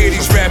 I hear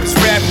these rappers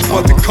rapping,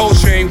 but the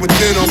culture ain't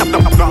within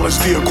them.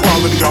 Knowledge the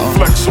equality I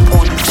flex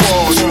upon you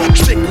frauds.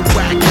 Sick of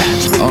whack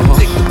hats with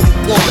predictable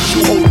bars.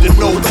 You holding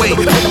no weight.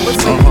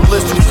 Let's hear you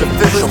list who's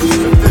official.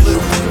 Listen,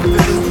 beautiful.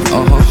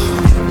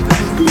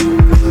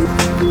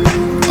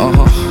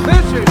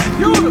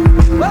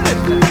 What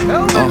is that?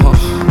 Hell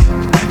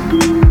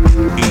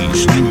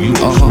East New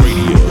York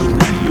Radio.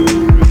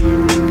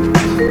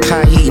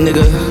 High heat,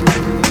 nigga.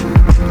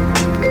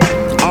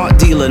 Art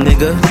dealer,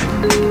 nigga.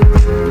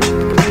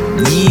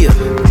 Yeah.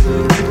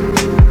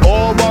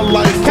 All my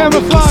life I've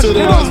been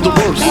considered as the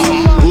worst.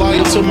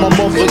 Lying to my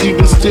mother,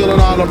 even stealing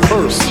out her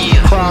purse.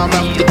 Crime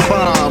after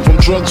crime, from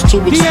drugs to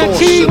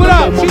extortion. I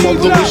know my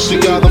mother wish she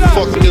got a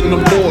fucking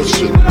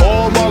abortion.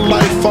 All my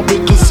life I've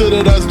been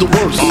considered as the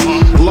worst.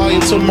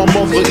 Lying to my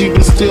mother,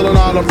 even stealing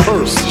out her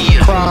purse.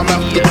 Crime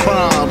after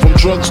crime, from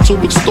drugs to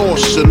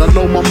extortion. I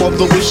know my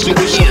mother wish she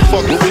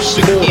fucking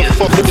abortion.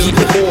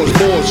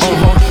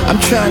 I'm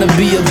trying to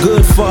be a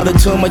good father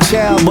to my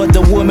child, but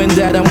the woman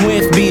that I'm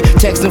with be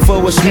texting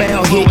for a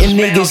smile, hitting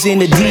niggas in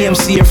the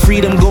DMC. If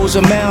freedom goes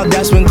a mile,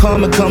 that's when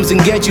karma comes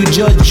and get you.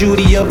 Judge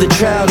Judy of the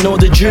trial, know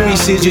the jury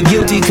says you're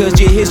guilty cause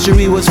your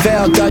history was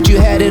foul. Thought you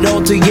had it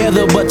all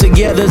together, but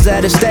together's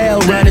out of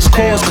style. Ran its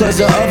course cause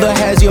the other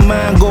has your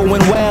mind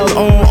going wild.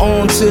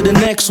 On to the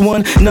next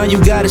one. Now you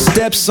got a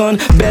stepson,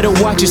 better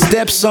watch your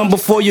stepson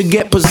before you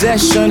get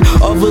possession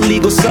of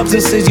illegal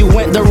substances. You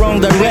went the wrong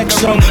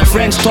direction.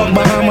 Friends talk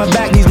behind my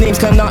back, these names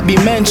cannot be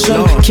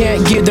mentioned.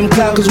 Can't give them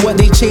clout cause what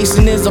they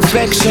chasing is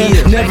affection.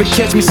 Never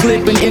catch me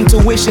slipping,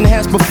 intuition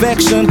has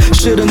perfection.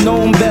 Should've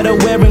known better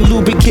wearing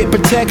lubricant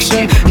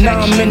protection. Now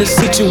I'm in a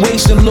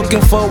situation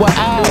looking for an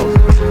out.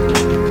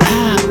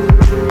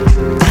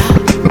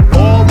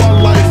 All my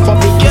life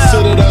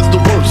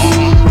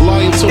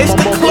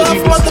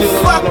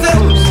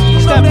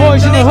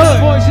Boyz In The Hood.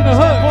 Boyz In The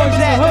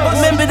Hood.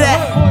 Remember that,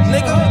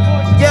 nigga.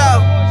 Yo.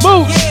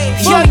 Boots.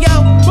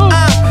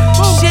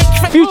 Shit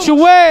crazy. Future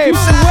Wave.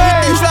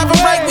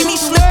 Driving right with me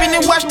slipping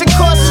and watch the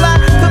car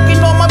slide.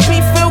 Cooking on my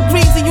beef, feel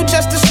greasy. You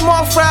just a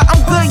small fry. I'm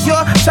good,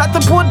 y'all. Shot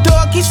the poor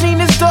dog. He seen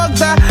his dog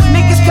die.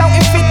 Niggas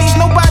counting 50s.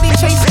 Nobody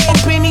chasing no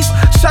pennies.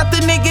 Shot the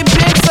nigga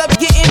Benz up,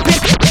 getting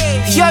big.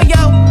 Yo,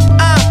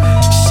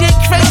 shit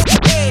crazy.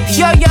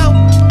 Yo,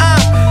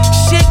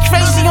 shit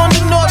crazy on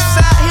the north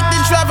side. Hit the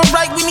driver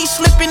right when he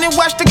slipping and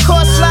watch the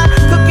car slide.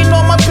 Cooking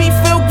on my beef,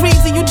 feel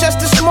greasy. You just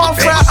a small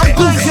fry. I'm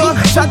good, y'all.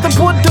 Shot the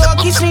poor dog.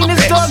 He seen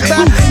his dog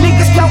die.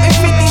 Niggas counting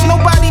 50s.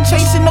 Nobody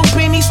chasing no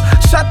pennies.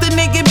 Shot the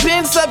nigga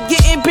Benz up,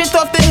 getting bent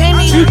off the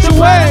Henny. The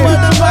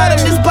bottom,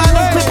 this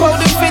bottom clip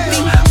holding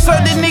 50. So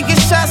the nigga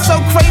shot so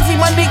crazy,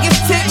 my niggas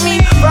tip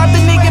me. Rob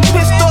the nigga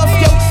pissed off,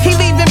 yo. He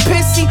leaving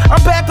pissy.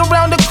 I'm back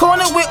around the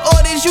corner with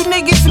orders. You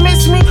niggas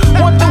miss me.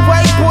 Want the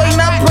white boy,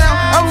 not brown.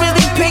 I'm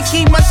really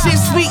picky. My shit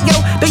sweet, yo.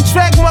 They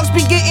track marks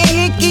be getting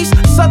hickeys.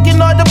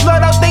 Sucking all the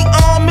blood out they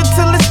arm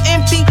until it's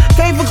empty.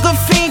 Gave a good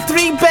fiend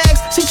 3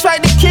 bags. She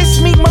tried to kiss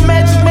me. My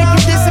magic make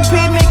you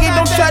disappear, nigga.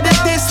 Don't try to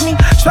diss me.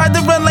 Tried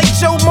to run like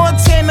Joe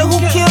Montana, who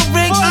killed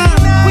Ricky.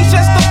 We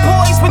just the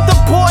boys with the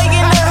boy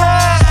in the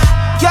hood.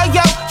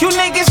 Yo, you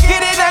niggas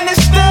get it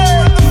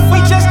understood. We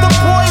just the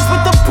boys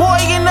with the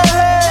boy in the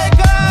hood.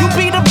 You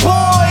be the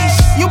boys,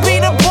 you be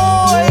the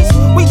boys.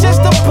 We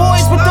just the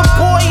boys with the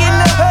boy in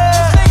the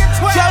hood.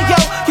 Yo,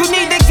 you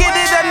need to get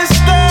it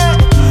understood.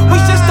 We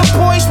just the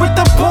boys with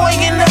the boy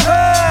in the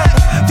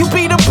hood. You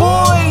be the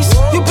boys,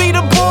 you be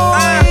the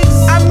boys.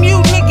 I'm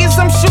you niggas,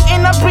 I'm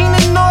shooting, I bring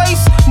the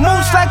noise.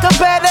 Moves like a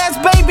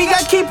badass baby,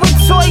 I keep a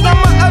toy. I'm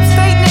an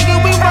upstate nigga,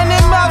 we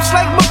running mouths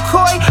like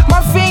McCoy. My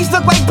fiends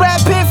look like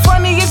Brad Pitt,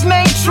 funny, his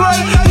name Troy.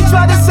 He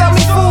tried to sell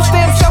me food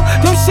stamps, yo,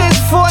 them shit's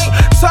void.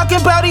 Talking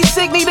about he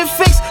sick, need a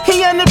fix,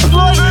 he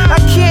unemployed. I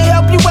can't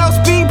help you out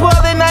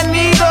speedballing, I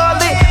need all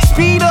it.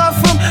 Speed off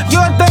him,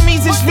 your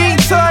dummies is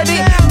retarded.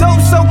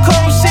 Dope so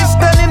cold, shit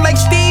stunning like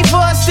Steve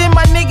Austin.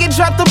 My nigga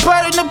dropped the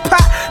bird in the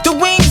pot, the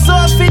wings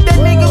off it. That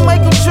nigga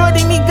Michael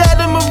Jordan, he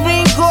got a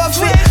Marine off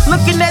it.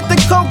 Looking at the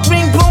coke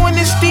ring, blowing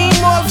the steam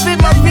off it.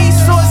 My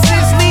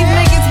resources leave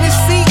niggas with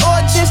sea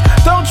orchards.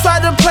 Don't try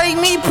to play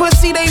me,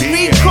 pussy, they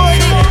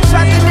recorded.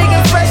 Shot the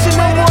nigga fresh in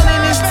the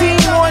morning, his team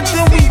on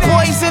them. We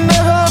boys in the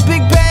hood,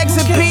 big bags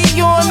of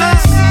pee on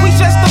us. We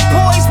just the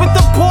boys with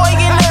the boy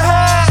in the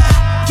hood.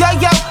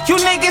 Yo, you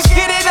niggas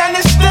get it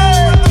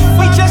understood.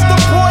 We just the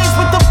boys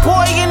with the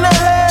boy in the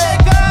hood.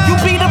 You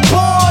be the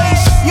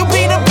boys, you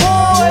be the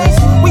boys.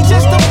 We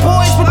just the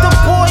boys with the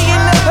boy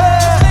in the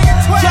hood.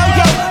 Yo,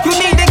 you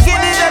need to get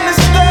it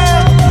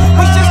understood.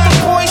 We just the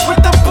boys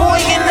with the boy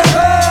in the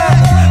hood.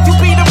 You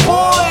be the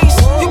boys,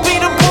 you be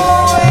the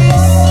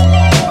boys.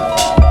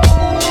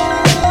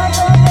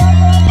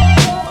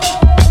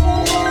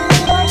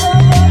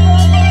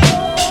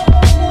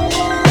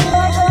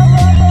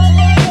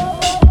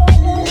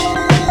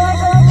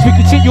 So we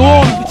continue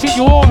on.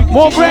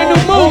 More brand new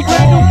moves.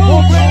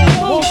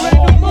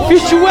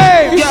 Future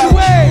Wave.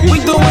 We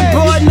doing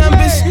broad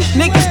numbers.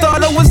 Niggas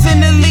thought I was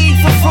in the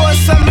league for 4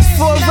 summers.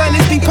 4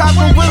 runners be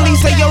poppin' willies.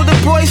 Say yo, the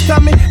boys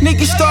coming.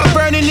 Niggas start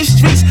burning the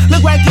streets.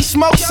 Look like he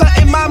smoked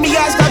something. Mommy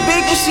eyes got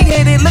big when she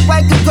hit it. Look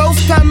like a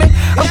ghost coming.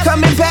 I'm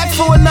coming back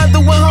for another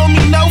one,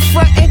 homie. No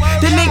frontin'.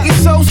 The nigga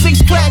sold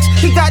 6 cracks.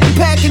 He got the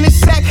pack in his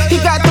sack. He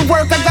got the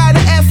work. I got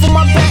an F on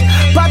my back.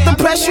 Bout to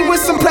press you with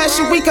some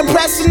pressure. We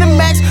compressing the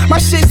max. My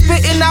shit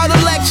spitting out a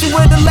lecture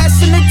with a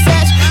lesson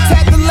attached.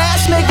 Tap the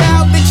last nigga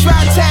out. They try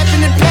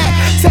tapping the pack.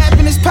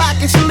 Tapping his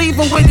pockets and leave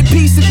him with a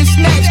piece of his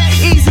snatch.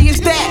 Easy as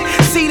that.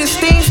 See the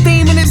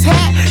steam in his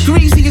hat.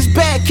 Greasy as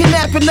bad.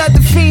 Kidnap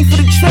another fiend for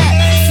the trap.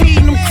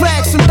 Feeding him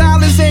cracks. Some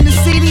dollars and a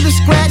CD to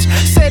scratch.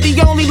 Said he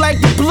only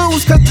liked the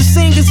blues cause the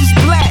singers is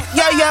black.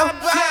 Yo.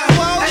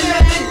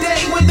 Another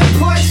day with the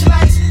porch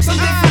lights. Some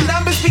different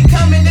numbers be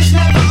coming. It's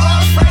never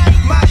off right.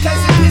 My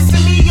cousin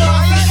pissing me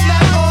off. He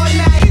slept all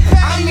night.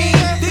 I mean,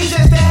 these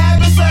just the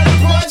habits of the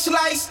porch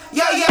lights.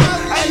 Yo.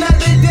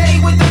 Another day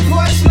with the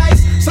porch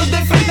lights. Some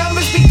different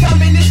numbers be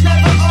coming. It's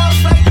never off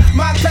right.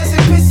 My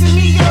cousin pissing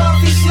me off.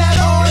 He slept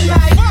all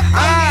night.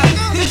 I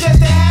mean, these just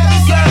the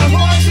habits of the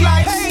porch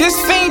lights. This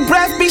fiend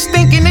breath be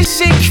stinking. This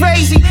shit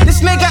crazy.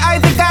 This nigga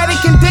either got a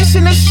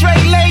condition or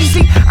straight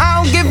lazy. I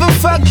don't give a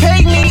fuck.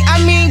 Pay me.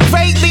 I mean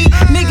greatly.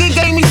 Nigga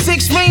gave me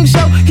 6 rings,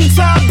 yo. He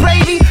Tom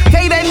Brady.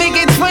 Gave that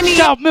nigga 20.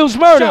 South Mills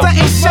murder.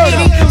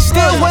 Shady.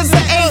 Still was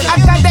an 8. I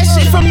got that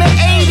shit from the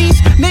 80s.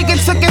 Nigga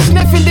took a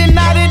sniff and then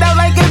nodded out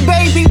like a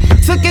baby.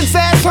 Took his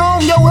ass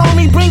home, yo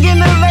homie, bring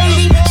in a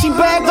lady. She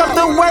bagged up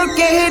the work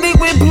and hit it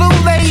with Blue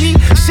Lady.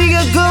 She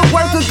a good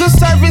worker, good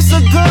service,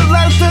 a good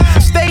lurker.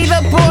 Stayed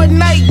up all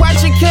night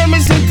watching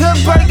cameras and good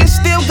burgers.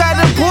 Still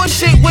got a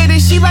bullshit with it.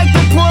 She like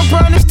the poor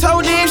burners.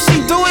 Told her if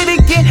she do it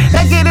again,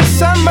 I get her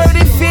some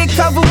murder. Fear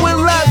covered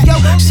with love, yo.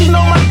 She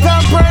know my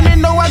gun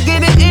burning, know I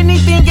get it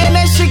anything, and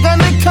that shit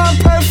gonna come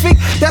perfect.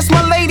 That's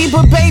my lady,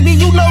 but baby,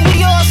 you know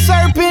we all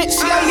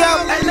serpents. Yo.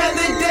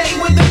 Another day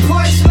with the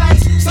porch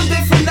lights. Some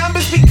different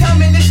numbers be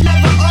coming, it's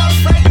never off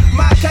right.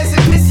 My cousin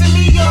pissing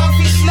me off,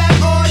 he slept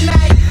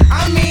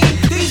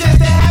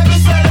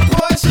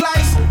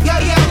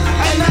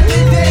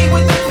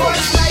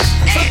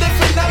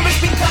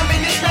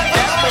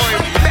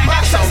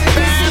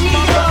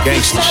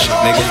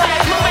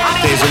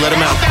let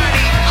him out.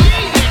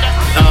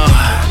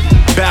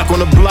 Back on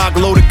the block,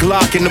 loaded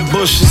Glock in the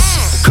bushes.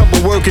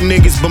 Couple working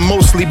niggas, but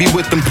mostly be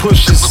with them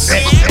pushes.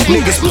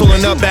 Niggas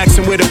pulling up,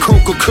 asking where the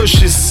coca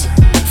cushions.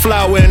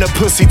 Flower in her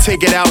pussy,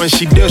 take it out and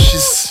she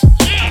dushes.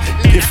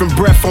 Different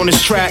breath on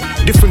his track,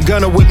 different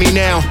gunner with me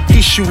now.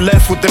 He shoot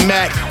left with the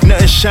Mac,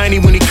 nothing shiny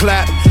when he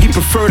clap. He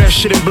prefer that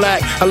shit in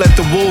black. I let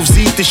the wolves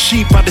eat the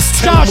sheep, I just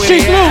tell him where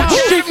they at.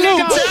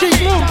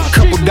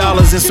 Couple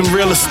dollars and some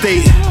real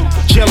estate.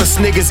 Jealous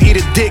niggas eat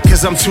a dick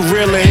cause I'm too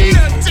real to hate.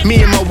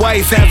 Me and my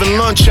wife having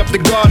lunch up the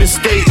Garden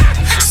State.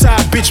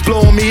 Side bitch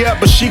blowing me up,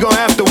 but she gon'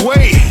 have to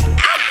wait.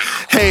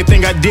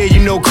 Everything I did,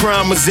 you know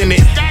crime was in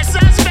it.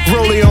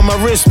 Rollie on my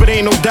wrist, but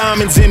ain't no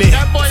diamonds in it.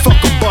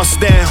 Fuck a bust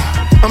down,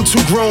 I'm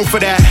too grown for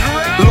that.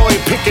 Lawyer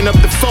picking up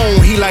the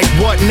phone, he like,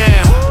 what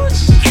now?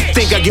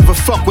 Think I give a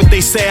fuck what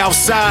they say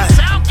outside?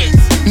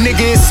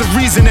 Nigga, it's the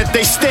reason that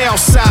they stay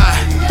outside.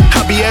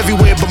 I be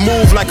everywhere but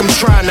move like I'm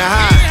trying to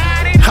hide.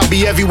 I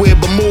be everywhere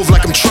but move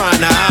like I'm trying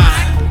to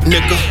hide.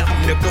 Nigga.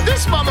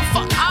 This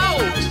motherfucker,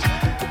 oh.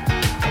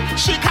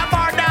 She cop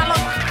our dollar.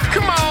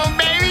 Come on,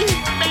 baby.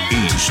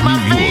 My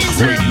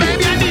visa,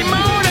 baby, I need more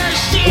of that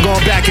shit. I'm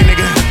going back in,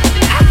 nigga.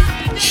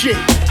 Shit.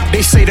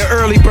 They say the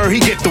early bird, he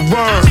get the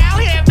worm.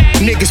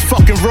 Niggas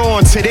fucking raw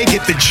until they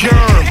get the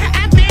germ.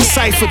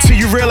 Cypher till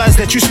you realize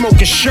that you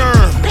smoking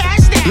sherm.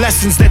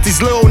 Lessons that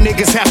these little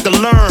niggas have to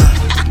learn.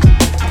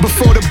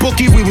 Before the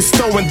bookie, we was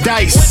throwing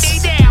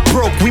dice.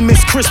 Broke, we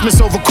missed Christmas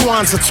over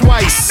Kwanzaa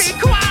twice.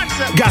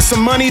 Got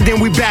some money, then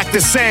we back to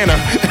Santa.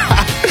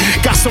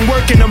 Got some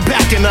work and I'm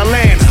back in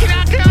Atlanta.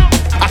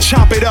 I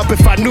chop it up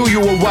if I knew you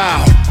a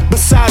while.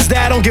 Besides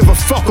that, I don't give a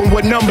fuck on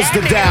what numbers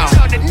to dial.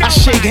 I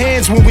shake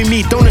hands when we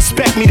meet, don't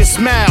expect me to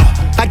smile.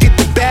 I get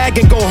the bag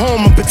and go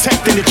home, I'm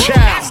protecting the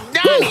child.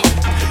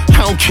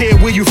 I don't care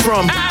where you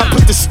from. I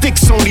put the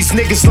sticks on these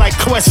niggas like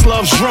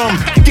Questlove's drum.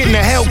 Getting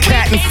a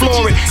Hellcat and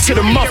floor it to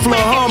the muffler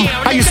hum.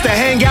 I used to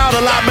hang out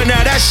a lot, but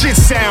now that shit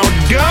sound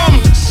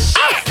dumb.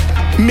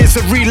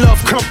 Misery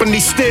love company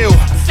still.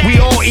 We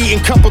all eating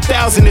couple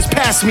thousand, it's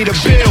past me the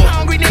bill.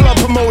 Club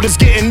promoters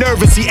getting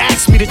nervous, he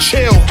asked me to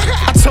chill.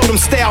 I told him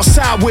stay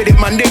outside with it,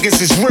 my niggas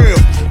is real.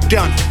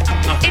 Done.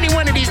 Any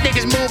one of these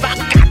niggas move, I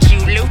got you,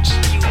 Luch.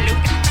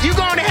 You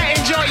go on ahead,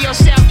 enjoy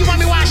yourself. You want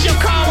me to wash your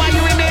car while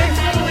you in there?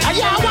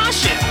 Yeah, I'll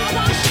wash it.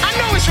 I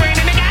know it's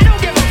raining, nigga, I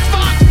don't give a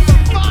fuck.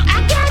 I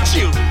got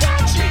you.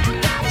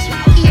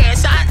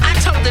 Yes, I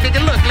told the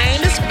nigga, look, man,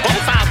 it's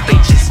both our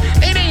bitches.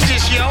 It ain't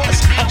just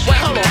yours. Well,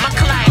 hold on, my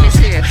client is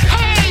here.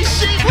 Hey,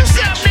 shit, what's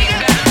up,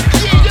 nigga?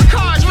 Yeah, your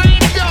car's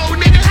ready to go,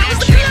 nigga. How's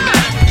the club?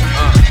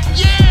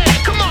 Yeah,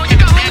 come on, you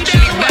gon' hold me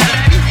down,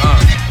 baby.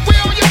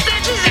 Where all your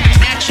bitches at?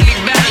 Naturally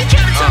better. You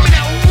trying to tell me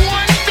that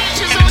one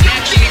bitch is on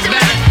your bitches,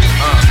 man?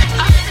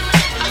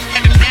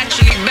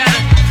 Naturally better.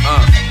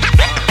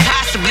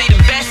 Possibly the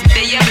best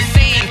they ever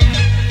seen.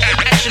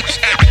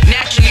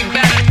 Naturally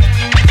better.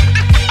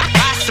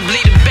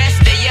 Possibly the best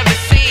they ever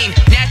seen.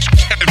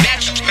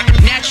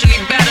 Naturally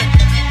better.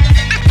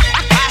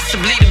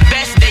 Possibly the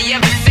best they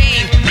ever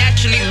seen.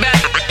 Naturally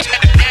better.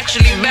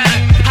 Naturally better.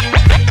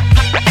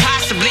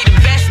 Possibly the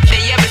best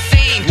they ever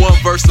seen. One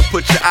verse will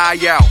put your eye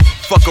out.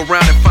 Fuck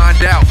around and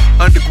find out.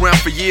 Underground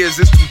for years,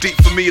 it's too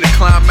deep for me to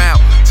climb out.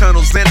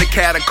 Tunnels in the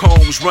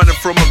catacombs, running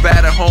from a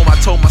battered home. I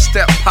told my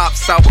step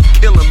pops I would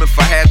kill him if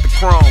I had the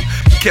chrome.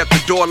 He kept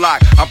the door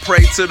locked, I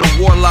prayed to the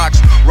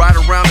warlocks. Right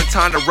around the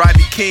time that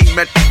Rodney King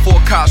met the 4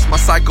 cops. My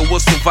cycle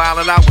was so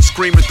violent, I was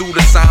screaming through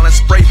the silence.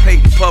 Spray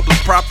painting public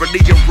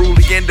property,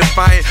 unruly and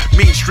defiant.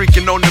 Mean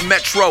streaking on the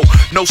metro,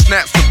 no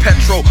snaps for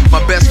petrol.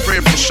 My best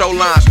friend from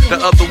Showlines, the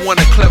other one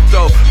a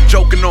klepto.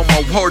 Joking on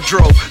my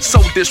wardrobe,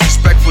 so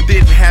disrespectful,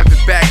 didn't have it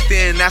back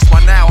then. That's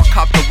why now I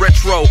cop the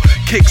retro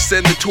kicks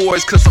and the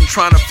toys, cause I'm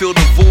trying to fill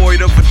the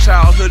void of a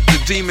childhood. The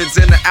demons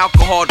and the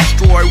alcohol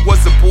destroy.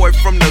 Was a boy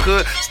from the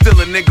hood, still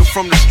a nigga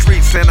from the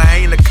streets. And I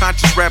ain't a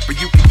conscious rapper,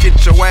 you can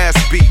get your ass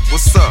beat.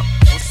 What's up?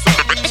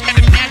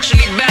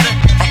 Naturally better.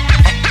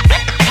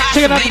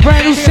 Check out the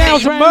brand new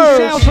sounds from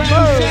Merz.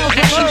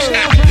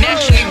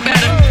 Naturally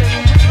better.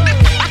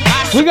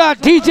 We got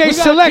DJ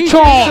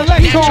Selectron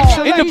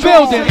in the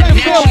building.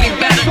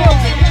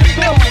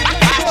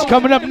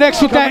 Coming up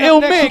next with that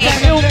ill mix.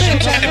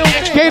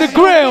 Gator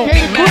Grill.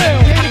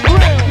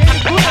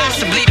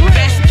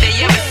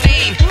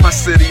 My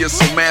city is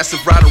so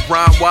massive, ride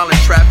around while in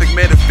traffic.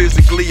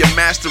 Metaphysically, a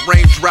master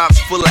raindrops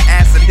full of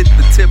acid. Hit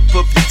the tip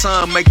of your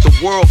tongue, make the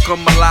world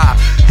come alive.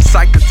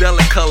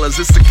 Psychedelic colors,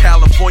 it's a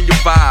California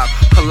vibe.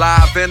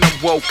 Alive and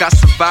I'm woke, I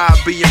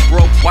survived being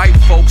broke. White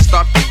folks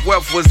thought the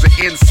wealth was an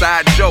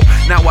inside joke.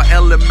 Now I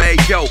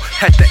LMAO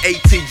at the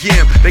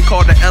ATM. They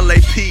call the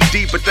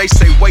LAPD, but they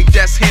say, wait,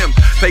 that's him.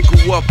 They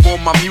grew up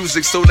on my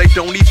music, so they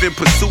don't even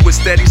pursue it.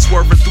 Steady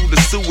swerving through the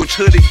sewage,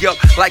 hoodie up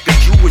like a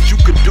druid. You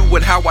could do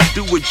it how I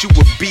do it, you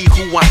would be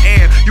who I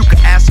am. You can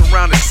ask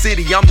around the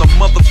city, I'm the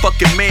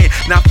motherfucking man.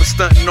 Not for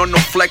stunting or no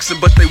flexing,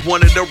 but they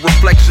wanted a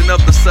reflection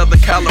of the Southern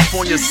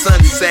California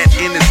sunset.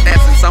 talent in its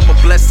essence. I'm a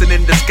blessing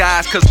in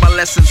disguise, cause my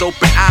lessons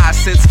open eyes.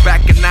 Since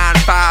back in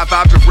 9-5,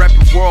 I've been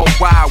repping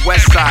worldwide,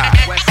 west side.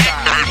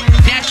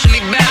 Naturally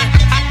better,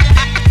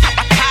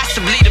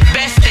 possibly the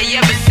best they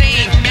ever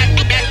seen.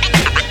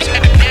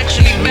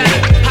 Naturally better,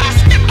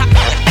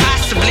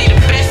 possibly the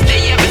best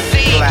they ever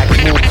seen.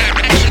 Naturally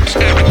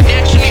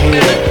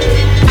better,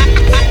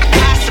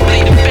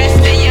 possibly the best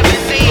they ever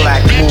seen.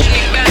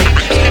 Naturally better,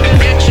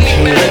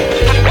 naturally better,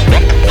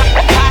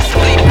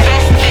 possibly the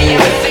best they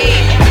ever seen.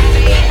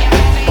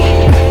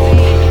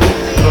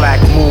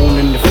 Black moon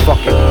in the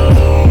fucking,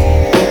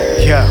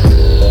 yeah.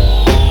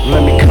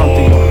 Let me come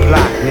to your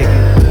block, nigga.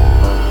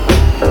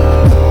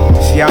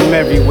 See, I'm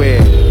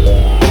everywhere.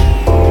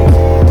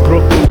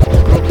 Brooklyn,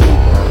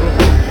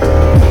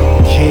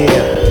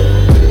 yeah.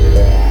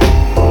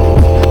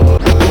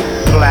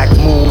 Black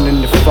moon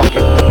in the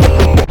fucking,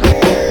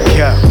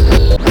 yeah.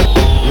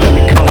 Let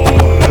me come to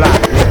your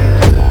block, nigga.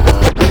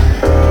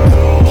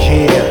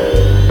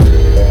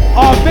 Yeah.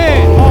 Oh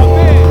man,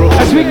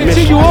 as we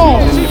continue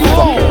on.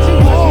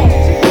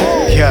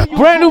 Yeah.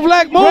 Brand new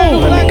Black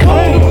Moon. Let me come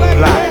to your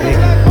block,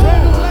 nigga.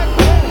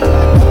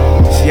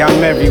 See,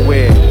 I'm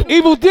everywhere.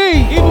 Evil D,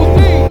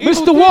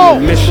 Mr. Wall,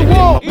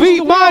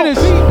 Beat Minus,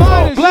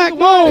 Black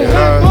Moon,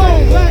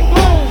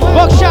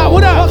 Buckshot,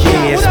 what up?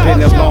 Yeah, it's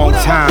been a long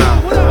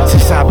time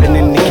since I've been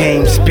in the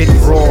game spitting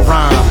raw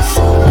rhymes.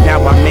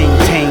 Now I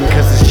maintain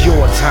cause it's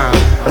your time.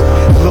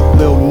 Look,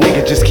 little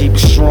nigga, just keep a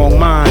strong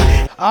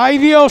mind.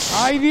 Adios,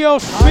 feel.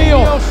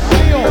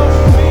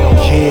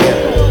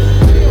 Yeah.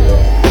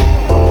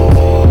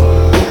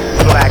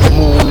 Black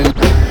Moon and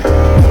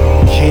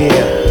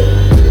yeah.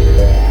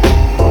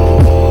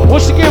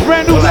 Once again,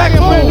 brand new Black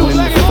Moon.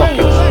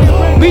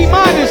 B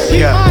minus.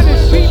 Yeah.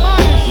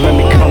 Let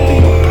me come to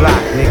your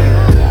block, nigga.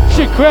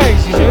 Shit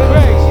crazy.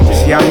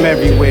 See, I'm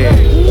everywhere.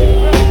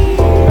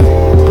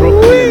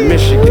 Brooklyn,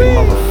 Michigan,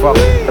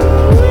 motherfucker.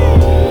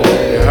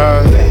 You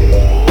heard?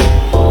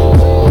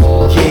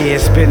 Yeah,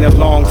 it's been a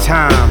long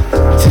time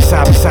since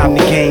I've in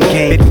the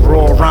game,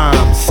 raw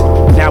rhymes.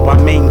 Now I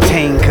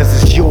maintain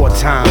cause it's your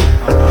time.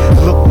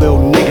 Look,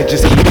 little nigga,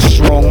 just keep a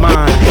strong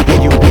mind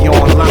and you'll be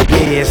online.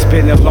 Yeah, it's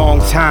been a long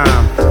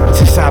time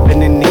since I've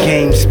been in the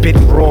game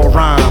spitting raw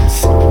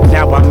rhymes.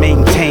 Now I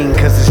maintain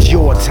cause it's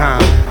your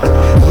time.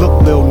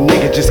 Look, little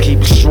nigga, just keep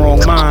a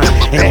strong mind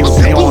and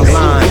you'll be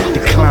online.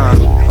 Decline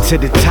to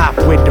the top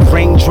where the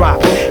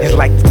raindrop is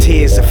like the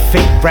tears of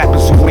fake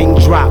rappers who wing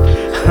drop.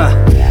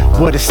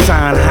 What a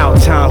sign how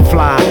time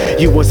fly.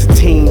 You was a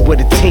team with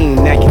a team,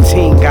 now your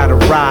team gotta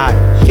ride.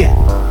 Yeah,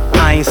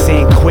 I ain't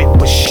saying quit,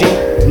 but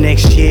shit.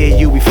 Next year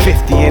you be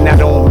 50 and I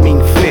don't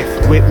mean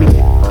fifth with me.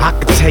 I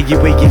can tell you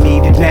where you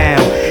need it now.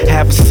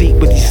 Have a seat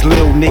with these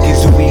little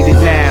niggas who eat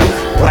it now.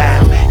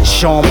 Wow, and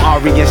show them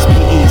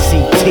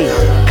R-E-S-P-E-C-T.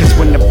 Cause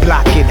when the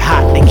block get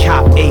hot, they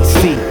cop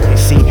AC.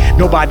 See,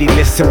 nobody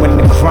listen when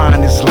the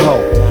grind is low.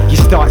 You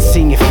start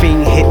seeing your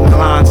fiend hitting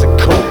lines of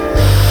coke.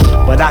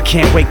 But I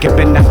can't wake up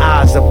in the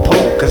eyes of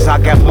Poe, cause I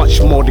got much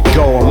more to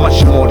go and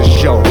much more to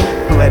show.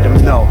 Let them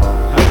know.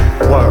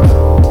 Word.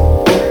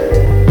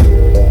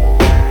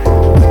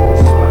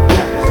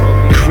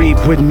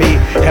 Creep with me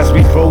as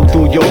we roll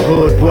through your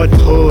hood. What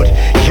hood?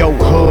 Yo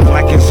hood,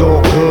 like it's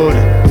all good.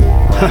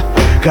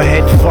 Go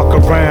ahead, fuck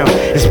around.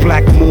 It's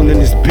Black Moon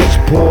and this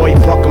bitch boy,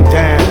 fuck him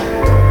down.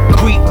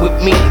 Creep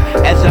with me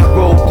as I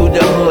roll through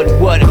the hood.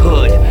 What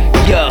hood?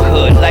 Your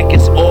hood, like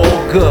it's all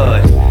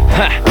good.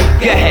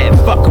 Go ahead,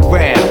 fuck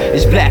around.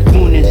 It's Black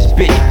Moon and this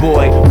bitch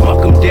boy,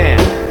 fuck him down.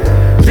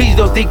 Please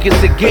don't think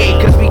it's a game,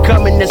 cause we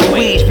coming to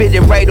squeeze. Spit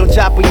it right on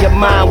top of your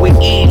mind with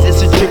ease.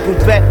 It's a triple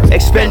threat,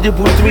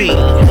 expendable 3.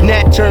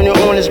 Nat Turner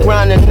on his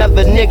grind,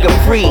 another nigga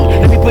free.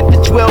 Let me put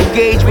the 12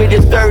 gauge where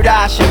the third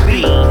eye should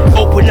be.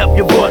 Open up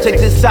your vortex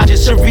inside your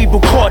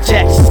cerebral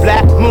cortex.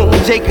 Black Moon,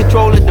 take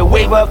control of the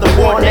wave of the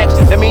war next.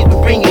 That means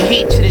we bring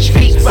heat to the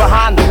streets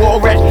behind the wall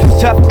rest.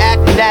 Tough act,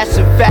 and that's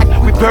a fact,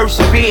 we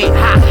persevere.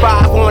 High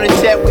 5 on the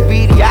set, we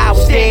be the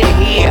outstanding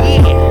here.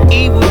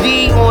 Evil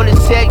D on the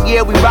set,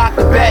 yeah, we rock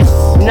the best.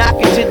 Knock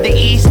it to the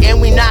east and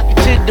we knock it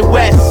to the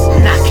west.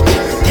 Knock it to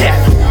the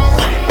death.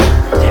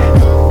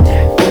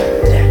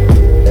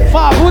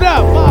 What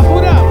up?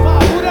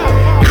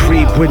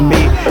 Creep with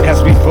me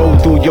as we roll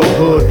through your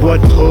hood.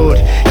 What hood?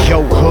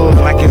 Yo hood,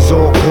 like it's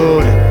all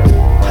good.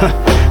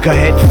 Go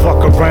ahead,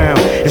 fuck around.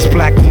 It's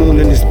Black Moon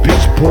and this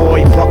bitch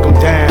boy, fuck him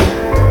down.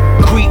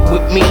 Creep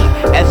with me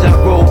as I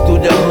roll through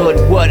the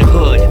hood. What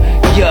hood?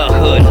 Your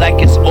hood,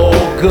 like it's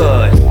all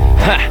good.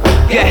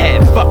 Go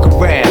ahead, fuck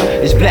around.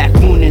 It's Black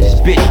Moon and this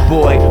bitch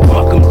boy,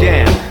 fuck him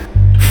down.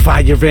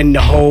 Fire in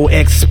the hole,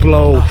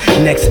 explode.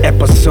 Next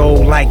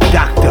episode like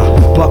Doctor,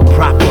 Buck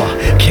Proper,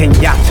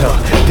 Kenyatta,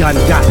 Dun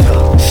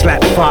Data,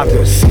 Slap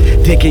Fathers,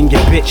 digging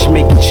your bitch,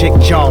 making chick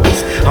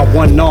jawless. I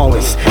won all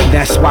this,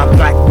 that's why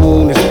Black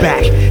Moon is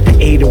back. The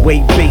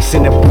 808 bass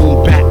and the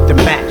boom back the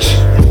match.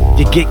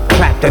 You get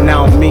clapped and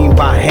I don't mean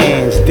by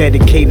hands.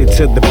 Dedicated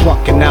to the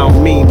buck and I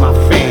don't mean my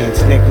fans,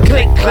 nigga.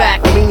 Click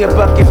clack, me and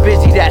Buck get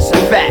busy, that's a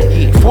fact.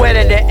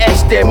 Fuera de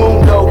este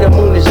mundo, the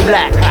moon is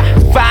black.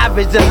 5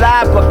 is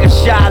alive, Buck a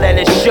shot at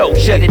a show.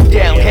 Shut it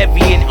down heavy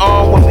and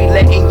on when we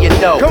letting you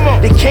know.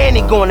 The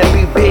cannon gonna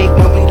be big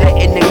when we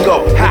letting it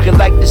go. Looking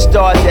like the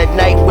stars at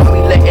night when we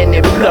letting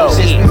it blow.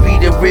 Since we be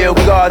the real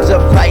gods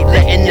of light,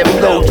 letting it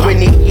flow.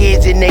 20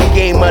 years in the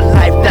game of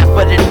life, not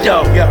for the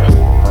dough.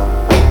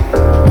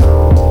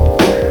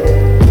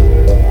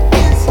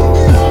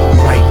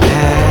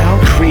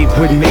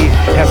 With me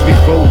as we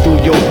roll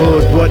through your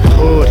hood. What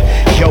hood?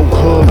 Yo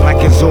hood, like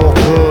it's all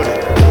good.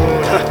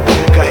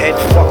 Go ahead,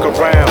 fuck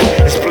around.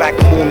 It's Black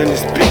Moon and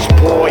this bitch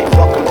boy.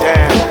 Fuck him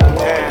down.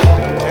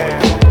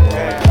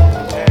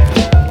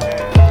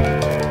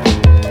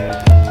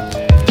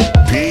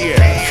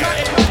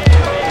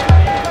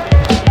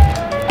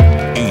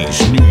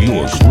 East New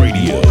York's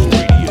radio.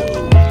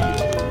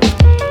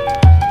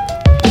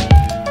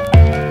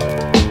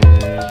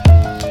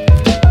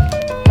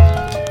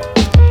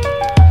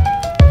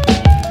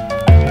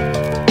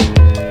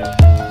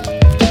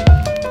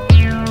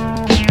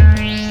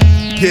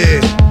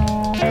 Yeah,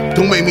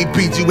 don't make me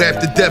beat you half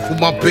to death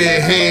with my bare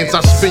hands.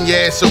 I spin your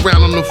ass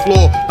around on the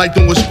floor like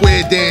doing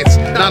square dance.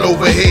 Not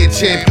overhead,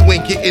 champ, you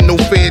ain't getting no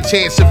fair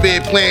chance. Severe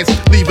plans,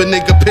 leave a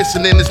nigga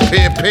pissing in his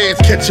pair of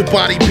pants. Catch your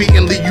body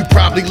beating, leave you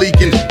probably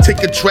leaking.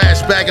 Take a trash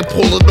bag and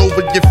pull it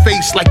over your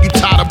face like you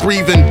tired of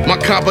breathing. My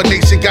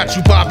combination got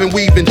you bobbing,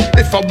 weaving.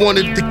 If I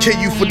wanted to kill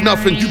you for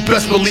nothing, you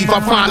best believe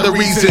I find a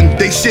reason.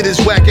 They shit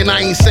is whack and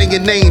I ain't saying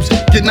names.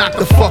 Get knocked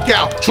the fuck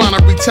out. Trying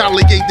to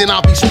retaliate, then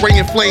I'll be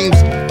spraying flames.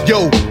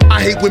 Yo,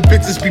 I hate when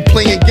bitches be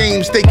playing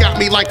games. They got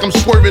me like I'm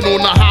swerving on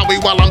the highway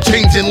while I'm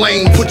changing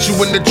lanes. Put you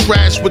in the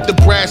trash with the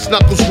brass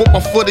knuckles, whip my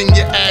foot in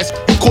your ass.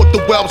 You caught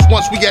the whelps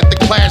once we had the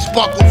clash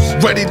buckles.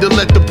 Ready to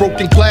let the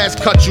broken glass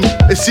cut you.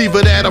 It's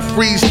either that or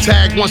freeze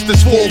tag once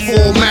this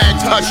 4-4 mag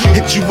touch you.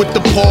 Hit you with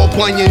the Paul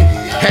Bunyan.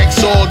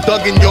 Hacksaw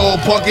dugging, y'all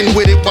bugging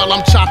with it while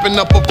I'm chopping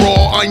up a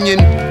raw onion.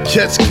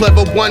 Just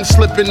clever one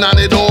slipping on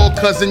it all,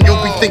 cousin.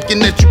 You'll be thinking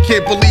that you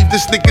can't believe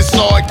this nigga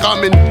saw it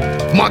coming.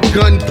 My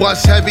gun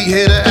bust heavy,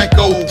 hear the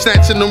echo.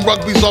 Snatching them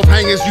rugbies off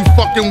hangers, you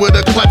fucking with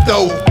a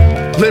klepto.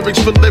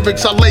 Lyrics for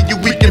lyrics, I lay you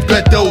weak in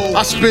bed though.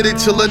 I spit it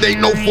till it ain't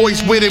no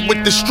voice with it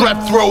with the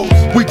strep throat.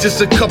 We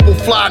just a couple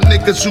fly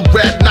niggas who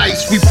rap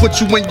nice. We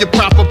put you in your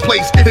proper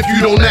place if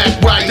you don't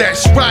act right.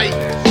 That's right.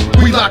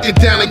 We lock it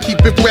down and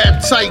keep it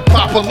wrapped tight.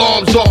 Pop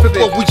alarms off it,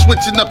 but we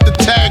switching up the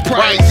tag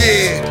price.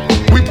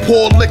 Yeah, we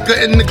pour liquor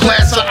in the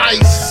glass of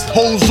ice.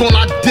 Holes on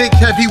our dick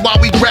heavy while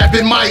we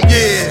grabbing mic.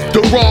 Yeah,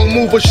 the wrong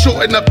move will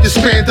shorten up your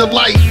span of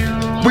life.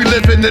 We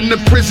living in the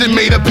prison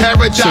made of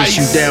paradise. Chase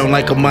you down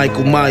like a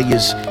Michael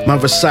Myers. My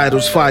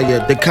recital's fire.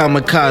 The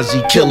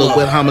kamikaze killer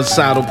with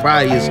homicidal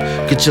priors.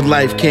 Get your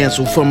life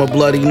canceled from a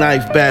bloody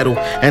knife battle.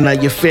 And now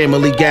your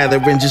family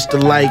gathering just to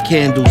light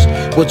candles.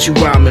 What you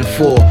rhyming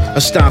for? I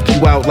stomp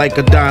you out like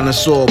a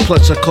dinosaur.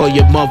 Plus I call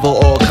your mother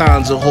all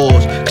kinds of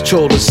whores.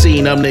 Control the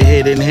scene, I'm the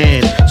hidden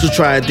hand. So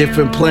try a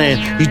different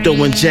plan. You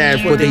throwing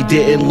jabs where they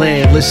didn't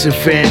land. Listen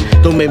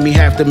fam, don't make me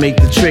have to make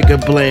the trigger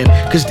blend.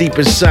 Cause deep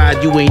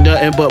inside you ain't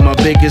nothing but my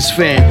biggest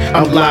fan.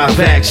 I'm live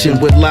action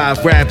with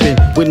live rapping,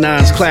 with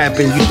nines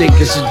clapping. You think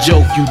it's a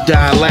joke, you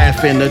die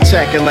laughing.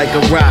 Attacking like a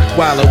rock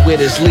while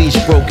with his leash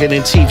broken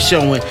and teeth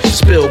showing.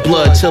 Spill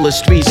blood till the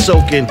streets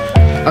soaking.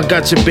 I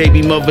got your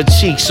baby mother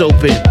cheeks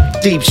open.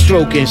 Deep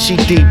stroking, she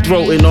deep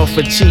throating off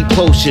a cheap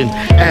potion.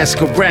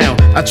 Ask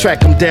around, I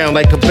track him down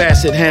like a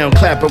basset hound.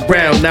 Clap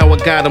around, now I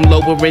got him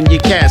lowering your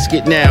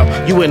casket now.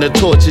 You in a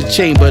torture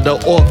chamber, the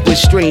awkward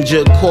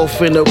stranger.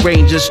 Coughing a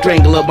ranger,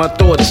 strangler, my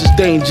thoughts is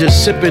dangerous.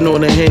 Sipping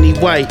on a Henny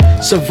White,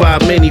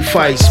 survive many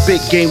fights.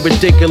 Spit game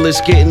ridiculous,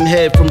 getting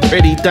head from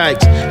pretty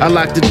dykes. I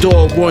lock the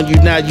door, warn you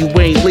now you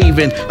ain't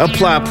leaving.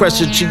 Apply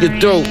pressure to your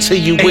throat till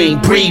you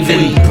ain't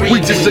breathing.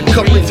 We just a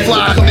couple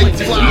fly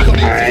niggas.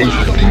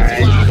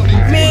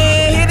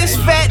 Man, here this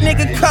fat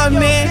nigga come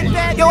in.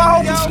 Yo, I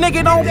hope this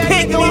nigga don't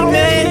pick me,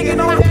 man.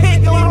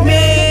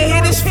 Man,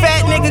 here this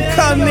fat nigga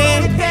come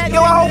in.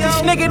 Yo, I hope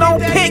this nigga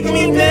don't pick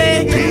me,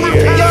 man.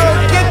 Yo,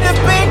 get the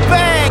big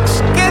bags.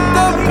 Get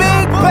the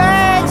big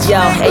bags. Yo,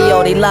 hey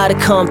yo, they lie to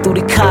come through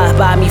the car,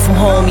 buy me from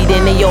homie,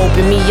 then they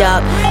open me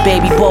up.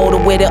 Baby bolder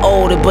with it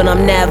older, but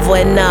I'm never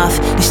enough.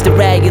 It's the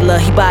regular,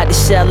 he bout to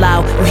sell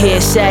out. You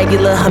hear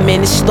cellular, I'm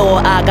in the store,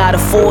 I got a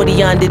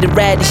 40 under the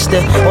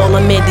register. All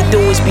I'm meant to do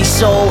is be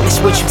sold, that's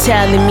what you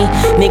telling me.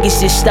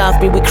 Niggas just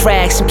stuff me with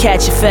cracks, I'm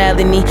catching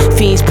felony.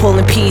 Fiends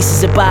pulling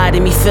pieces about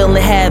me,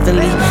 feeling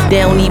heavenly. They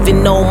don't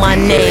even know my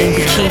name,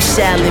 but keep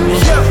selling me.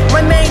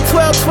 My name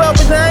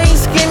 1212, but I ain't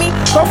skinny.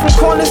 Go from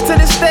corners to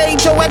the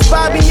stage, yo, ex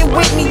Bobby and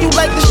Whitney. You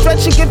like the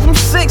stretch, you give them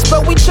 6,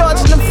 but we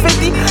charging them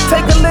 50.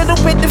 Take a little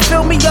bit to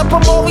fill me up,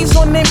 I'm always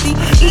on empty.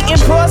 Eating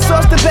broad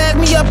sauce to bag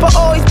me up, I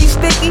always be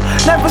sticky.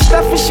 Never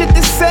stuffing shit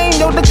the same,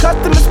 yo, the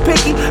customers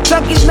picky.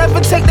 Junkies never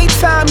take their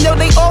time, yo,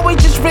 they always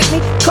just rip me.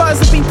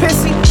 Cars will be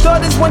pissy,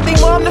 daughters want they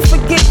mom to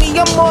forget me.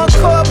 I'm on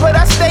call, but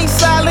I stay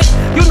silent.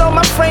 You know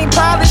my frame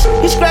polished,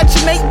 he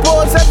scratching 8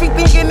 boards,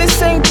 everything in his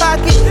same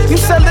pocket. You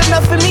sell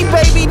enough for me,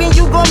 baby, then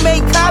you gon'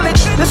 make college.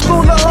 The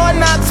school of hard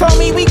knocks told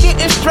me we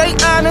getting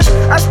straight honest.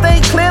 I stay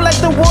clear like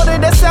the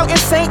water that's out in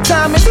St.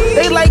 Thomas.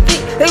 They like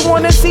it, they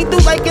wanna see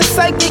through like it's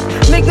psychic.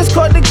 Niggas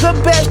caught the good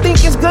batch,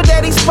 think it's good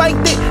that he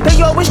spiked it. They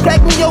always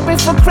crack me open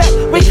for crack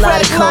with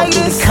crack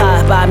lighters. The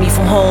car buy me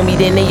from homie,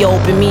 then they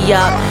open me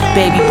up.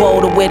 Baby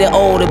bolder with it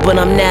older, but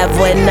I'm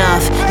never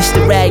enough. It's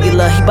the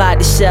regular, he bout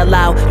to sell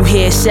out. You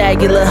hear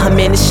cellular, I'm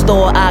in the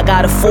store, I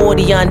got a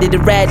 40 under the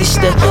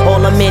register.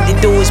 All I'm in to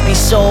do is be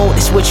sold,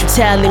 it's what you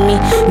telling me.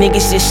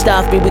 Niggas just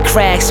stuff me with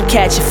cracks, I'm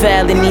catching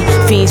felony.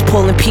 Fiends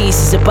pulling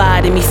pieces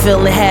about me,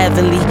 feeling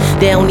heavenly.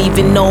 They don't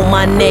even know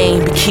my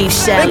name, but keep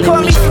selling me. They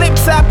call me Flip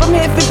Top, I'm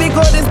here for big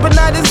orders, but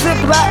not a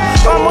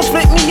ziplock. Almost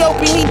ripped me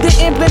open, he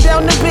didn't blend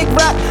down the big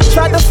rock.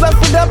 Tried to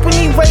fluff it up and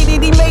he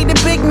waited, he made a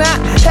big knot.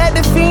 Had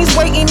the fiends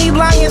waiting, he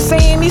lying,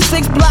 saying he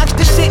 6 blocks,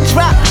 the shit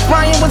dropped.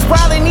 Ryan was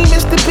wildin', he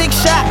missed the big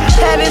shot.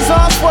 Had his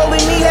arm swollen,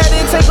 he had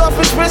to take off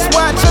his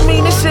wristwatch. I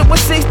mean, this shit was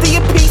 60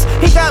 a piece.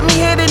 He got me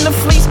hit in the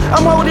fleece.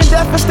 I'm holding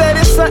death instead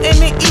of something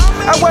to eat.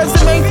 I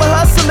wasn't made for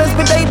hustlers,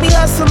 but they be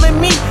hustling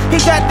me. He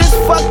got this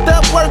fucked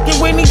up working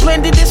when he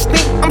blended his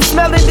stink. I'm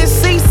smelling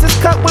deceased, it's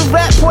cut with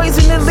rat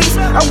poison at least.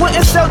 I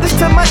wouldn't sell this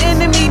to my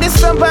enemy, this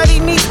somebody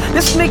needs.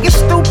 This nigga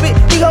stupid,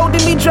 he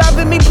holding me,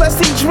 driving me, plus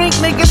he drink,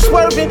 niggas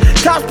swerving.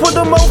 Cops put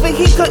him over,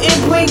 he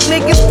couldn't blink,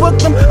 niggas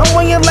booked him. I'm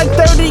weighing like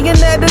 30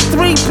 and out of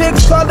 3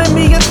 pigs. Calling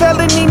me a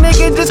felony,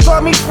 nigga, just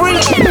call me free.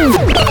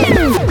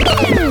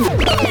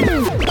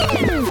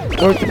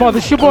 Word to mother,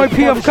 it's your boy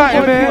Pf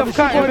Cuttin, man.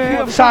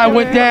 Side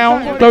went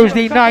down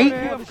Thursday night,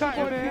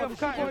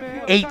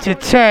 8 to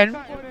 10,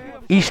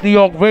 East New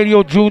York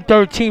Radio, June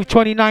 13th,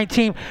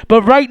 2019.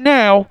 But right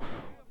now,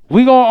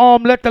 we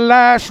gonna let the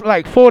last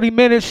like 40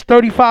 minutes,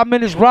 35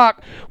 minutes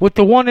rock with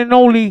the one and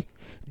only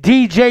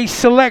DJ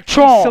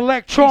Selectron.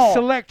 Let's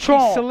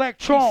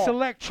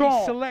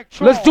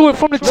do it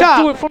from the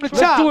top.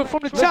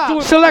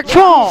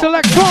 Selectron.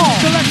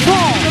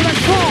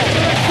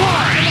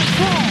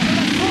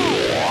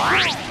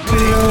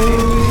 Close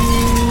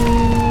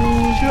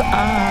your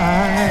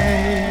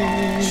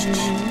eyes.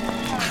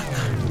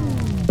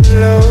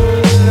 Close.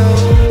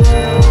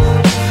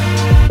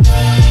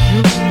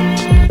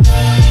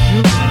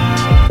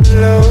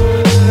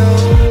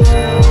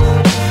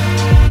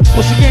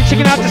 Once again,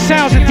 checking out the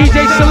sounds of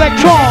DJ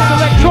Selectron.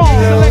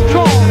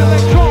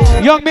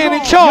 Young man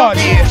in charge.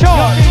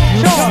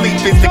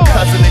 Sleep is the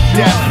cousin of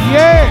death.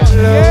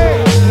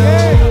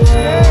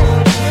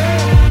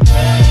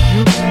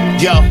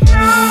 Yo.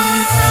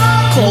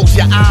 Close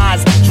your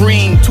eyes,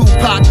 dream,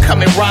 Tupac,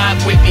 come and ride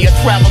with me. Or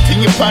travel to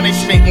your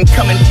punishment and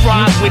come and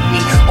thrive with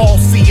me. All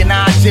seeing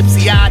eye,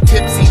 gypsy, eye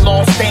tipsy,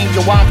 lost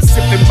angel. I'm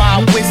sipping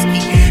my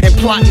whiskey and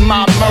plotting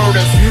my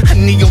murders. A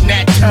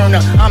neo-nat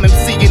Turner, I'm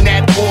emceeing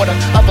that order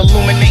of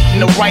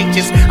illuminating the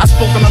righteous. I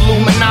spoke on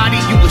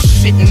Illuminati, you was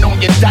shitting on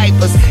your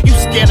diapers. You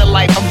scared of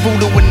life, I'm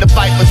voodoo in the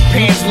vipers.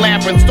 Pants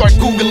labyrinth, start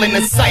Googling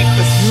the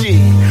ciphers.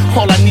 Shit,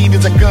 all I need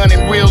is a gun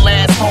and real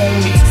ass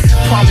homies.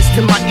 Promise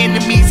to my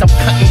enemies, I'm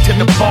cutting to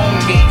the bone.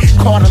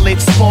 Cartilage,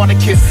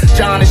 Spartacus,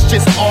 John is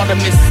just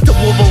Artemis. The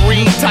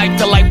Wolverine type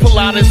to like pull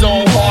out his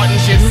own heart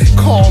and just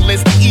call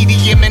this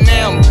EDM and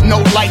M. No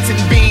lights and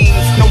beams,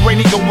 no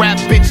radio rap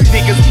bitch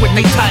niggas with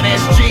they tight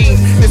ass jeans.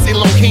 This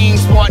Elohim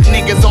smart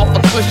niggas off a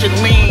cushion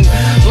lean.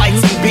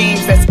 Lights and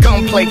beams, that's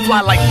gunplay,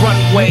 fly like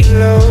runway.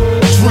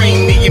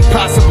 Dream the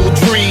impossible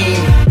dream.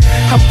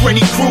 I'm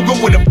Freddy Krueger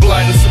with a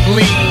blunt and some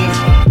lean.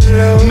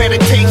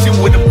 Meditation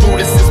with a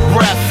Buddhist's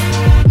breath.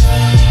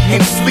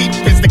 And sleep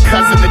is the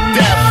cousin of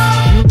death.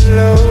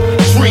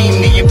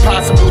 Dream the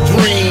impossible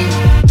dream.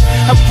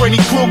 I'm Freddy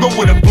Krueger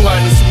with a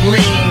blunt and some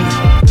lean.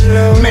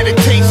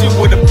 Meditation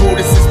with a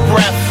Buddhist's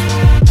breath.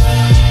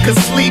 Cause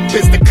sleep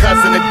is the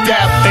cousin of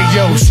death. Hey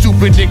yo,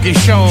 stupid nigga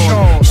Sean,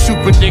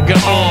 super nigga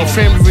on.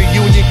 Family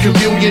reunion,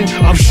 communion,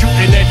 I'm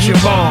shooting at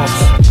your moms.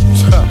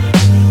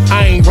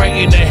 I ain't right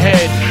in the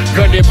head,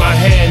 gun in my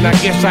hand, I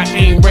guess I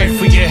ain't right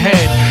for your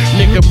head.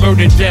 Nigga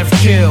murder, death,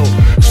 kill,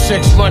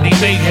 sex, money,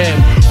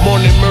 mayhem.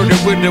 Morning murder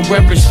with a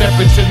weapon, step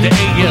into the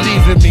AM.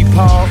 Believe in me,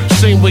 Paul,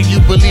 same way you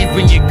believe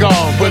in your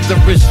God. Whether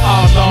it's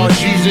Allah,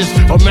 Jesus,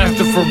 or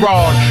Master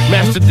Farad.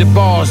 Master the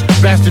bars,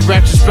 bastard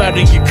ratchet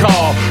spatter your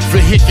car.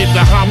 For hitting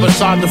the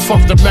homicide, the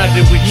fuck the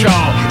matter with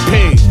y'all.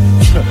 Pay,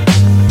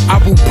 I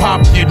will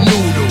pop your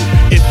noodle.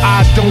 If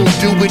I don't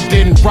do it,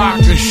 then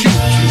rock or shoot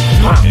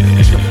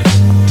you.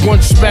 One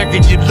smack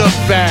and you look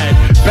bad.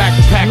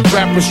 Backpack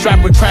rapper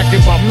strapping crack in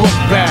my book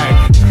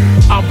bag.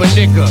 I'm a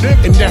nigga,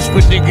 and that's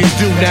what niggas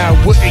do now.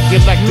 Wouldn't you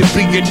like to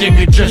be a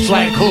nigga just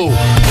like who? 1,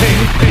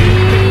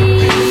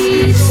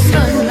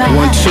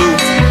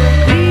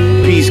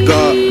 2, peace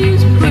God.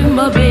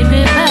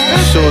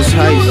 Source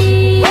Heist.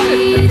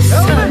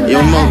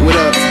 Yo Monk, what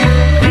up?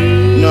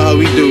 You know how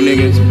we do,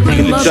 niggas.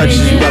 In the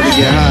Duchess, you about to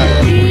get high.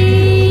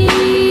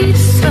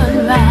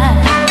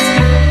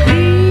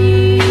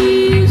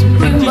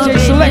 DJ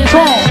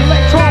Selectron.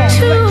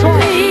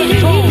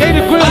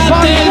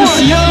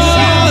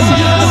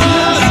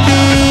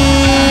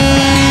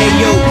 Hey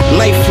yo,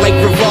 life like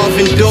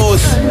revolving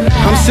doors.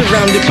 I'm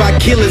Surrounded by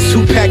killers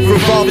who pack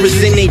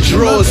revolvers in their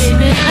drawers.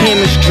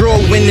 Hammers draw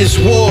when there's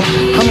war.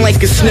 I'm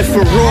like a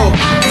sniffer raw.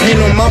 Hand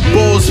on my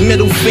balls,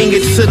 middle finger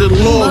to the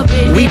law.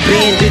 We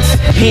bandits,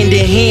 hand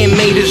in hand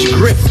made us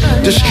grip.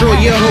 Destroy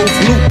your whole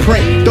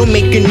blueprint, don't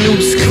make a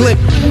news clip.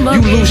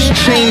 You lose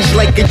change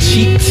like a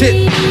cheap tip.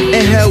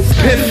 And hell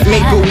piff,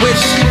 make a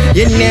wish.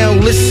 You're now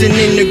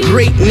listening to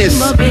greatness.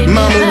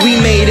 Mama, we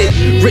made it.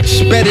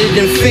 Rich better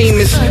than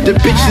famous. The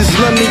bitches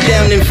love me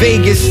down in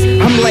Vegas.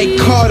 I'm like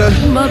Carter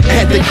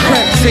at the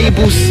crap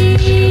tables.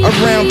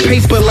 Around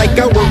paper like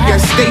I work at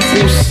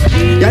Staples.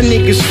 Y'all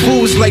niggas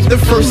fools like the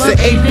 1st of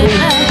April.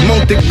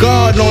 Monk the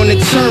guard on the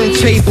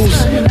turntables.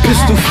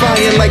 Pistol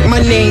fire like my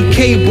name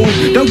Cable.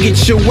 Don't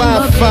get your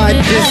Wi-Fi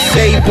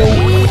disabled.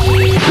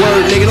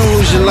 Word, nigga, don't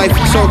lose your life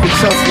for talking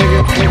tough,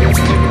 nigga.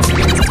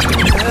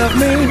 Love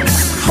me,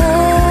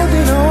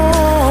 holding on.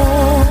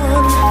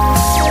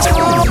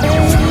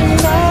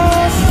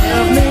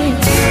 Love me,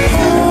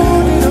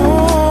 holding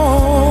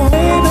on.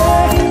 Baby,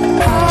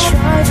 I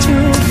try to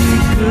be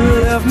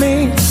good. Love me,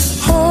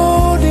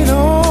 holding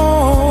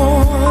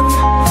on.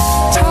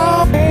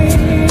 Love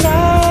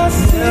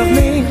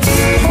me,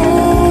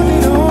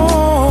 holding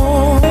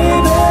on.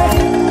 Baby,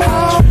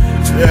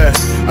 yeah,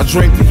 I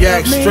drink the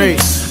yak straight.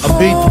 I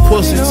beat the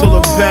pussy till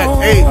her back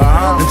ache,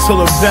 until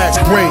her back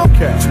break.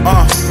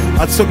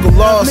 I took a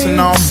loss and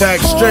now I'm back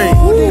straight.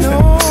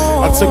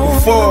 I took a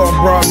 4 and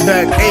brought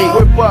back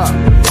 8.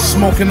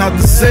 Smoking out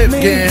the zip,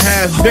 getting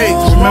half baked.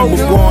 Remember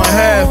going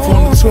half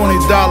on the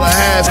 $20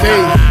 half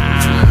eight.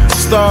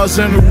 Stars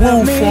in the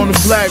roof on the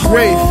black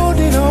Wraith.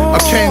 I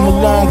came a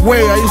long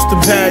way, I used to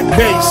bag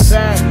bass.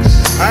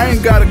 I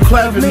ain't got a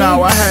clapping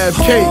now, I have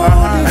cake.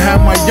 I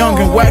had my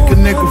youngin' whack a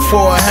nigga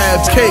for a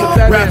half cake.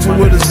 Rapping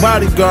with his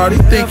bodyguard, he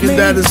thinking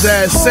that his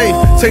ass safe.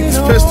 Take this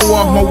pistol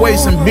off my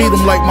waist and beat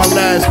him like my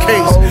last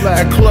case.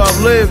 At Club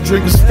Live,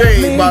 drinking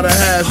spade by the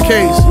half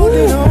case.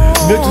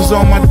 Bitches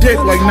on my dick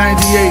like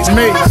 98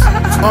 mates.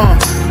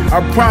 I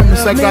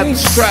promise I got the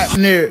strap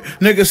near.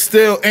 Niggas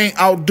still ain't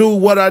outdo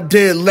what I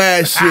did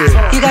last year.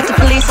 You got the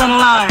police on the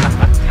line?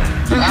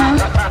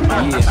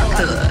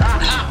 Good.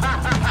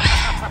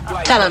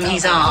 Tell him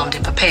he's armed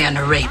and preparing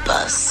to rape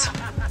us.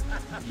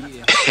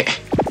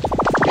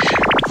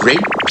 Rape?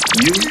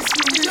 You?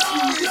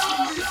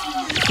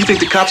 You think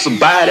the cops will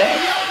buy that?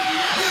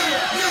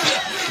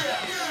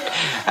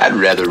 I'd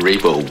rather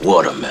rape a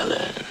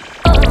watermelon.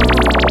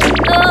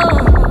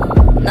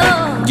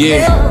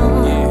 Yeah.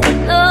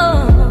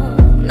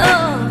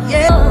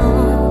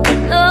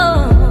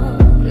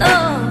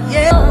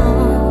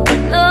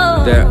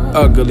 That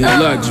ugly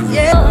luxury.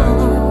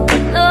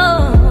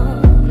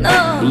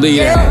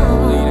 Believe that.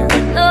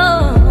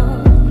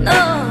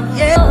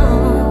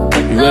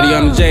 You ready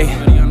on the J?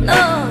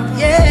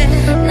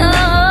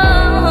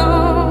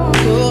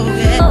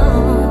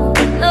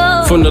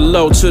 From the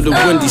low to the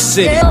windy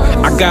city,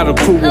 I got a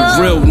crew of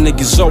real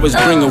niggas, always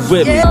bring it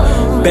with me.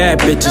 Bad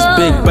bitches,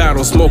 big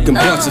bottles, smoking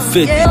blunts of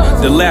 50.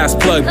 The last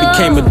plug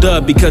became a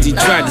dub because he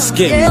tried to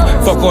skip me.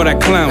 Fuck all that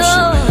clown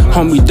shit,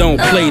 homie, don't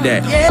play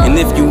that. And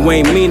if you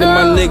ain't mean to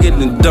my nigga,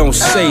 then don't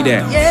say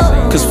that.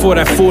 Cause for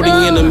that 40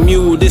 in a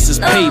mule, this is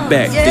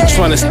payback. They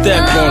tryna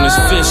step on us,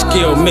 fish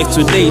scale mixed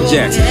with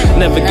Ajax.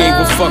 Never gave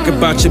a fuck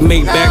about your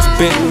Maybachs,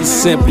 Bentleys,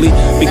 simply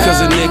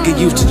because a nigga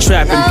used to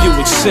trap in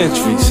Buick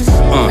Centuries.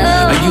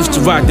 I used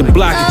to rock the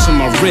block until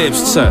my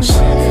ribs touch.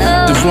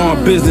 The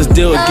wrong business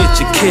deal get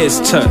your kids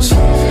touched.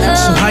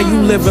 So how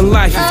you living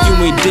life if you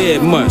ain't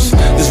dead much?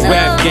 This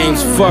rap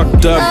game's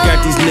fucked up,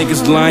 got these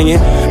niggas lying,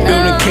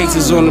 building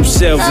cases on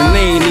themselves and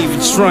they ain't even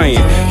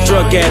trying.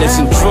 Drug addicts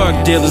and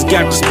drug dealers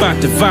got the spot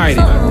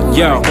divided.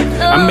 Yo,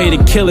 I made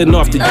a killing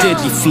off the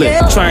digi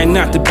flip, trying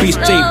not to be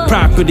state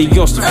property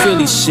on some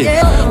Philly shit.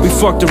 We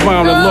fucked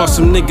around and lost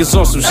some niggas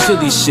on some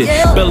silly shit.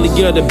 Belly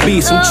of the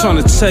beast, I'm trying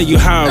to tell you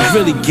how I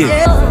really get.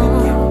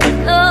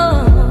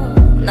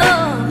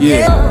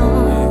 Yeah.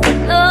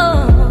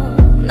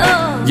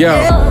 Yo.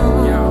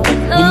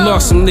 We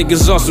lost some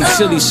niggas on some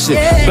silly shit.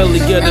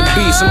 Belly of the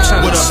beast, I'm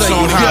trying to tell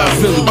you how I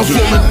really I'm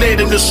falling dead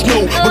in the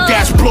snow, with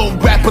gas blow,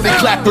 rapidly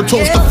clap the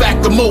toast, the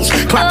fact the most.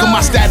 Clocking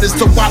my status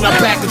to while I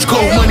back it's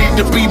cold. Money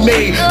to be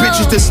made,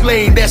 bitches to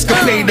slayed,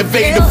 escapade,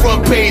 evade the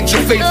front page, your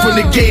face from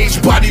the gauge.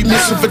 Body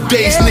missing for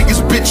days, niggas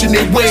bitching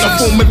their ways. I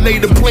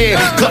formulate a plan,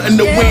 cutting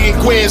the way in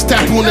queens,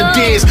 tap on the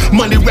dance.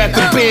 Money wrap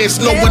the bands,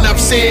 know what I'm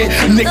saying?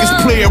 Niggas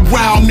play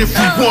around if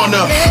you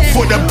wanna.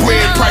 For the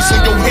bread, price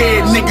on your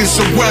head,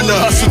 niggas a runner.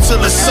 Hustle till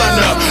the sun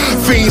up.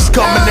 Fiends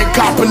coming and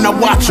copping,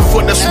 I'm watching for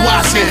the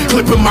swats in.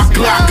 Clipping my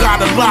Glock, got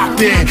it locked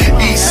in.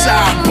 East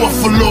side,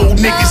 Buffalo,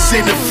 niggas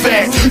in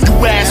effect. You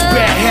ass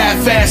back,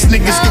 half-ass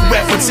niggas get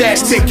rap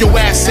attacks. Take your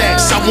ass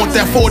axe, I want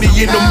that 40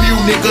 in the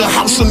mule, nigga.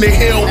 House on the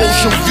hill,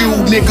 ocean view,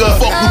 nigga.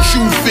 Fuck what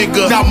you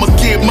figure, I'ma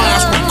get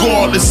mine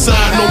regardless, son,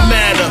 no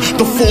matter.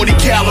 The 40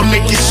 caliber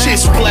make your shit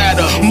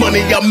splatter.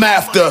 Money I'm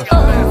after.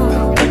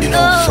 You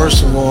know,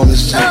 first of all,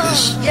 this is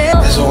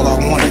all I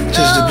wanted,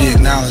 just to be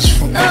acknowledged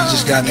from when I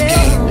just got in the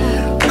game.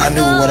 I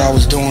knew what I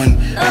was doing.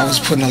 I was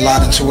putting a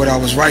lot into what I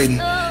was writing,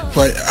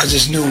 but I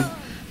just knew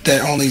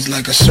that only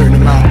like a certain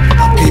amount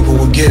of people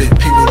would get it.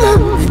 People that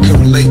could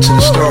relate to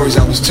the stories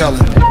I was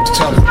telling.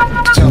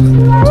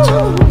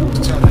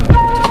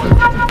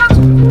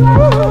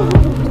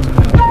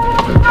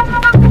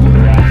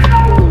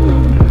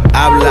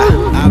 Habla.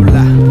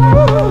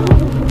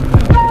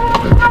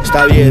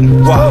 Está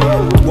bien.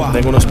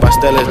 Tengo unos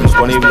pasteles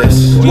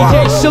disponibles.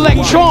 DJ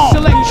Selectron.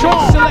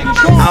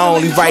 I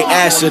only write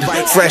acid,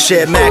 fresh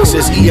air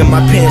maxes. Eating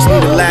my pants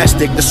need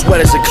elastic. The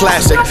sweater's a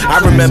classic. I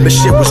remember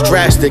shit was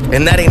drastic,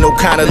 and that ain't no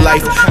kind of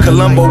life.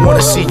 Columbo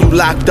wanna see you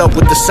locked up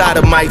with the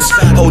sodomites.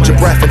 Hold your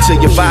breath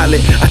until you're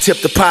violent. I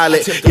tip the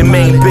pilot. Your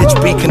main bitch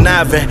be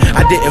conniving.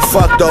 I didn't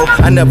fuck though.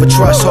 I never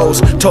trust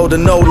hoes. Told her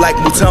no like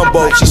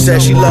Mutombo. She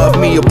said she loved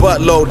me a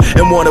buttload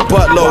and want a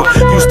buttload.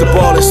 Used to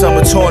ball in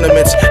summer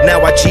tournaments.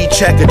 Now I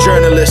G-check a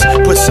journalist.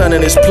 Put sun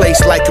in his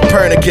place like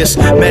Copernicus.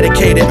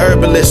 Medicated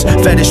herbalist.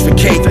 Fetish for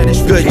cake.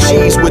 Good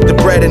cheese with the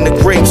bread and the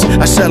grapes.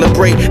 I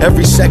celebrate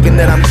every second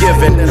that I'm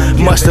given.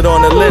 Mustard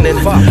on the linen.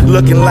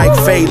 Looking like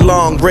Faye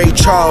Long, Ray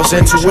Charles,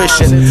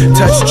 intuition.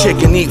 Touch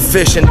chicken, eat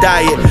fish and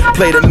diet.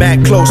 Play the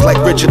Mac close like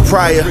Richard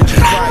Pryor.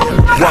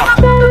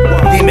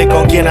 Dime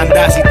con quién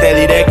andas y te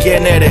diré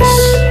quién eres.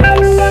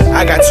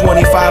 I got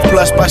 25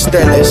 plus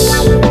pasteles.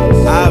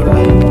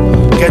 Habla,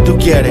 ¿qué tú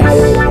quieres?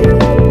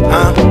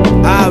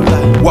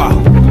 Habla, wow.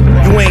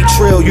 You ain't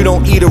trill, you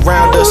don't eat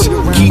around us.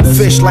 Keep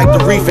fish like the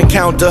reef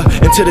encounter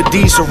until the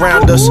D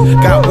surround us.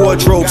 Got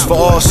wardrobes for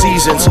all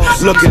seasons.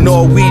 Looking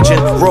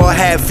Norwegian, raw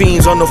hat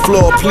fiends on the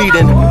floor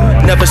pleading.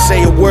 Never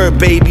say a word,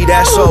 baby,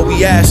 that's all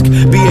we ask.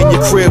 Be in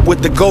your crib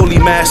with the goalie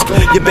mask.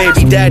 Your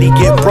baby daddy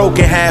get broke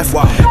in half.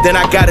 Then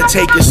I gotta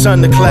take your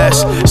son to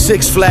class.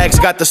 Six Flags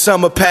got the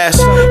summer pass.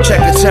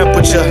 Check the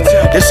temperature.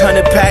 This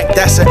 100 pack,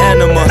 that's an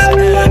enema.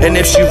 And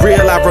if she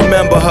real, I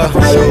remember her.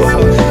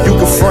 You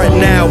can front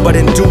now, but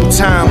in due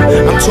time.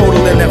 I'm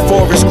totaling that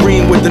forest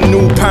green with the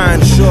new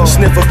pine.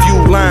 Sniff a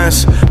few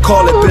lines,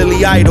 call it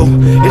Billy Idol.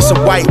 It's a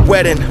white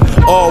wedding,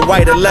 all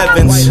white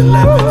 11s.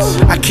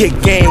 I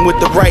kick game with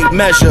the right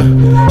measure.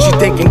 She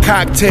thinking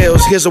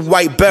cocktails, here's a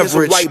white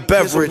beverage.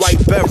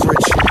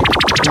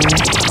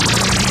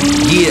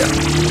 Yeah,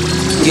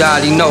 you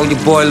already know your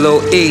boy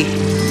Lil E.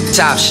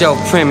 Top shelf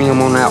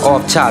premium on that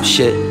off top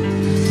shit.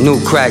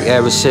 New crack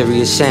era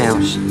serious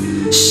sounds.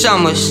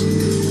 Summers,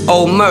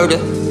 old murder.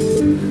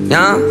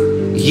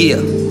 Yeah.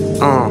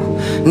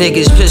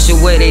 Niggas piss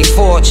away they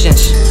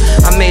fortunes.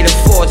 I made a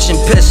fortune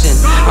pissing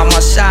on my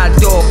side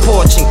door,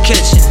 porch and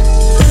kitchen.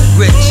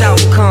 Rich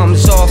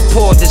outcomes off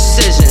poor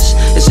decisions.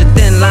 It's a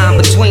thin line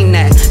between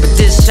that, but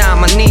this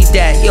time I need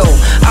that. Yo,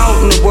 out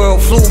in the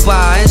world flew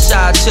by,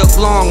 inside took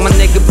long. My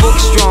nigga book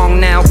strong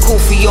now,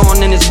 Koofy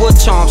on in his wood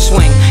charm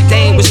swing.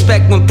 They ain't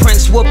respect when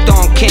Prince whooped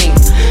on King.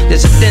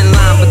 There's a thin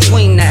line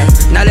between that,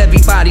 not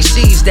everybody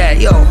sees that.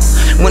 Yo,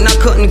 when I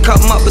couldn't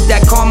come up with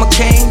that karma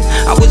came,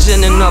 I was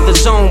in another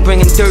zone,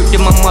 bringing dirt to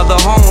my mother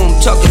home.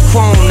 Tucking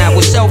chrome, that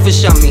was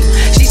selfish of me.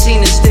 She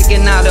seen it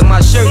sticking out of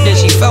my shirt, then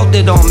she felt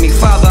it on me.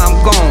 Father,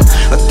 I'm gone.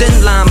 A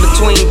thin line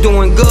between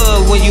doing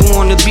good when you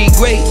wanna be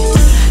great.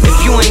 If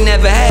you ain't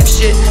never had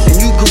shit, then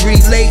you can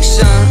relate,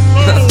 son.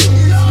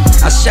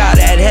 I shot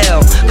at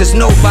hell, cause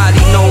nobody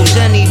knows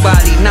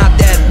anybody, not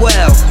that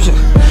well.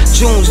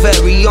 June's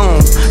very own,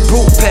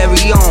 Brute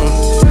Perry on.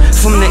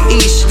 From the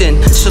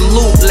Eastern,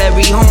 salute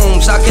Larry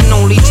Holmes. I can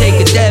only take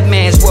a dead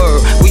man's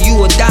word. Well, you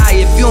will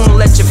die if you don't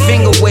let your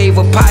finger wave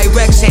a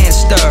Pyrex hand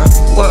stir.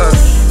 Word.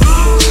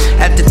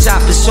 At the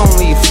top, it's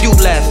only a few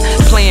left.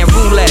 Playing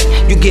roulette,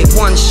 you get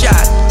one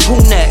shot. Who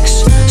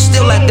next?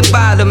 Still at the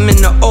bottom in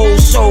the old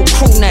soul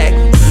crew neck.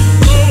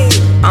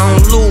 I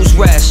don't lose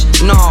rest,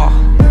 nah.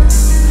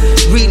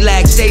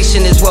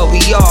 Relaxation is what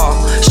we are.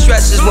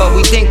 Stress is what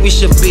we think we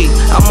should be.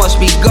 I must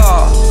be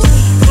God.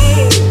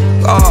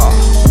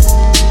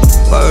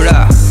 Word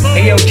up.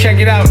 Hey yo, check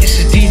it out. This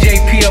is DJ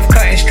Pf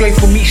Cuttin straight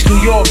from East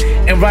New York.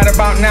 And right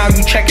about now,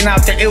 you checking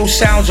out the ill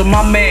sounds of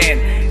my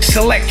man,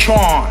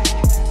 Selectron.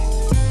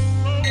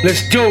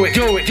 Let's do it.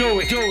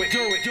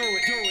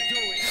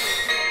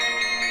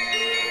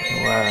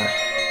 Wow,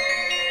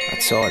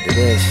 that's all it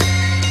is.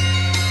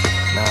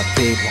 Nah,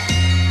 people.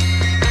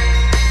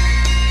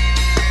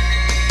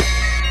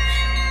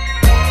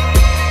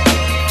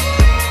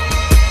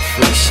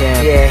 Free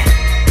Sam. Yeah.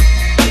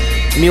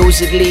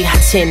 Musically, I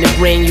tend to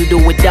bring you to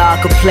a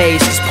darker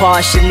place. Cause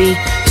partially,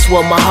 it's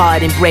what my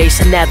heart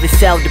embraced. I never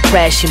felt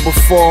depression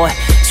before,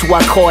 till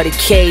I caught a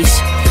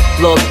case.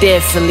 Look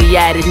differently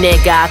at a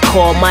nigga I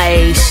call my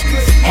ace.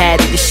 Had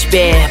to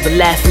despair, but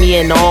left me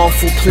in an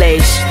awful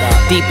place.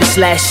 Deepest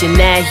lesson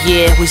that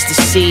year was to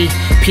see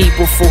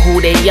people for who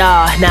they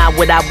are, not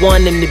what I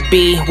want them to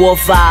be. War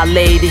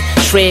violated,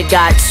 Trey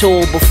got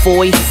told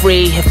before he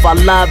free. If I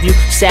love you,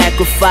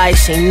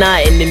 sacrifice ain't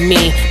nothing to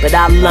me, but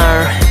I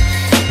learned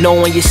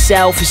Knowing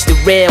yourself is the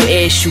real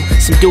issue.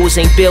 Some dudes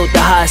ain't built to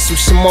hustle,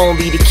 some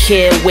only to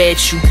kill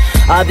with you.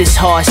 Others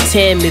hearts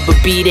timid,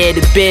 but be there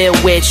to build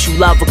with you.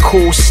 Love a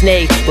cool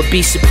snake, but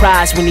be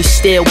surprised when he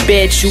still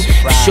bit you.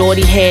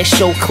 Shorty hand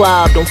show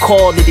club, don't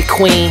call it a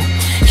queen.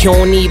 You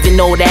don't even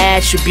know the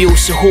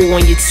attributes of who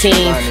on your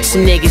team.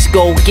 Some niggas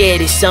go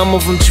get it, some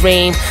of them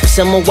dream.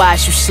 Some will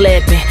watch you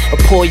slipping or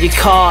pull your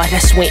card,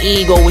 that's when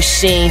ego is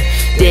seen.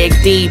 Dig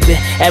deeper,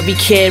 every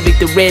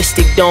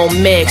characteristic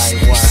don't mix.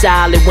 You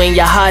solid when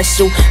you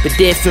hustle, but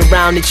different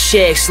round the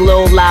chicks.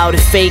 Little loud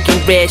and fake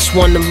and rich,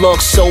 wanna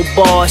look so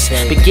boss,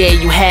 but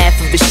gave you half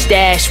of a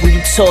stash when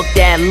you took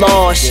that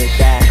loss. You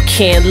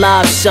can't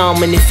love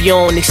someone if you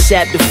don't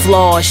accept the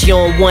flaws. You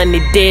don't want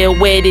to deal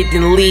with it,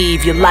 then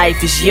leave, your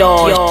life is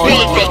yours.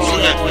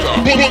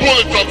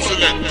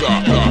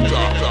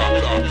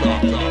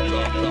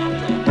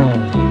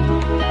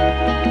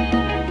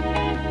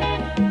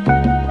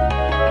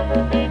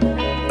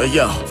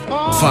 Yo,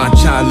 find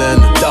China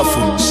in the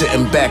duffel,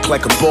 sitting back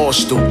like a bar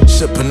stool,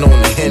 sipping on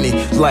the Henny,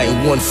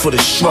 lighting one for the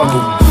struggle.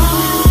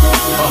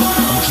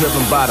 I'm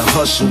driven by the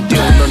hustle, they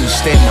don't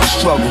understand my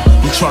struggle.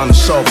 I'm trying to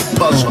solve a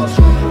puzzle.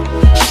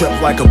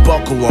 Strapped like a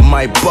buckle, I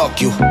might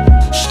buck you.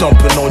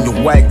 Stomping on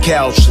your white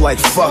couch like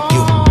fuck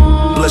you.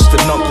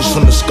 Blistered knuckles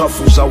from the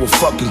scuffles, I will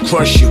fucking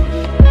crush you.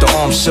 The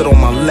arms sit on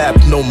my lap,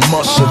 no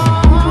muscle.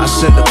 I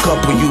send a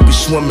couple, you be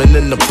swimming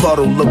in the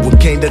puddle. Look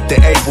what came that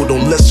they able,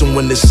 don't listen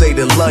when they say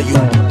they love you.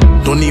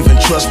 Don't even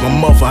trust my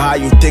mother, how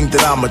you think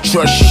that I'ma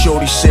trust you?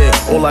 Shorty said,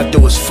 all I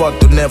do is fuck,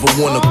 don't never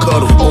wanna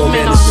cuddle. Oh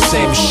man, it's the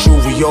same as true,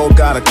 we all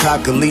got a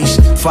cock at least.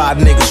 5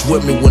 niggas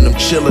with me when I'm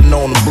chillin'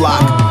 on the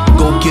block.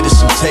 Go get it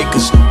some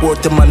takers,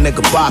 worth in my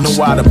nigga box.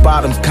 Know why the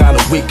bottom's kinda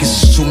weak,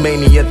 it's too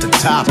many at the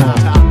top.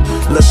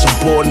 Listen,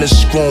 boy, this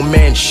is grown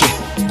man shit.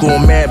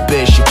 Grown man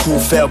bitch, your cool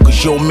fell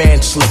cause your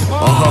man slipped.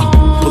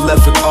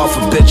 Prolific off a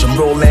bitch, I'm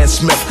Roland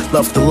Smith.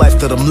 Love the life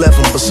that I'm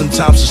living, but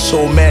sometimes it's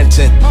so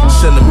mantin'.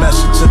 Send a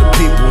message to the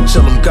people,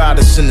 tell them God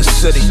is in the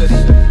city.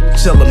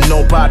 Tell them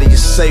nobody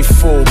is safe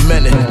for a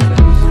minute.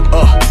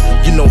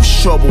 You know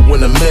it's trouble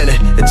in a minute.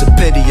 It's a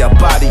pity I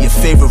body your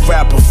favorite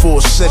rapper for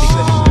a city.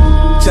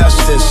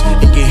 Test this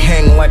and get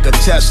hanged like a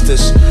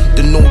testis.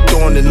 The new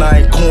dawn and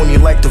I ain't corny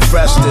like the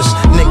rest is.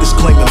 Niggas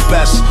claiming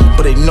best,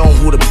 but they know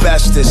who the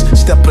best is.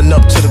 Stepping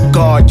up to the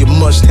guard, you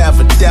must have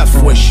a death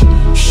wish.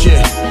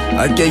 Shit,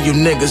 I gave you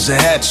niggas a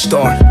head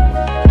start.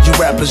 You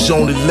rappers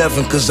only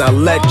living cause I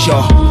let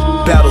y'all.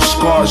 Battle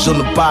scars on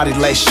the body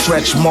like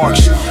stretch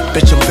marks.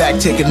 Bitch, I'm back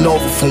taking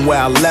over from where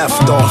I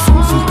left off.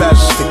 From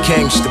best to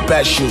kings, the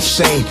best you've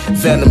seen.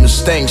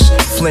 Venomous things,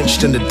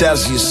 flinched in the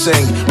desert you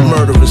sing.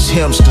 Murderous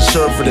hymns,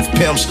 conservative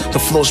pimps. The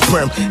flow's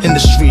prim,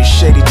 industry is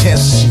shady.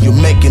 Chances of you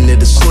making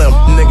it is slim.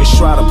 Niggas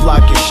try to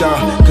block your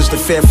shine cause they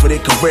fear for their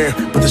career.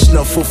 But there's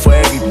no food for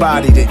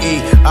everybody to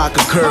eat, I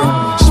concur.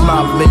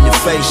 Smiling in your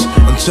face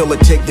until they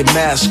take their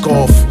mask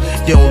off.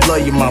 They don't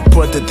love you, my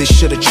brother, they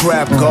should've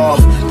trapped off.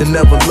 They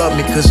never love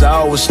me cause I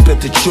always spit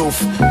the truth.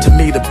 To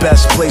me the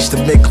best place to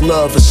make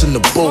love is in the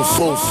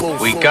booth.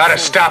 We gotta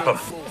stop him.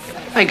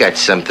 I got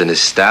something to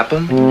stop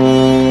him.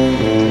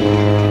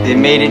 They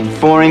made it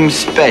for him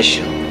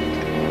special.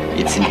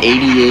 It's an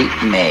 88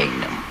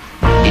 Magnum.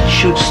 It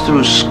shoots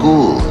through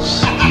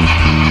schools.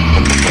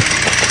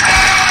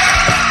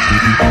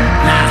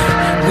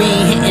 We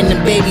ain't hitting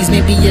the babies,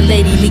 maybe your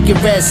lady leaking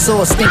red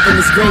sauce, thinking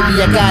it's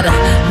gravy. I got a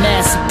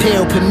mass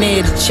appeal,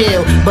 premier to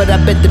chill, but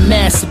I bet the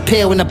mass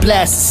appeal when I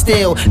blast it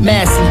still.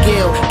 Mass and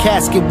gill,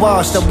 casket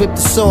washed, I whipped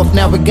the soft,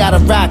 now it got a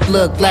rock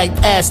look like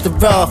Astor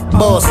Roth.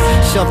 Boss,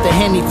 shoved the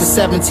Henny for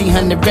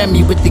 1700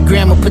 Remi with the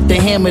grammar, put the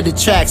hammer to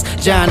tracks.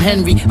 John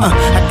Henry,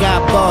 I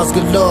got bars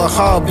galore,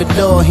 Harvard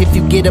law. If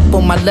you get up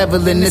on my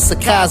level and it's a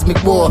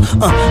cosmic war,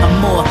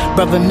 I'm more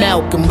Brother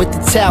Malcolm with the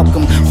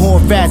talcum.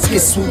 Horn rats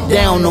get swooped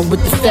down on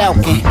with the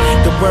falcon.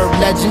 The word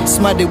legend,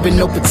 smothered with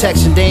no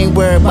protection. They ain't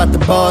worried about the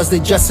bars, they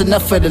just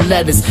enough for the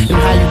letters. And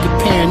how you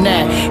comparing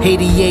that?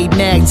 88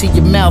 mag to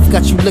your mouth,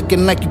 got you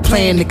looking like you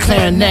playing the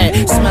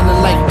clarinet.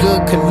 Smelling like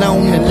good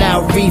cologne and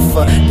loud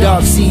reefer.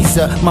 Dark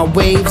Caesar, my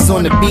waves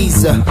on the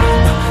Visa.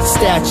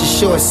 Stature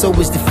short, so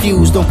is the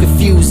fuse. Don't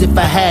confuse if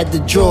I had the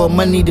draw,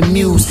 money to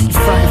muse. You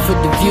frontin' for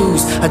the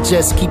views, I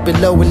just keep it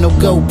low with no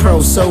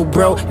GoPro. So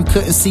bro, you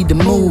couldn't see the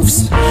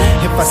moves.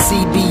 If I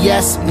see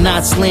BS,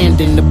 knots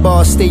landing. The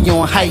bars stay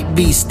on hype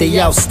beat, stay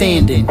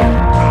outstanding.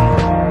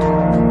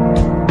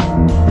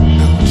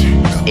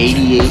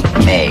 88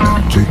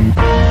 Magnum.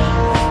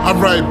 I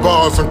write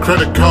bars on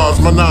credit cards,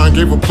 my nine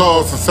gave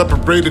applause and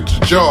separated your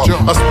jaw.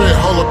 I spit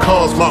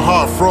holocaust, my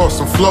heart frost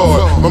and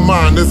flawed. My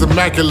mind is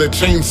immaculate,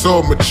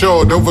 chainsaw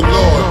matured,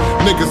 overlord.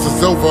 Niggas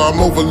is over, I'm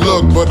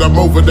overlooked, but I'm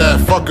over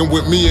that. Fucking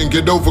with me and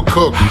get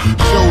overcooked.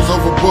 Shows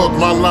overbooked,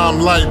 my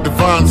limelight,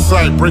 divine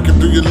sight. Breaking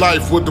through your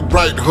life with the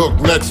right hook,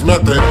 next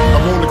method.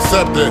 I won't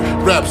accept it,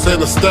 rap's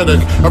anesthetic.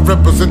 I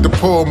represent the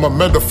poor, my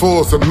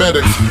metaphors are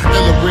medics.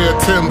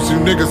 Illaware Timbs, you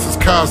niggas is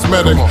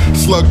cosmetic.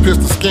 Slug pierce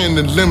the skin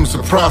and limbs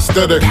are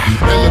prosthetic. it.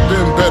 Never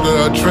been better,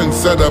 a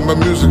trendsetter. My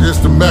music is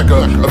the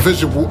mecca, a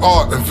visual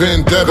art and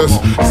vendettas.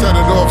 Set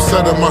it off,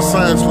 set it. My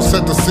science will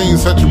set the scene,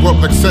 set you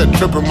up like set,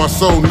 tripping my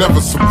soul, never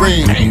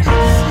serene.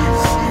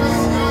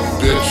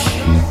 Bitch.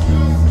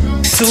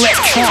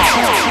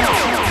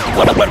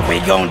 What we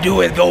gon'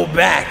 do is go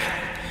back,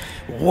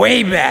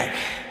 way back,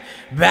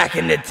 back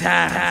in the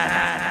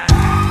time.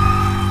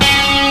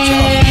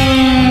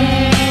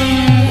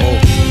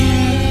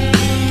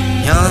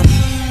 Young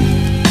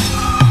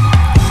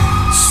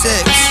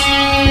 6.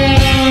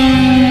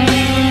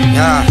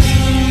 Yeah.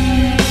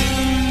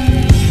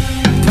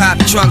 Pop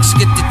trunks,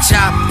 get the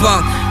chop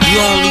bunk. You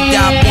only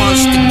die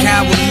once, the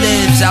coward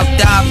lives. I'll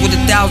die with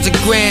 1,000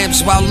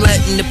 grams while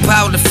letting the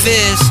powder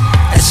fizz.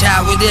 That's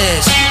how it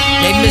is.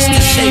 They miss the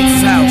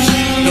safe house.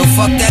 Yo,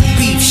 fuck that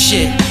beef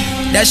shit.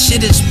 That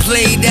shit is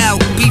played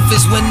out. Beef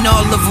is when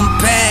all of them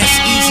pass.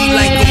 Easy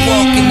like a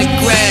walk in the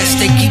grass.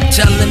 They keep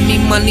telling me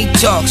money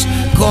talks.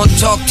 Go and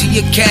talk to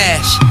your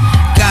cash.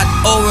 Got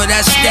aura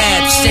that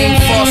stab. Same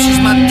force as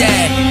my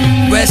dad.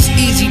 Rest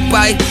easy,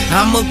 bite.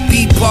 I'ma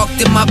be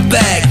parked in my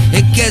bag.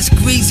 It gets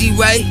greasy,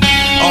 right?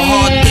 A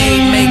hard day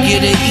make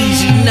it an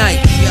easy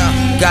night.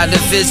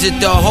 Gotta visit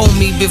the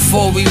homie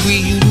before we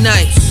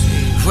reunite.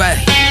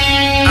 Right.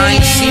 I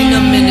ain't seen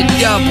them in the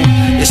double.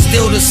 It's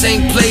still the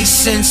same place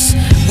since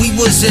we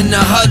was in the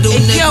huddle,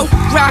 nigga. Yo,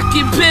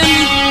 rockin'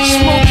 Billy,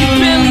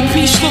 smoking Billy,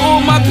 peace to all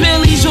my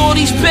Billies, all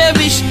these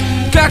berries.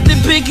 Got the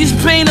biggest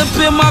pain up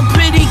in my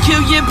pity,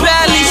 kill your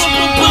balance.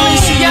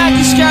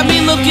 Balenciagas got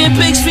me looking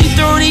big, feet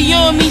 30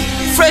 on me.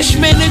 Fresh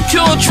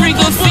manicure,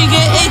 trigger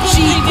finger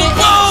itchy.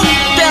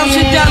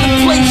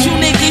 $1,000 plates, you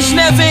niggas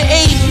never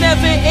ate.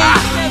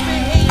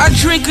 I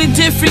drink a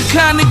different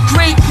kind of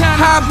grape.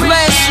 High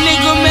blast,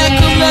 nigga, Mac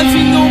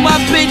 11 on my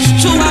bitch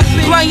too.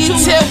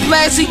 Clientele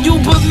blasting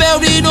you, but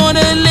melted on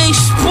a lace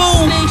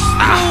spoon.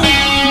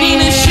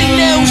 Nina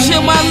Chanel's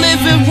in my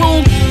living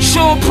room.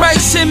 Sean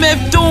Price,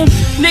 MF Doom.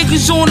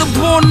 Niggas on the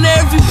board and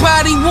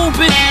everybody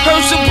whooping.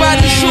 Heard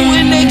somebody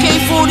shooting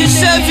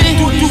AK-47.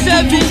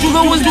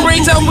 Louis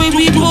brings out when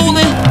we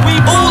bullin'.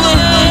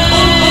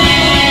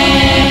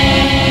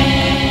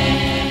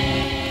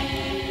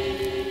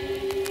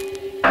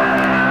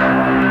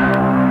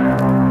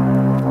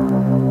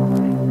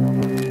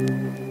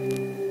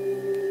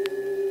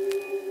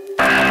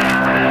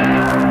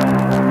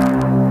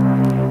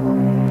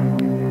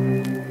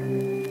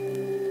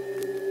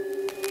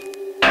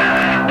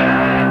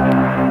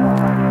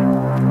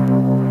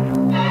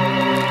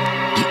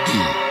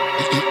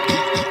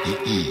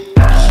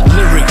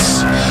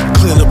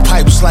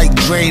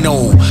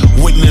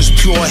 Witness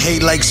pure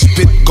hate like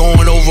spit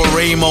going over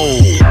Ramo.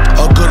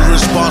 A good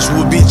response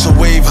would be to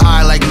wave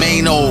high like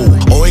Mano.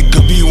 Or it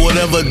could be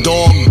whatever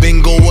dog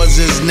bingo was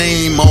his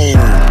name. Oh,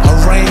 a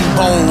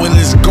rainbow in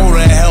this go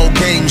to hell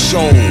game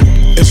show.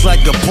 It's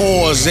like a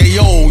pause, hey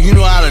yo, you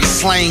know how the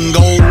slang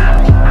go.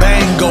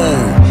 Bango,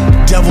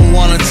 devil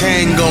wanna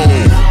tango.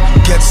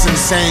 Gets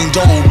insane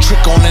dough,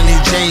 trick on any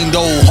Jane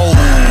Doe. Ho,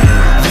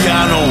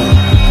 Viano,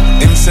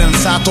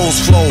 insensatos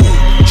flow.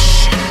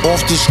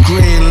 Off the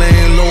screen,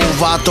 laying low,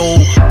 Vato,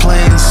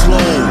 playing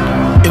slow.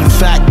 In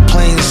fact,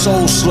 playing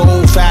so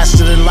slow,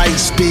 faster than light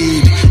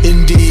speed.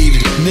 Indeed,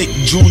 Nick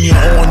Jr.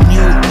 on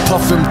mute,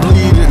 puff and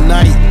bleed at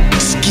night.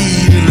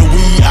 Skied in the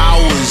wee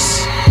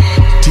hours.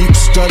 Deep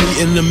study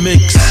in the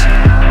mix.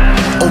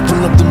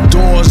 Open up them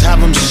doors,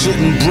 have them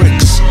shitting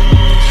bricks.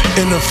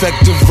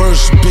 Ineffective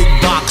verse, big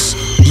box,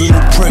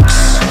 little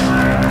pricks.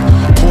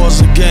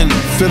 Pause again,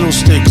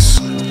 fiddlesticks.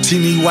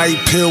 Teeny white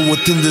pill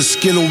within the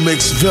Skittle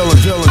mix villain.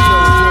 Sharp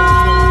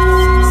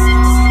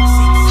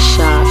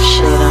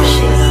shit on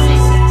shit.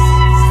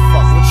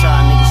 Fuck what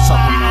y'all niggas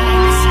talking about.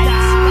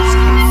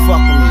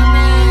 Fuck with me.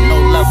 No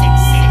level.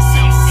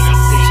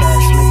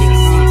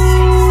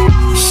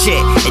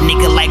 Shit, a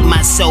nigga like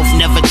myself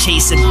never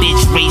chase a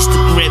bitch, raise the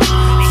grip.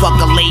 Fuck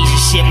a lazy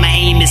shit, my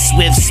aim is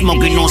swift.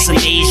 Smoking on some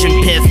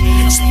Asian piff.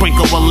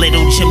 Sprinkle a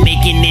little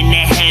Jamaican in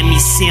that had me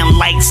seeing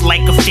lights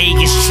like a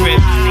Vegas trip.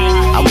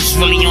 I was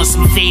really on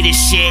some faded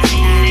shit.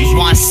 Just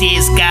wanna see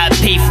his God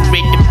pay for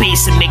it. The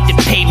bass and make the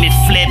payment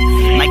flip.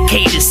 My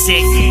Kate is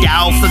sick. The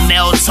alpha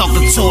male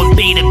talking to a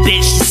beta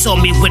bitch. She saw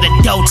me with a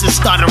Delta,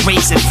 started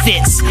raising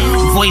fits.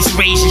 Voice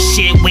raising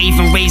shit,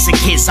 waving razor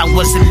kiss. I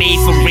wasn't made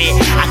for it.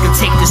 I could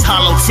take this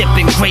hollow tip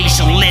and graze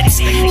your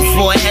lips.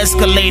 Before an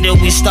escalator,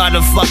 we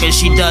started fucking.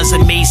 She does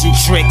amazing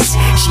tricks.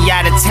 She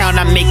out of town,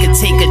 I make her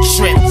take a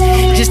trip.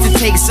 Just to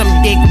take some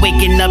dick,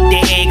 waking up the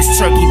eggs,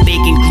 turkey,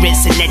 bacon,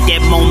 grits. And at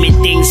that moment,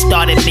 things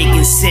started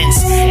making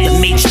sense. The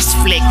matrix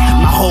flick,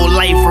 my whole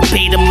life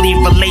verbatimly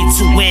relate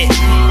to it.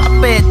 I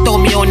bet throw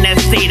me on that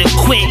fader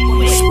quick.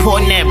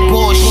 Supporting that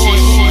bullshit.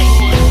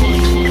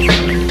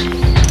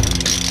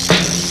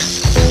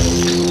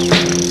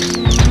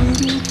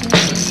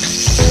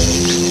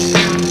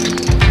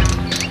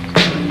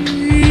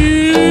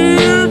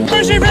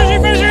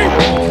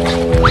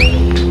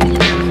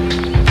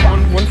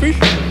 One fish?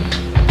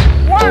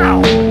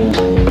 Wow! I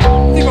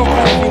think I'll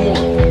call a few more.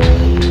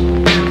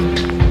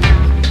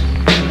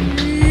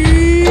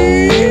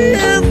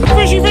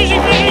 Fishy!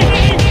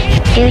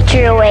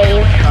 Future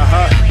Wave.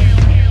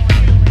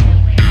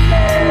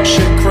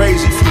 Shit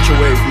crazy, Future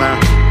Wave,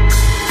 man.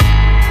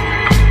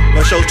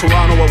 Let's show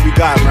Toronto what we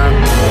got, man.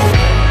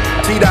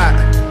 T-Dot.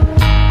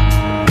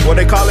 What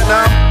they call it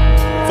now?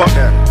 Fuck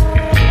that.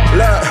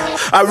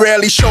 Look, I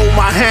rarely show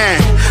my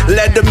hand.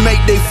 Let them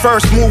make their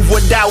first move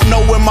without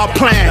knowing my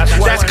plan.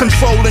 That's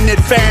control in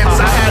advance.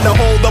 I had to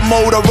hold the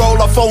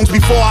Motorola phones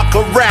before I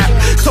could rap.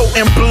 So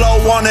and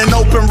blow on an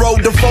open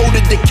road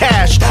devoted to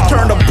cash.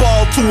 Turn the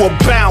ball to a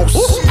bounce.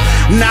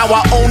 Now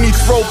I only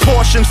throw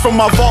portions from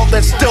my vault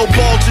that's still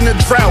bulging the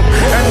drought.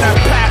 And that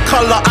pack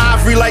color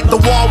ivory like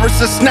the walrus'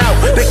 snout.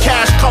 The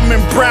cash come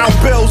in brown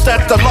bills,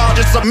 that's the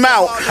largest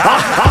amount.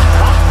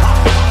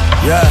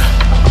 Yeah.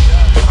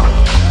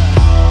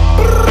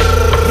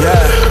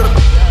 Yeah.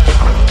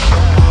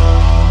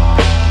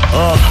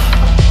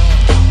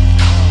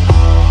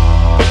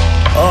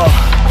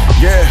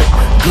 Yeah.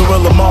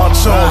 Gorilla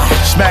Monsoon.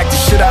 Smack the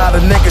shit out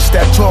of niggas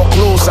that talk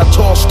loose. I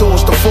talk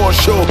stools to force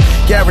show.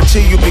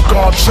 Guarantee you be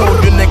gone soon.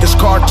 You niggas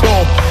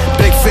cartoon.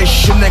 Big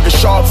fish, you niggas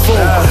sharp food.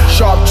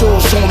 Sharp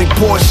tools, only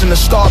poison that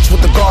starts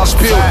with the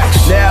gospel.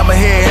 Now I'm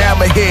ahead,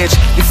 hammerheads.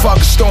 You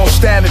fuckers don't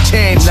stand a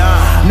chance.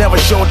 Never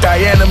showed thy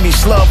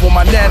enemies love when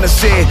my nana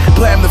said.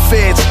 Blame the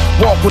feds,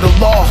 walk with the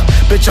law.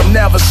 Bitch, I'm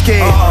never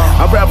scared.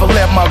 I'd rather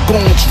let my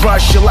goons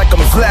rush you like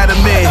I'm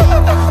Vladimir.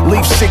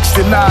 Leave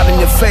 69 in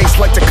your face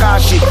like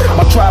Takashi.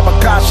 My tribe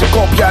Akashi,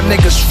 hope y'all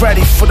niggas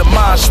ready for the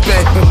mind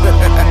spin.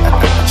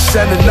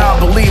 Sending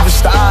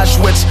non-believers to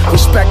Auschwitz.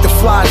 Respect the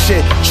fly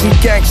shit. Treat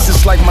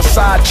gangsters like my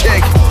side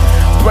chick.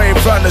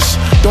 Brave runners,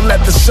 don't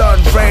let the sun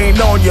rain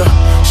on you.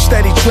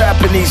 Steady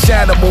trapping these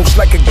animals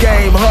like a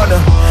game hunter.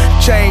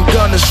 Chain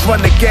gunners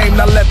run the game,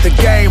 not let the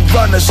game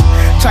run us.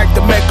 Type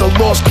to make a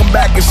loss, come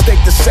back and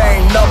stake the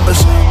same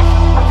numbers.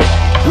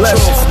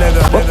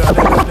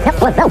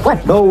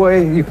 No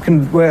way you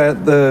can wear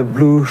the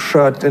blue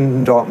shirt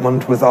in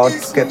Dortmund without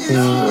getting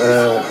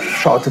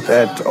shouted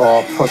at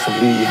or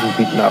possibly even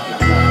beaten up.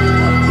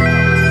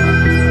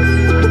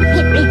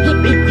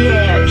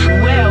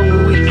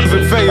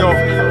 Veo,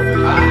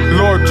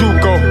 Lord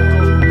Duco.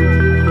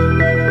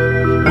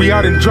 We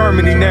out in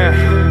Germany now.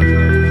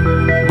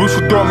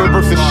 Borussia Dortmund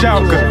versus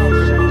Schalke.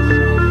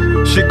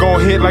 Shit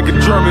gon' hit like a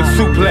German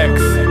suplex.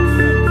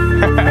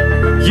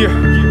 Yeah,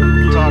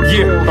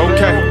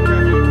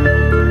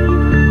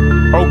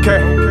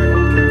 okay.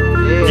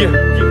 Yeah.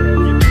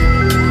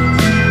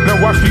 Now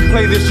watch me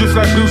play this just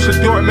like Borussia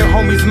Dortmund.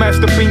 Homies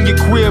mashed up in your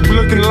crib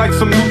looking like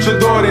some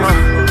luchadores.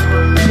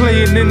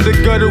 Playing in the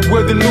gutter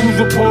where the news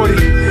reported.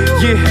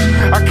 Yeah,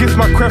 I kiss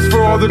my crest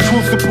for all the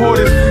true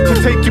supporters. So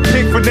take your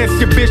pick, finesse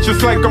your bitch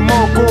just like a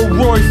Marco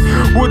Royce.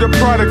 With a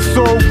product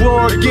so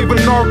raw,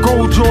 giving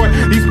narco joy.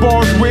 These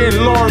bars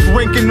written large,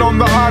 ranking on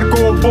the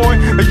hardcore boy.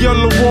 A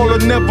yellow wall will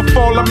never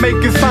fall, I'm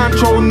making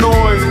Sancho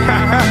noise.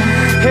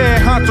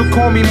 Head honcho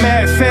call me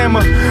Mad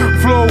Sammer.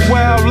 Flow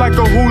wild like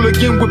a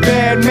hooligan with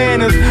bad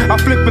manners. I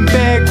flippin'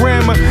 bad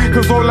grammar,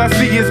 cause all I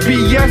see is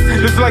BS.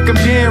 Just like I'm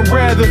Dan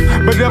Rather,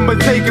 but I'ma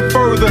take it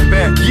further.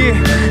 Yeah,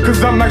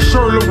 cause I'm like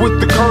Sherlock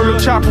with the curler.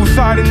 Chop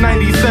side in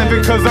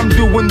 97, cause I'm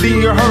doing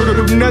the unheard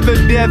of. Another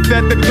death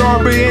at the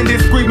Derby and they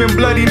screaming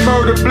bloody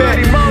murder.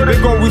 They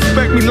gon'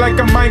 respect me like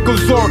I'm Michael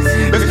Zork.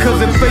 It's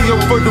cause it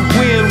failed for the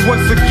win.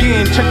 Once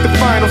again, check the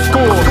final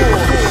score.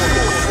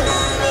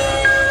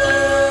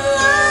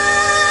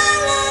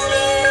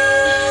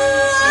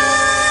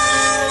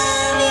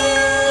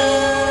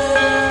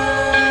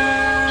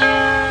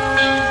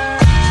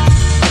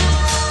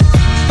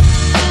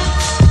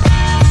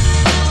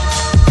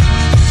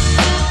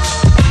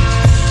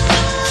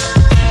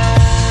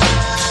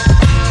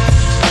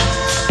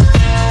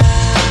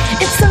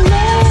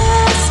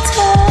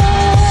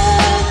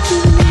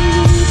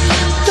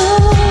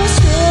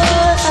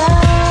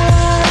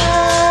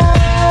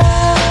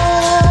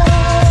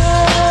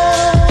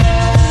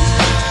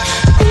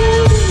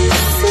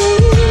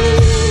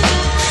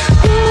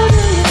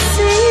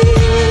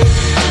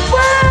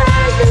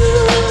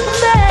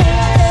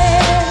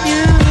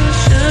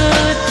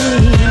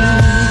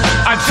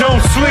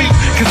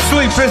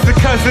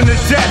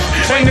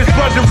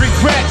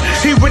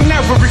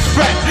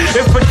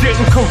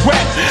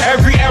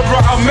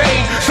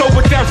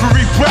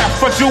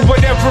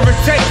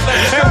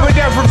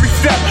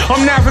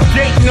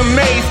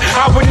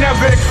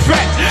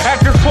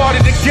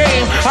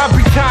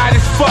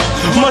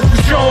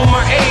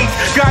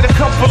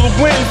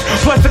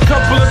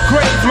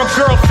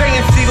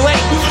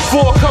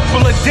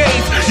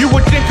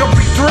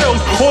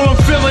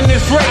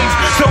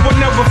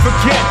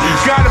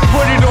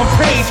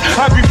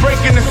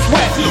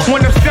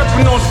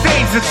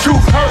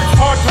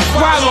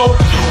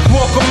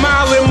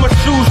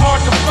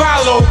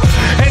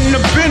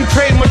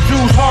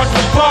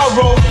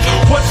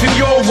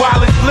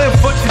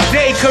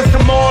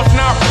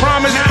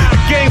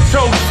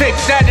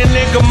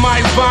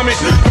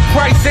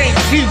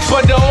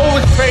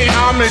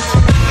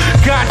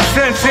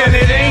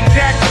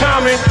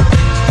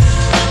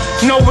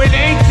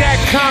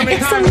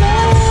 It's the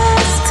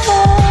last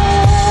time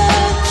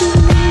you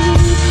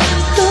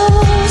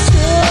lose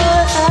your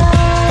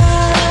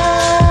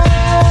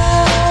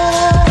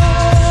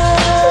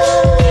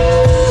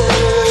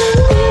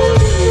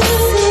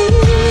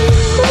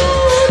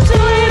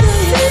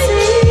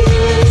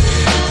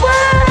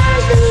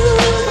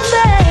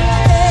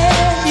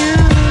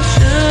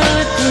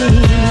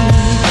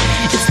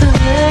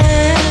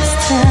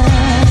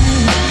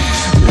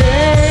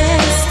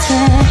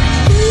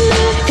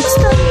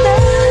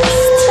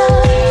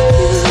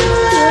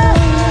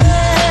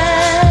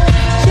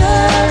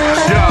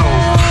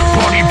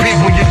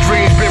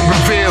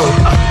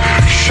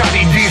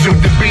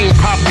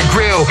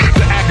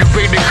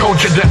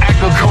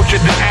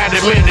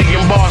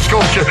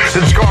sculpture,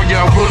 then scar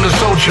y'all will a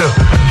soldier.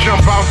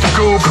 Jump out the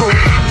coop,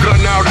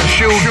 gun out and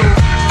shoot.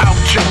 Out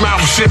your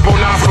mouth, sip on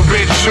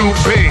alphabet soup.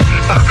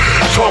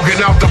 Talking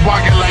out the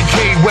wire like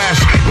K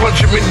West.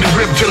 Punch him in the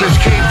rib till his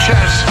cave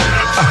chest.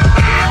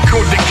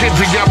 Caught the kids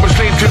and y'all was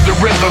late to the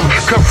rhythm.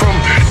 Come from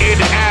ear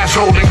to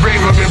asshole and grave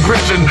him in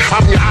prison.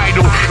 I'm your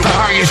idol, the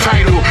highest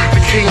title,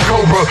 the King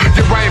Cobra,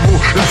 your rival,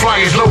 the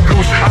flyest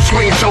logos. I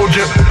swing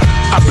soldier.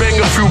 I bang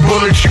a few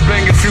bullets, you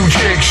bang a few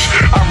chicks.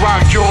 I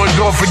rock Jordan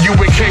off for you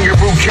with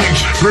kangaroo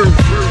kicks.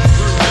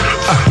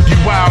 You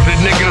wildin'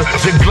 nigga,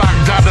 the Glock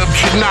dot up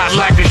shit not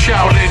like the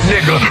Shaolin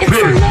nigga.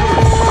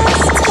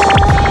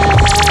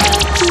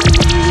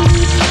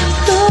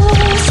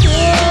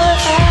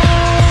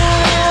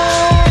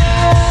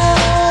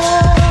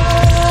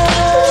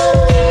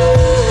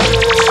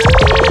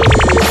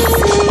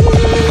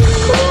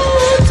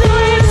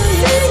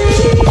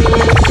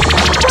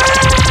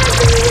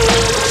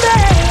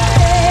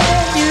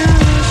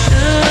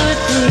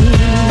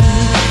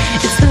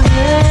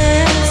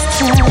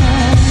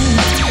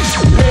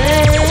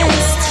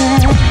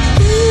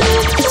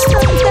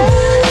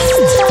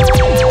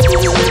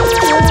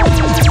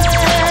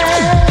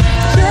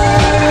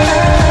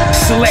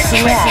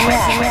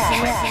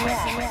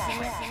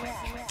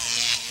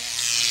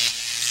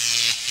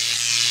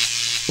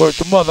 Word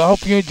to mother. I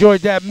hope you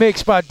enjoyed that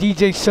mix by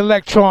DJ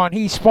Selectron.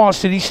 He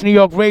sponsored East New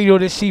York Radio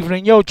this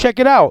evening. Yo, check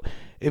it out.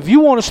 If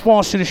you want to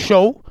sponsor the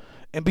show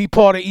and be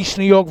part of East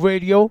New York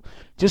Radio,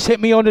 just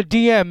hit me on the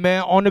DM,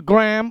 man, on the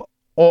gram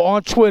or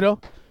on Twitter.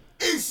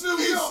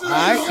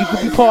 Alright, you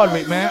can be part of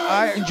it, man.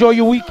 Alright, enjoy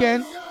your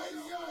weekend.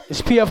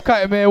 It's Pf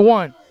Cuttin, man.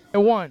 One.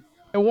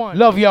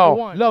 Love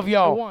y'all. Love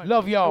y'all.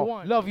 Love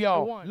y'all. Love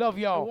y'all. Love y'all. Love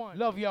y'all.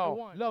 Love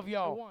y'all. Love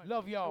y'all. Love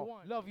y'all.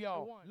 Love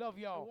y'all. Love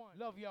y'all.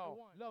 Love y'all.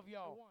 Love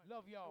y'all.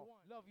 Love y'all.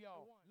 Love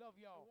y'all. Love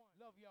y'all.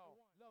 Love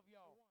y'all.